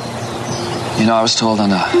 You know, I was told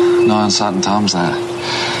under no uncertain terms that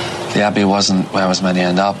the Abbey wasn't where I was meant to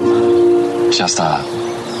end up. Just a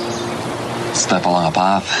step along a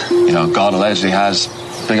path. You know, God allegedly has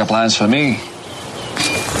bigger plans for me.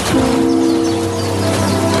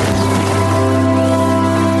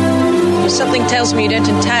 Something tells me you don't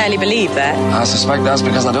entirely believe that. I suspect that's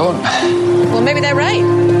because I don't. Well, maybe they're right.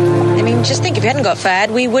 I mean, just think, if you hadn't got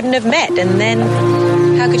fired, we wouldn't have met, and then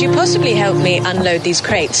how could you possibly help me unload these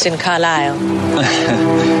crates in Carlisle?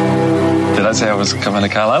 Did I say I was coming to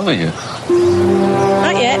Carlisle with you?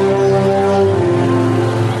 Not yet.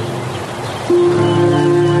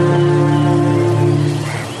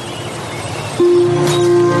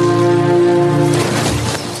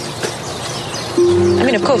 I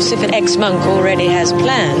mean, of course, if an ex-monk already has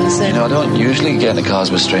plans, then... You know, I don't usually get in the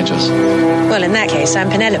cars with strangers. Well, in that case, I'm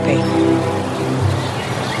Penelope.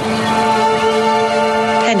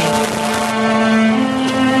 Penny.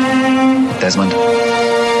 Desmond.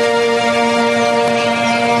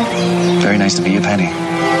 Very nice to meet you, Penny.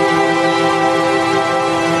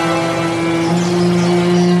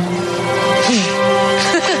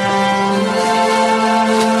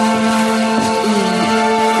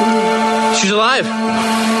 She's alive.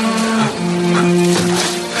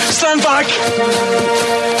 Stand back!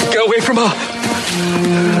 Get away from her!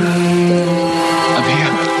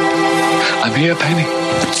 I'm here, Penny. Be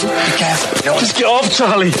careful. No. Just get off,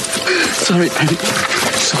 Charlie. Sorry, Penny.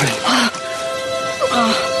 Sorry.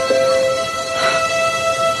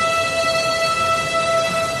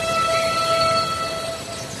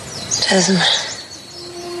 Desmond.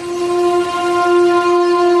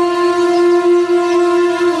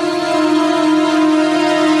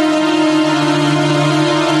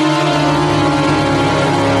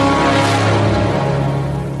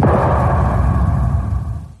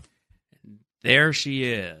 There she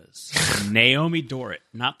is, Naomi Dorrit,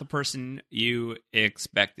 not the person you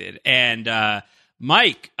expected. And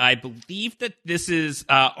Mike, I believe that this is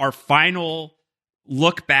our final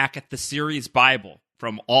look back at the series Bible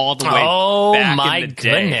from all the way back in the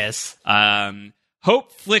day. Goodness.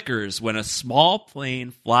 Hope flickers when a small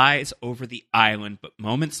plane flies over the island, but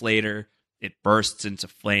moments later, it bursts into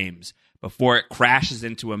flames. Before it crashes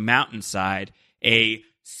into a mountainside, a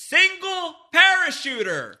single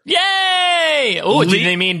parachuter. Yay! Oh,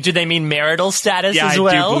 do they mean marital status as well?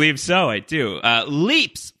 I do believe so. I do.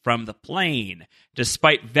 Leaps from the plane.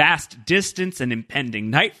 Despite vast distance and impending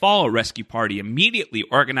nightfall, a rescue party immediately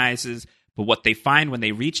organizes. But what they find when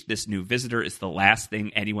they reach this new visitor is the last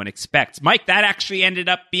thing anyone expects. Mike, that actually ended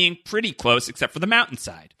up being pretty close, except for the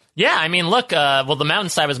mountainside. Yeah, I mean, look, well, the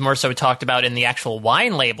mountainside was more so talked about in the actual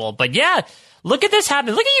wine label. But yeah, look at this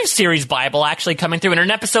happen. Look at you, Series Bible, actually coming through in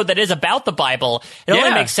an episode that is about the Bible. It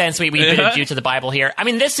only makes sense we bitted you to the Bible here. I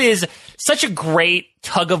mean, this is such a great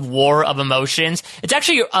tug of war of emotions. It's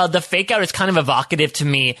actually, the fake out is kind of evocative to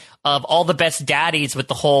me of All the Best Daddies with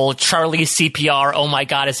the whole Charlie CPR, oh my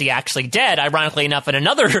God, is he actually dead? Ironically enough, in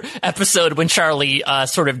another episode when Charlie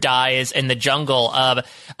sort of dies in the jungle,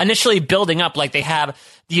 initially building up like they have,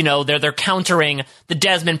 you know, they're countering the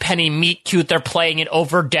Desmond Penny meet cute. They're playing it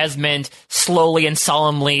over Desmond, slowly and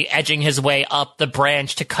solemnly edging his way up the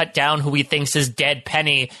branch to cut down who he thinks is dead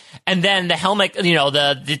Penny. And then the helmet, you know,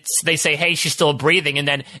 they say, hey, she's still breathing. And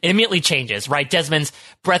then it immediately changes, right? Desmond's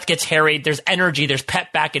breath gets harried. There's energy. There's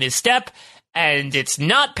pep back in his step. And it's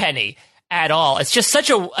not Penny at all. It's just such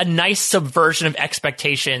a nice subversion of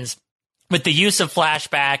expectations with the use of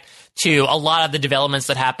flashback to a lot of the developments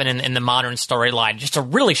that happen in the modern storyline. Just a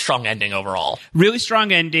really strong ending overall. Really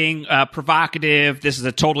strong ending, provocative. This is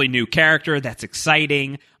a totally new character. That's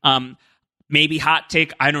exciting. Maybe hot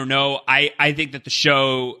take, I don't know. I think that the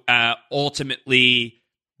show ultimately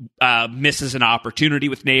misses an opportunity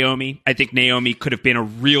with Naomi. I think Naomi could have been a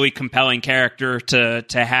really compelling character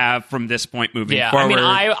to have from this point moving forward.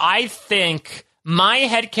 I mean, I think my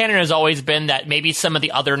headcanon has always been that maybe some of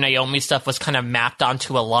the other Naomi stuff was kind of mapped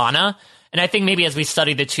onto Alana, And I think maybe as we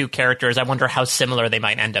study the two characters, I wonder how similar they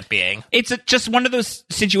might end up being. It's just one of those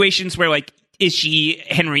situations where, like, is she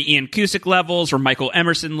Henry Ian Cusick levels or Michael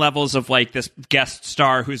Emerson levels of, like, this guest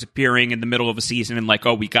star who's appearing in the middle of a season and, like,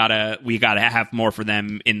 oh, we gotta have more for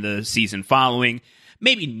them in the season following?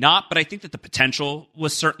 Maybe not, but I think that the potential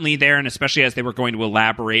was certainly there, and especially as they were going to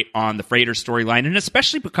elaborate on the Freighter storyline, and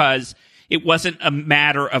especially because it wasn't a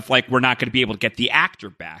matter of, like, we're not going to be able to get the actor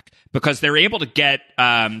back, because they're able to get...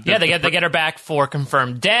 they get her back for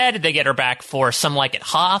Confirmed Dead. They get her back for Some Like It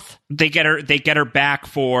Hot. They get her back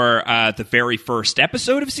for the very first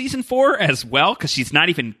episode of season 4 as well, because she's not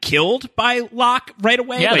even killed by Locke right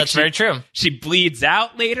away. Yeah, that's very true. She bleeds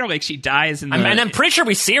out later, like she dies in the... And I'm pretty sure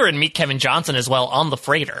we see her in Meet Kevin Johnson as well on the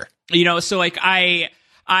Freighter. You know, so, like, I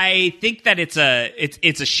think that it's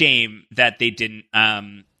a shame that they didn't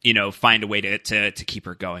find a way to keep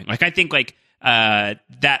her going. Like, I think, like,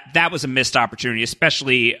 that was a missed opportunity,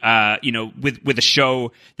 especially with a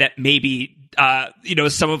show that maybe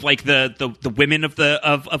some of, like, the women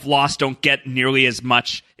of Lost don't get nearly as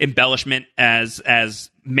much embellishment as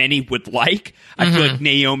many would like. I feel like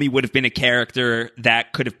Naomi would have been a character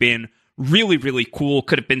that could have been really, really cool.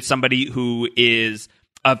 Could have been somebody who is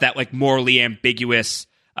of that, like, morally ambiguous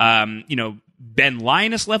Ben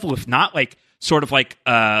Linus level, if not, like, sort of like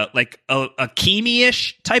a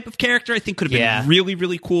Kimi-ish type of character. I think could have been really,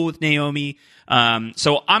 really cool with Naomi.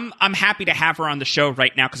 So I'm happy to have her on the show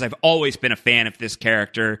right now, because I've always been a fan of this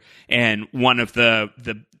character. And one of the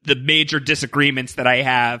major disagreements that I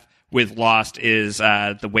have with Lost is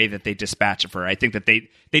the way that they dispatch of her. I think that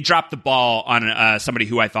they dropped the ball on somebody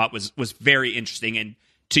who I thought was very interesting, and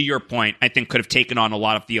to your point, I think could have taken on a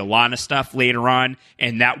lot of the Alana stuff later on,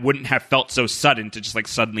 and that wouldn't have felt so sudden to just, like,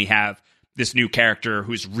 suddenly have this new character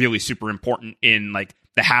who's really super important in, like,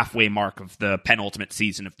 the halfway mark of the penultimate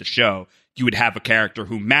season of the show. You would have a character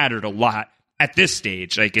who mattered a lot at this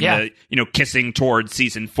stage, like in the kissing towards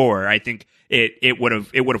season 4. I think it would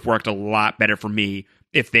have worked a lot better for me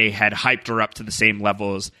if they had hyped her up to the same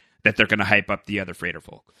levels that they're going to hype up the other Freighter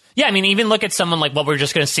folk. Yeah, I mean, even look at someone like what we're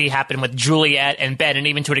just going to see happen with Juliet and Ben, and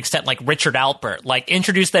even to an extent like Richard Alpert. Like,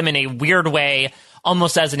 introduce them in a weird way,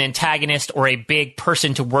 almost as an antagonist or a big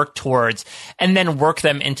person to work towards, and then work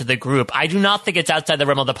them into the group. I do not think it's outside the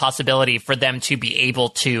realm of the possibility for them to be able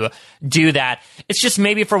to do that. It's just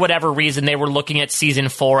maybe for whatever reason they were looking at season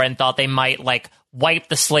 4 and thought they might, like, wipe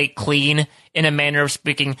the slate clean in a manner of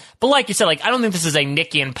speaking. But like you said, like, I don't think this is a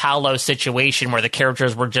Nikki and Paolo situation where the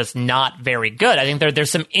characters were just not very good. I think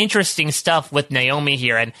there's some interesting stuff with Naomi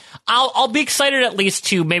here, and I'll be excited at least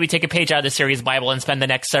to maybe take a page out of the series Bible and spend the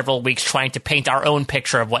next several weeks trying to paint our own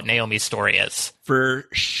picture of what Naomi's story is. For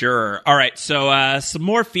sure. All right, so some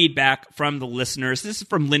more feedback from the listeners. This is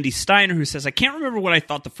from Lindy Steiner, who says, I can't remember what I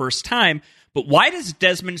thought the first time, but why does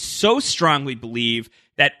Desmond so strongly believe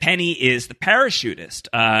that Penny is the parachutist?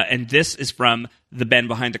 And this is from the Ben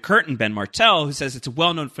Behind the Curtain, Ben Martell, who says it's a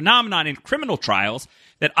well-known phenomenon in criminal trials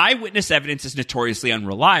that eyewitness evidence is notoriously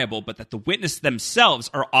unreliable, but that the witnesses themselves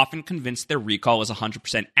are often convinced their recall is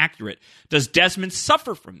 100% accurate. Does Desmond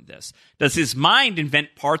suffer from this? Does his mind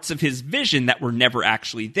invent parts of his vision that were never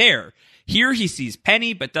actually there? Here he sees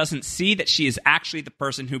Penny, but doesn't see that she is actually the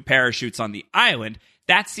person who parachutes on the island.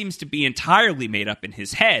 That seems to be entirely made up in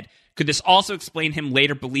his head. Could this also explain him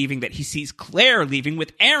later believing that he sees Claire leaving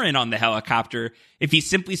with Aaron on the helicopter if he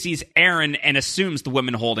simply sees Aaron and assumes the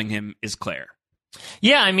woman holding him is Claire?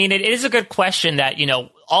 Yeah, I mean, it is a good question that,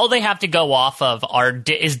 all they have to go off of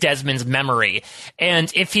is Desmond's memory.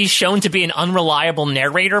 And if he's shown to be an unreliable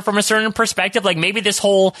narrator from a certain perspective, like maybe this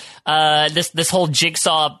whole this whole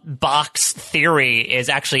jigsaw box theory is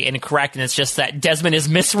actually incorrect, and it's just that Desmond is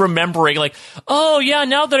misremembering, like, oh yeah,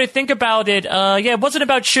 now that I think about it, it wasn't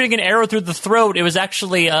about shooting an arrow through the throat, it was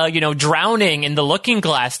actually drowning in the looking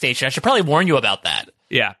glass station. I should probably warn you about that.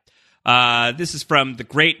 Yeah. This is from the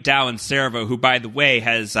great Dallin Servo, who, by the way,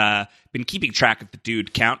 has been keeping track of the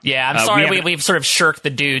dude count. Yeah, I'm sorry, we've sort of shirked the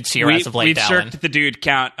dudes here as of late, We've shirked the dude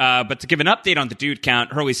count, but to give an update on the dude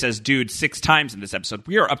count, Hurley says dude 6 times in this episode.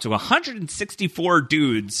 We are up to 164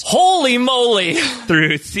 dudes. Holy moly!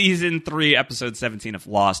 Through season 3, episode 17 of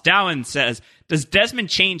Lost. Dallin says, does Desmond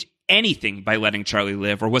change anything by letting Charlie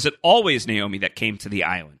live, or was it always Naomi that came to the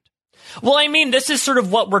island? Well, I mean, this is sort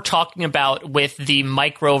of what we're talking about with the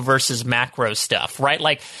micro versus macro stuff, right?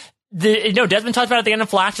 Like, Desmond talked about at the end of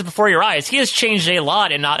Flashes Before Your Eyes. He has changed a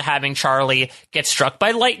lot in not having Charlie get struck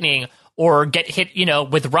by lightning or get hit,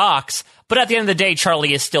 with rocks. But at the end of the day,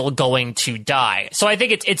 Charlie is still going to die. So I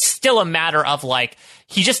think it's still a matter of like,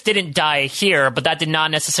 he just didn't die here, but that did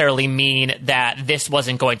not necessarily mean that this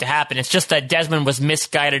wasn't going to happen. It's just that Desmond was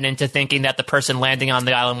misguided into thinking that the person landing on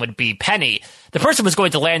the island would be Penny. The person was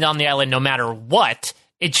going to land on the island no matter what.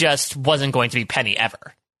 It just wasn't going to be Penny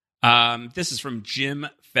ever. This is from Jim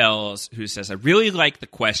Fells, who says, I really like the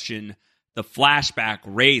question the flashback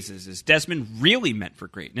raises. Is Desmond really meant for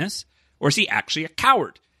greatness, or is he actually a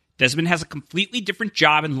coward? Desmond has a completely different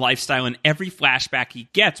job and lifestyle in every flashback he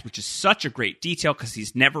gets, which is such a great detail because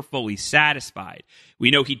he's never fully satisfied.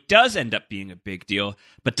 We know he does end up being a big deal,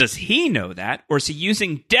 but does he know that, or is he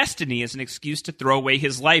using destiny as an excuse to throw away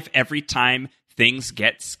his life every time things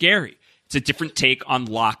get scary? It's a different take on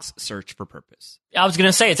Locke's search for purpose. I was going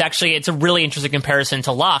to say, it's a really interesting comparison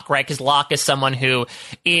to Locke, right? Because Locke is someone who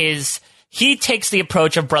he takes the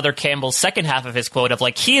approach of Brother Campbell's second half of his quote of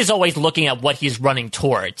like, he is always looking at what he's running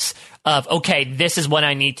towards of, okay, this is what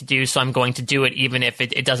I need to do, so I'm going to do it even if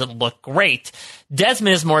it doesn't look great.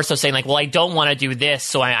 Desmond is more so saying like, well, I don't want to do this,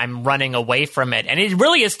 so I'm running away from it. And it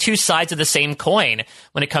really is two sides of the same coin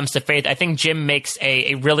when it comes to faith. I think Jim makes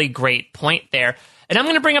a really great point there. And I'm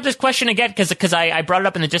going to bring up this question again because I brought it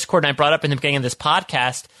up in the Discord and I brought it up in the beginning of this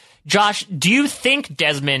podcast. Josh, do you think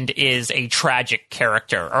Desmond is a tragic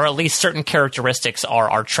character, or at least certain characteristics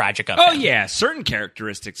are tragic of him? Oh, yeah, certain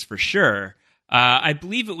characteristics for sure. I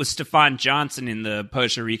believe it was Stefan Johnson in the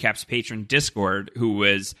Poster Recaps patron Discord who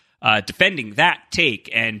was defending that take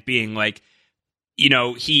and being like,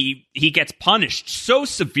 he gets punished so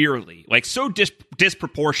severely, like so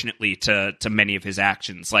disproportionately to many of his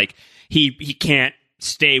actions. Like he can't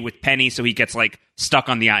stay with Penny, so he gets like stuck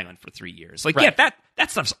on the island for 3 years. Like, right. Yeah, that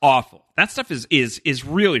stuff's awful. That stuff is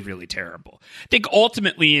really, really terrible. I think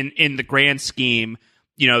ultimately in the grand scheme,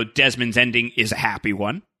 Desmond's ending is a happy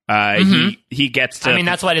one. He gets to... I mean,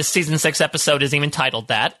 that's why his season 6 episode is even titled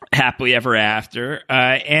that. Happily Ever After.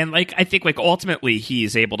 And like, I think like ultimately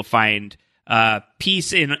he's able to find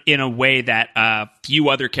peace in a way that few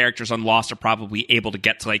other characters on Lost are probably able to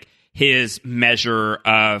get to like his measure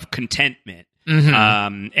of contentment.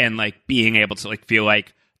 And like being able to like feel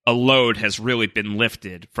like a load has really been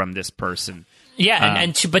lifted from this person.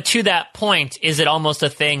 Yeah, but to that point, is it almost a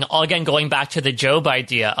thing, again, going back to the Job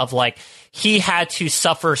idea of like, he had to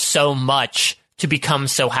suffer so much to become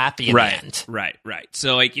so happy in the end. Right.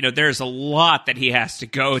 So like, there's a lot that he has to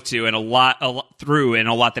go to and a lot through and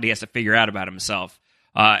a lot that he has to figure out about himself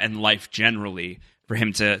and life generally for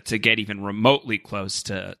him to get even remotely close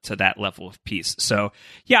to that level of peace. So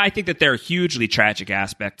yeah, I think that there are hugely tragic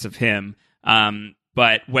aspects of him.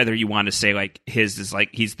 But whether you want to say like his is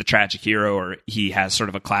like he's the tragic hero or he has sort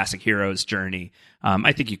of a classic hero's journey,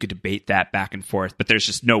 I think you could debate that back and forth. But there's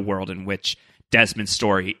just no world in which Desmond's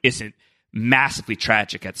story isn't massively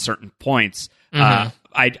tragic at certain points.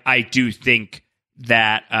 I do think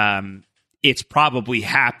that it's probably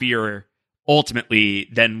happier ultimately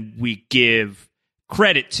than we give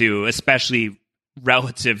credit to, especially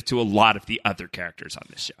relative to a lot of the other characters on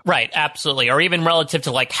this show. Right, absolutely. Or even relative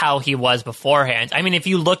to like how he was beforehand. I mean, if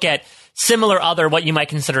you look at similar other what you might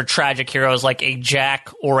consider tragic heroes like a Jack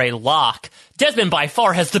or a Locke, Desmond by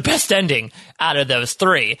far has the best ending out of those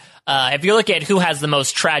three. If you look at who has the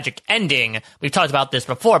most tragic ending, we've talked about this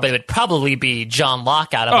before, but it would probably be John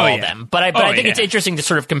Locke out of all of them. But I think it's interesting to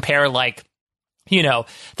sort of compare like,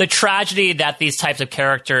 the tragedy that these types of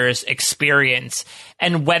characters experience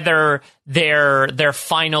and whether their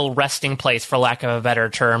final resting place, for lack of a better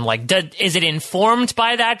term, like, is it informed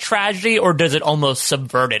by that tragedy or does it almost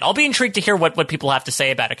subvert it? I'll be intrigued to hear what people have to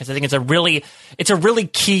say about it because I think it's a really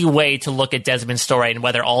key way to look at Desmond's story and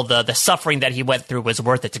whether all the suffering that he went through was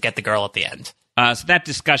worth it to get the girl at the end. So that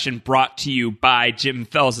discussion brought to you by Jim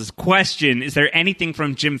Fells' question. Is there anything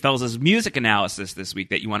from Jim Fells' music analysis this week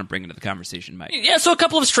that you want to bring into the conversation, Mike? Yeah, so a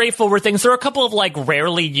couple of straightforward things. There are a couple of like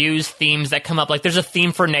rarely used themes that come up. Like there's a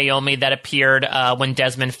theme for Naomi that appeared when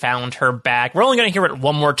Desmond found her bag. We're only going to hear it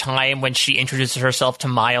one more time when she introduces herself to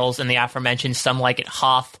Miles in the aforementioned Some Like It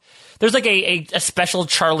Hoth. There's like a special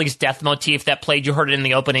Charlie's death motif that played. You heard it in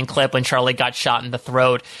the opening clip when Charlie got shot in the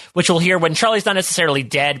throat, which we'll hear when Charlie's not necessarily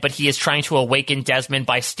dead, but he is trying to awaken Desmond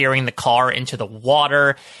by steering the car into the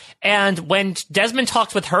water. And when Desmond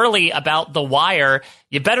talks with Hurley about The Wire,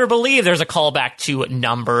 you better believe there's a callback to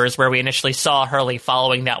Numbers, where we initially saw Hurley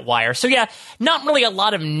following that wire. So yeah, not really a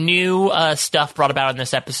lot of new stuff brought about in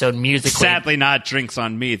this episode musically. Sadly not Drinks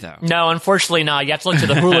on Me, though. No, unfortunately not. You have to look to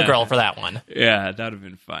the Hula Girl for that one. Yeah, that would have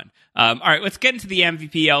been fun. All right, let's get into the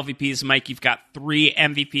MVP, LVPs. Mike, you've got 3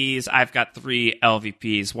 MVPs. I've got 3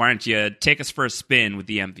 LVPs. Why don't you take us for a spin with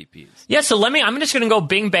the MVPs? Yeah, so I'm just going to go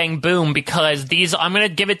bing, bang, boom, because I'm going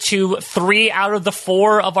to give it to 3 out of the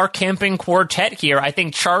 4 of our camping quartet here. I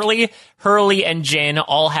think Charlie, Hurley, and Jin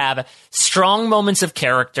all have strong moments of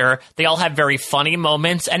character. They all have very funny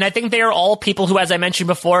moments, and I think they are all people who, as I mentioned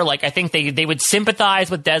before, I think they would sympathize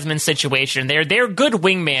with Desmond's situation. They're good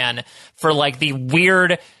wingman for, the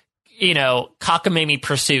weird, cockamamie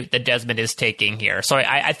pursuit that Desmond is taking here. So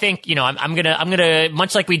I think, I'm gonna,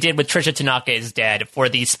 much like we did with Trisha Tanaka is Dead, for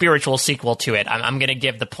the spiritual sequel to it, I'm gonna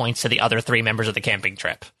give the points to the other 3 members of the camping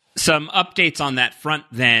trip. Some updates on that front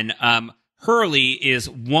then. Hurley is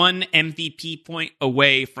 1 MVP point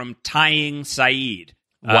away from tying Saeed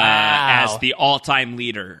as the all-time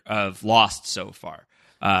leader of Lost so far.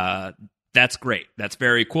 That's great. That's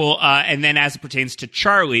very cool. And then as it pertains to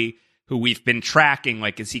Charlie, who we've been tracking,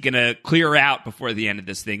 is he going to clear out before the end of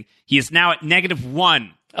this thing? He is now at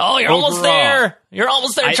 -1. Oh, you're overall. almost there. You're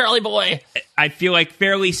almost there, Charlie boy. I feel like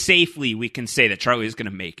fairly safely we can say that Charlie is going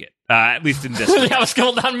to make it, at least in this regard. Yeah, I was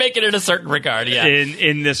going to make it in a certain regard, yeah.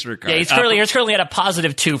 In this regard. Yeah, he's currently at a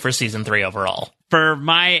 +2 for season 3 overall. For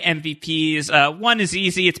my MVPs, 1 is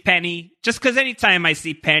easy. It's Penny. Just because anytime I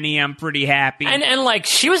see Penny, I'm pretty happy. And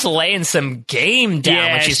she was laying some game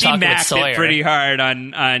down when she's talking with Sawyer. She mapped it pretty hard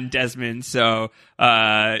on Desmond. So,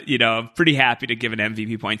 I'm pretty happy to give an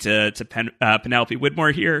MVP point to Penelope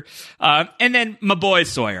Widmore here. And then my boy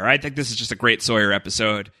Sawyer. I think this is just a great Sawyer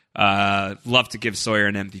episode. Love to give Sawyer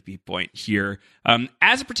an MVP point here.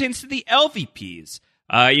 As it pertains to the LVPs,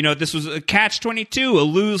 this was a catch-22, a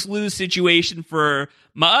lose-lose situation for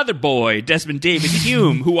my other boy, Desmond David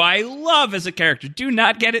Hume, who I love as a character. Do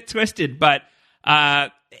not get it twisted, but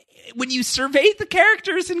when you survey the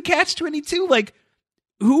characters in catch-22,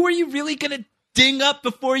 who are you really going to ding up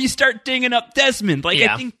before you start dinging up Desmond?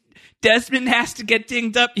 I think Desmond has to get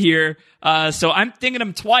dinged up here, so I'm dinging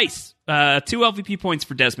him twice. 2 LVP points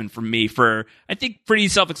for Desmond from me for, I think, pretty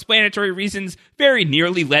self-explanatory reasons. Very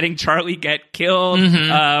nearly letting Charlie get killed.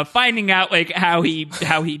 Finding out how he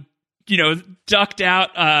ducked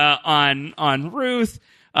out on Ruth.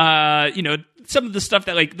 Some of the stuff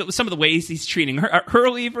that some of the ways he's treating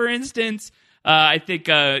Hurley, for instance. I think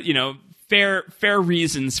fair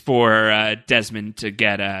reasons for Desmond to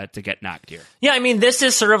get knocked here. Yeah, I mean, this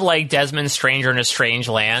is sort of like Desmond's Stranger in a Strange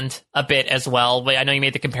Land a bit as well. I know you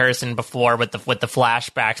made the comparison before with the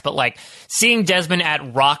flashbacks, but seeing Desmond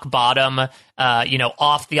at rock bottom,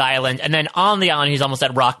 off the island, and then on the island he's almost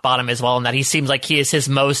at rock bottom as well, in that he seems like he is his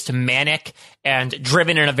most manic and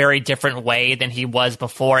driven in a very different way than he was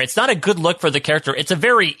before. It's not a good look for the character. It's a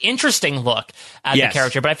very interesting look at the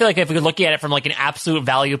character, but I feel like if we're looking at it from an absolute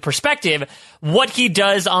value perspective, what he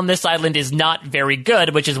does on this island is not very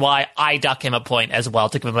good, which is why I dock him a point as well,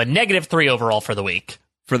 to give him a -3 overall for the week.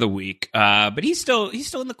 But he's still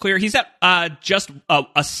in the clear. He's at just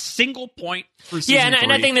a single point for season 3.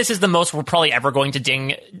 And I think this is the most we're probably ever going to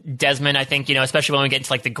ding Desmond. I think, especially when we get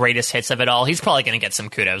into the greatest hits of it all, he's probably going to get some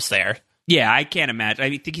kudos there. Yeah, I can't imagine. I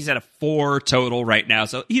think he's at a 4 total right now,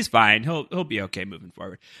 so he's fine. He'll be okay moving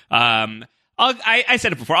forward. I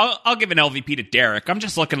said it before. I'll give an LVP to Derek. I'm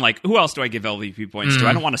just looking who else do I give LVP points to?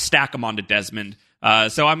 I don't want to stack them onto Desmond.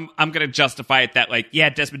 So I'm going to justify it that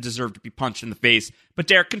Desmond deserved to be punched in the face, but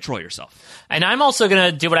Derek, control yourself. And I'm also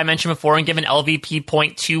going to do what I mentioned before and give an LVP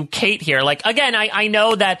point to Kate here. Again, I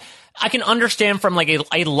know that I can understand from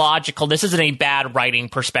a logical, this isn't a bad writing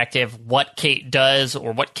perspective, what Kate does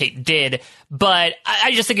or what Kate did, but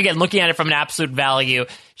I just think, again, looking at it from an absolute value,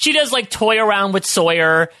 she does toy around with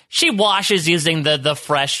Sawyer. She washes using the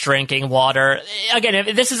fresh drinking water. Again,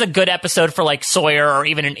 if this is a good episode for Sawyer, or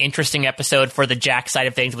even an interesting episode for the Jack side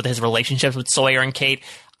of things with his relationships with Sawyer and Kate,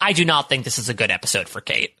 I do not think this is a good episode for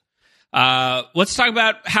Kate. Let's talk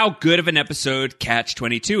about how good of an episode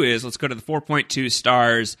Catch-22 is. Let's go to the 4.2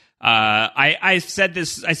 stars. I said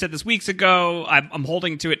this weeks ago. I'm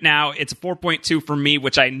holding to it now. It's a 4.2 for me,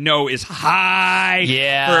 which I know is high.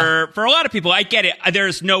 Yeah. For a lot of people. I get it.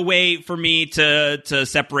 There's no way for me to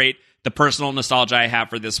separate the personal nostalgia I have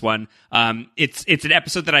for this one. It's an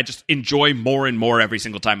episode that I just enjoy more and more every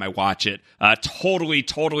single time I watch it.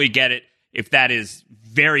 Totally get it if that is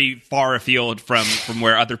very far afield from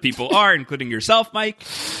where other people are, including yourself, Mike.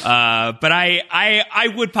 But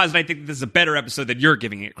I would posit I think this is a better episode than you're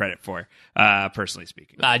giving it credit for, personally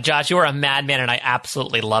speaking. Josh, you are a madman, and I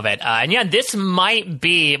absolutely love it. And yeah, this might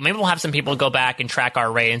be, maybe we'll have some people go back and track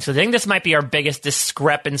our ratings. So I think this might be our biggest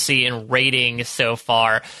discrepancy in rating so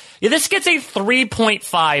far. Yeah, this gets a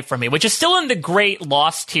 3.5 from me, which is still in the great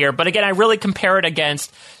Lost tier. But again, I really compare it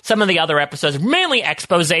against some of the other episodes. Mainly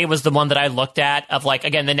Expose was the one that I looked at of like,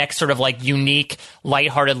 again, the next sort of like unique,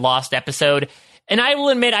 lighthearted Lost episode. And I will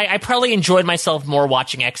admit, I probably enjoyed myself more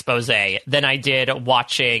watching Expose than I did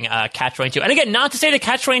watching Catch-22. And again, not to say that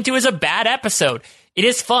Catch-22 is a bad episode. It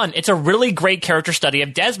is fun. It's a really great character study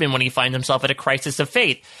of Desmond when he finds himself at a crisis of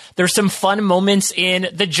faith. There's some fun moments in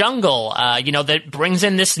the jungle, that brings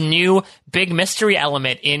in this new big mystery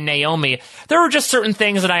element in Naomi. There are just certain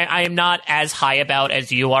things that I am not as high about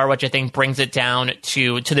as you are, which I think brings it down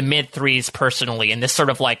to the mid-threes personally. And this sort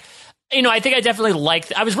of like, I think I definitely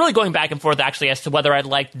liked, I was really going back and forth actually as to whether I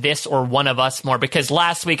liked this or One of Us more, because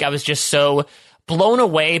last week I was just so blown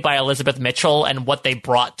away by Elizabeth Mitchell and what they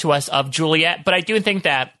brought to us of Juliet. But I do think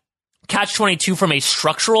that Catch-22 from a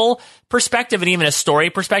structural perspective and even a story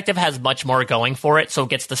perspective has much more going for it, so it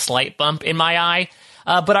gets the slight bump in my eye.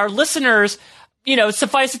 But our listeners,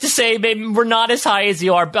 suffice it to say, maybe we're not as high as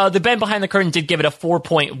you are. The Ben Behind the Curtain did give it a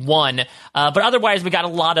 4.1, but otherwise we got a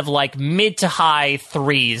lot of like mid to high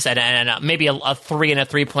threes and maybe a 3 and a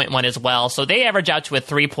 3.1 as well. So they average out to a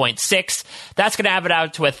 3.6. That's going to average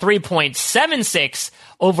out to a 3.76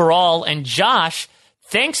 overall. And Josh,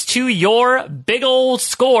 thanks to your big old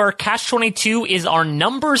score, Catch-22 is our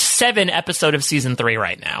number 7 episode of season 3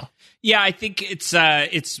 right now. Yeah, I think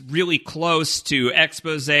it's really close to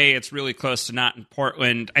Expose. It's really close to Not in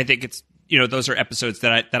Portland. I think it's those are episodes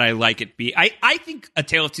that I like it be. I think A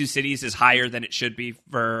Tale of Two Cities is higher than it should be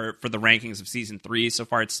for the rankings of season 3. So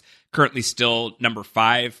far, it's currently still number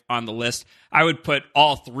 5 on the list. I would put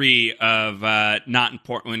all 3 of Not in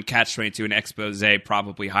Portland, Catch-22, and Expose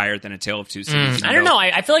probably higher than A Tale of Two Cities. I don't know.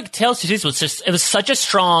 I feel like Tale of Two Cities was such a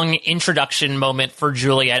strong introduction moment for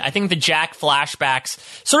Juliet. I think the Jack flashbacks,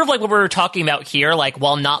 sort of like what we were talking about here, like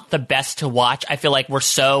while not the best to watch, I feel like we're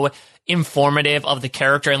so informative of the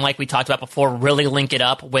character, and like we talked about before, really link it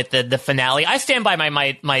up with the finale. I stand by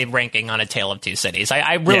my ranking on A Tale of Two Cities.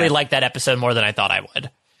 I really like that episode more than I thought I would.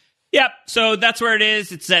 Yep, so that's where it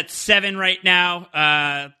is. It's at 7 right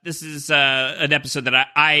now. This is an episode that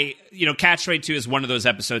I Catch-22 is one of those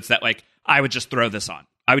episodes that like I would just throw this on.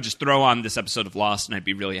 I would just throw on this episode of Lost, and I'd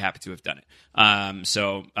be really happy to have done it.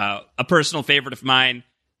 So a personal favorite of mine.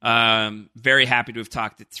 Very happy to have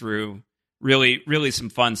talked it through. Really, really some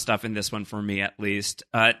fun stuff in this one for me, at least.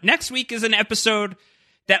 Next week is an episode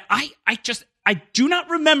that I do not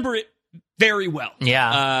remember it very well.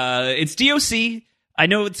 Yeah. It's DOC. I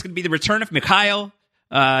know it's going to be the return of Mikhail.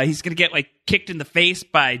 He's going to get kicked in the face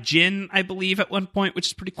by Jin, I believe, at one point, which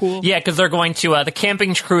is pretty cool. Yeah, because they're going to, the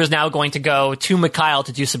camping crew is now going to go to Mikhail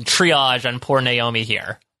to do some triage on poor Naomi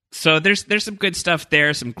here. So there's some good stuff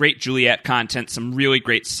there, some great Juliet content, some really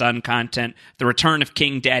great Sun content, the return of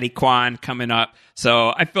King Daddy Kwan coming up.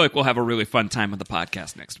 So I feel like we'll have a really fun time with the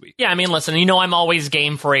podcast next week. Yeah, I mean, listen, I'm always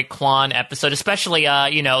game for a Kwan episode, especially,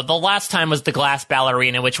 the last time was the Glass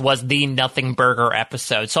Ballerina, which was the Nothing Burger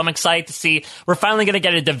episode. So I'm excited to see, we're finally going to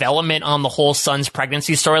get a development on the whole Sun's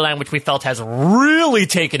pregnancy storyline, which we felt has really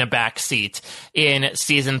taken a back seat in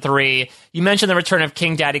season 3. You mentioned the return of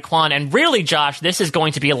King Daddy Kwan, and really, Josh, this is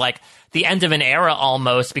going to be like the end of an era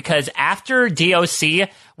almost, because after DOC,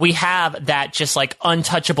 we have that just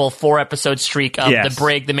untouchable 4-episode streak of The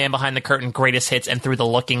Brig, The Man Behind the Curtain, Greatest Hits, and Through the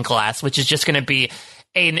Looking Glass, which is just going to be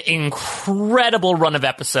an incredible run of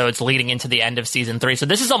episodes leading into the end of season 3. So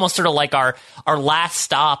this is almost sort of like our last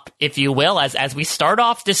stop, if you will, as we start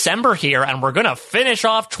off December here, and we're going to finish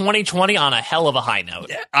off 2020 on a hell of a high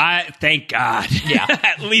note. Thank God. Yeah.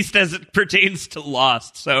 At least as it pertains to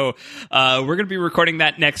Lost. So we're going to be recording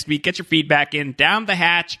that next week. Get your feedback in down the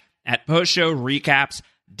hatch at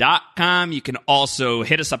postshowrecaps.com. You can also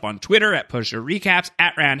hit us up on Twitter at postshowrecaps,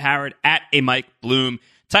 at Rand Howard, at a Mike Bloom.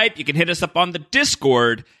 You can hit us up on the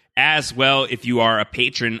Discord as well if you are a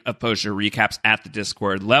patron of Post Show Recaps at the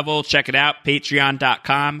Discord level. Check it out,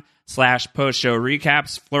 patreon.com/Post Show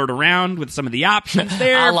Recaps. Flirt around with some of the options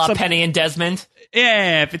there. A la Penny and Desmond.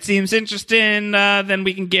 Yeah, if it seems interesting, then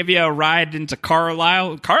we can give you a ride into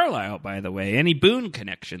Carlisle. Carlisle, by the way, any Boone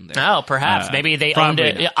connection there? Oh, perhaps. Maybe they owned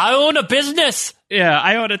it. I own a business. Yeah,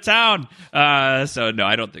 I own a town. So no,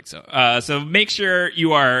 I don't think so. So make sure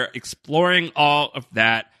you are exploring all of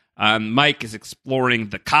that. Mike is exploring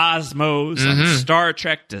the cosmos on Star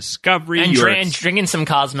Trek Discovery. And drinking some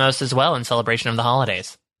Cosmos as well in celebration of the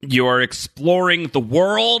holidays. You're exploring the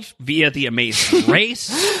world via the Amazing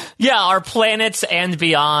Race. Yeah, our planets and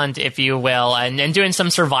beyond, if you will, and doing some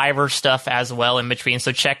Survivor stuff as well in between.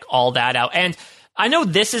 So check all that out. And I know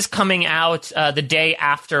this is coming out the day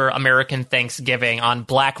after American Thanksgiving on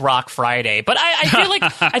Black Rock Friday, but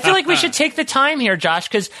I feel like we should take the time here, Josh,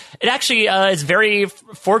 because it actually is very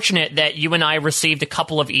fortunate that you and I received a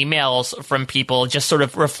couple of emails from people just sort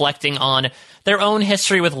of reflecting on their own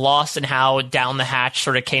history with Lost and how Down the Hatch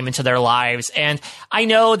sort of came into their lives. And I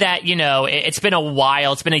know that, it's been a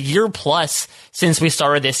while. It's been a year plus since we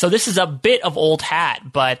started this. So this is a bit of old hat,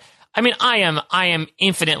 but I mean, I am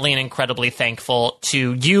infinitely and incredibly thankful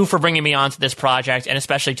to you for bringing me onto this project, and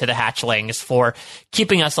especially to the Hatchlings for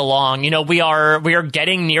keeping us along. We are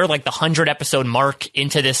getting near like the 100 episode mark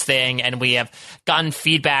into this thing, and we have gotten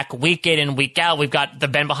feedback week in and week out. We've got the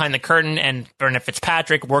Ben behind the curtain and Bernard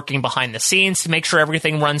Fitzpatrick working behind the scenes to make sure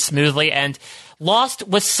everything runs smoothly. And Lost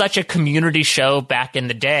was such a community show back in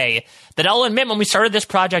the day that I'll admit, when we started this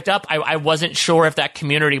project up, I wasn't sure if that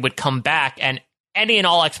community would come back, and any and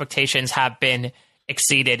all expectations have been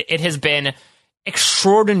exceeded. It has been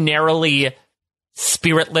extraordinarily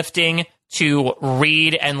spirit-lifting to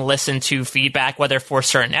read and listen to feedback, whether for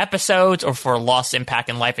certain episodes or for Lost impact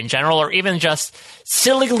in life in general, or even just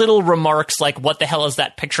silly little remarks like, what the hell is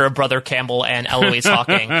that picture of Brother Campbell and Eloise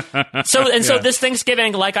Hawking? So this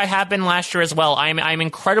Thanksgiving, like I have been last year as well, I'm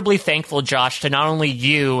incredibly thankful, Josh, to not only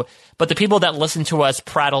you, but the people that listen to us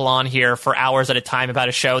prattle on here for hours at a time about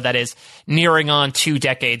a show that is nearing on 2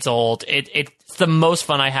 decades old. It's the most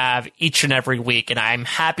fun I have each and every week, and I'm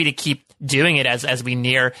happy to keep doing it as we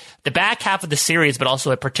near the back half of the series, but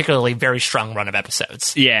also a particularly very strong run of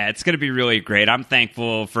episodes. Yeah, it's going to be really great. I'm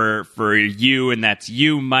thankful for you, and that's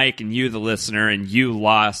you, Mike, and you, the listener, and you,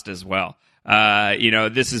 Lost, as well.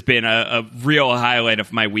 This has been a real highlight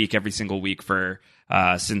of my week every single week for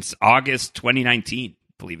since August 2019.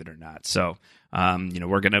 Believe it or not. So,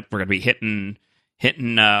 we're gonna be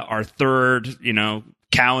hitting our third,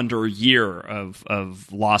 calendar year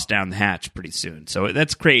of Lost Down the Hatch pretty soon. So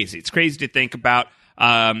that's crazy. It's crazy to think about.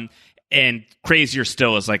 And crazier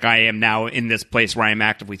still is like I am now in this place where I am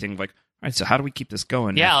actively thinking like, all right, so how do we keep this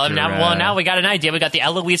going? Yeah, now we got an idea. We got the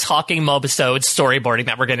Eloise Hawking mobisode storyboarding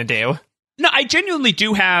that we're gonna do. No, I genuinely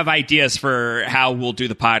do have ideas for how we'll do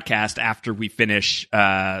the podcast after we finish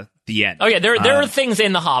the end. Oh, yeah, there are things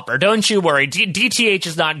in the hopper. Don't you worry. DTH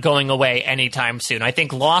is not going away anytime soon. I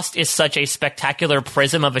think Lost is such a spectacular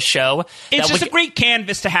prism of a show. It's just a great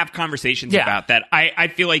canvas to have conversations about that. I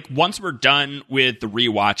feel like once we're done with the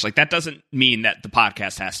rewatch, like that doesn't mean that the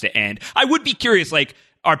podcast has to end. I would be curious, like,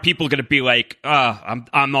 are people going to be like,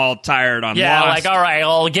 I'm all tired on Lost? Like, all right,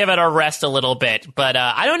 I'll give it a rest a little bit. But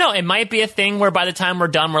I don't know. It might be a thing where by the time we're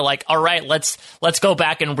done, we're like, all right, let's go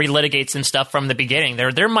back and relitigate some stuff from the beginning.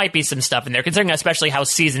 There might be some stuff in there, considering especially how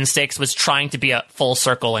season 6 was trying to be a full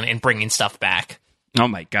circle in bringing stuff back. Oh,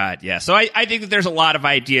 my God, yeah. So I think that there's a lot of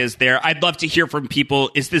ideas there. I'd love to hear from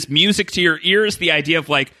people. Is this music to your ears? The idea of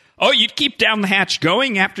like, oh, you'd keep Down the Hatch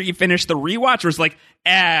going after you finish the rewatch? Or it's like,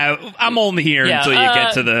 I'm only here until you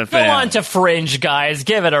get to the film. Go on to Fringe, guys.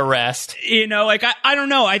 Give it a rest. I don't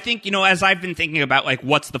know. I think, as I've been thinking about, like,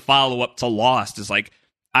 what's the follow-up to Lost is, like,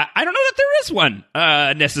 I don't know that there is one,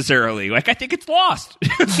 necessarily. Like, I think it's Lost,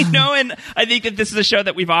 and I think that this is a show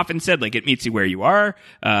that we've often said, like, it meets you where you are.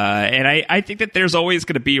 And I think that there's always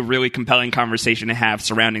going to be a really compelling conversation to have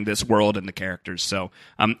surrounding this world and the characters. So,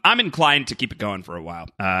 I'm inclined to keep it going for a while.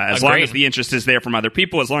 As long as the interest is there from other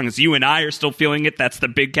people, as long as you and I are still feeling it, that's the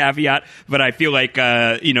big caveat. But I feel like,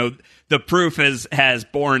 the proof has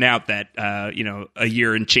borne out that, a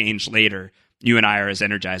year and change later, you and I are as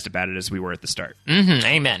energized about it as we were at the start. Mm-hmm.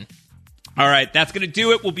 Amen. All right, that's going to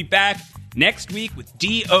do it. We'll be back next week with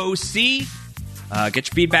DOC. Get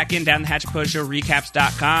your feedback in down the Hatchet Post Show,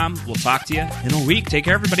 recaps.com. We'll talk to you in a week. Take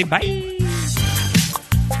care, everybody. Bye.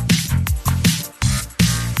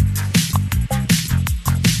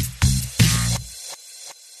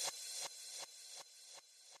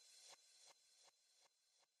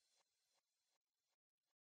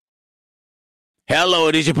 Hello,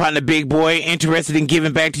 it is your partner, Big Boy, interested in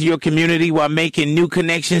giving back to your community while making new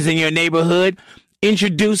connections in your neighborhood.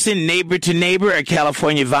 Introducing Neighbor to Neighbor, a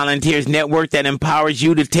California volunteers network that empowers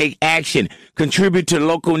you to take action, contribute to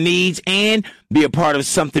local needs, and be a part of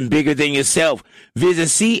something bigger than yourself. Visit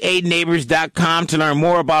CANeighbors.com to learn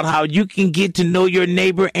more about how you can get to know your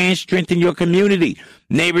neighbor and strengthen your community.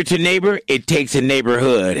 Neighbor to Neighbor, it takes a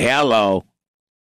neighborhood. Hello.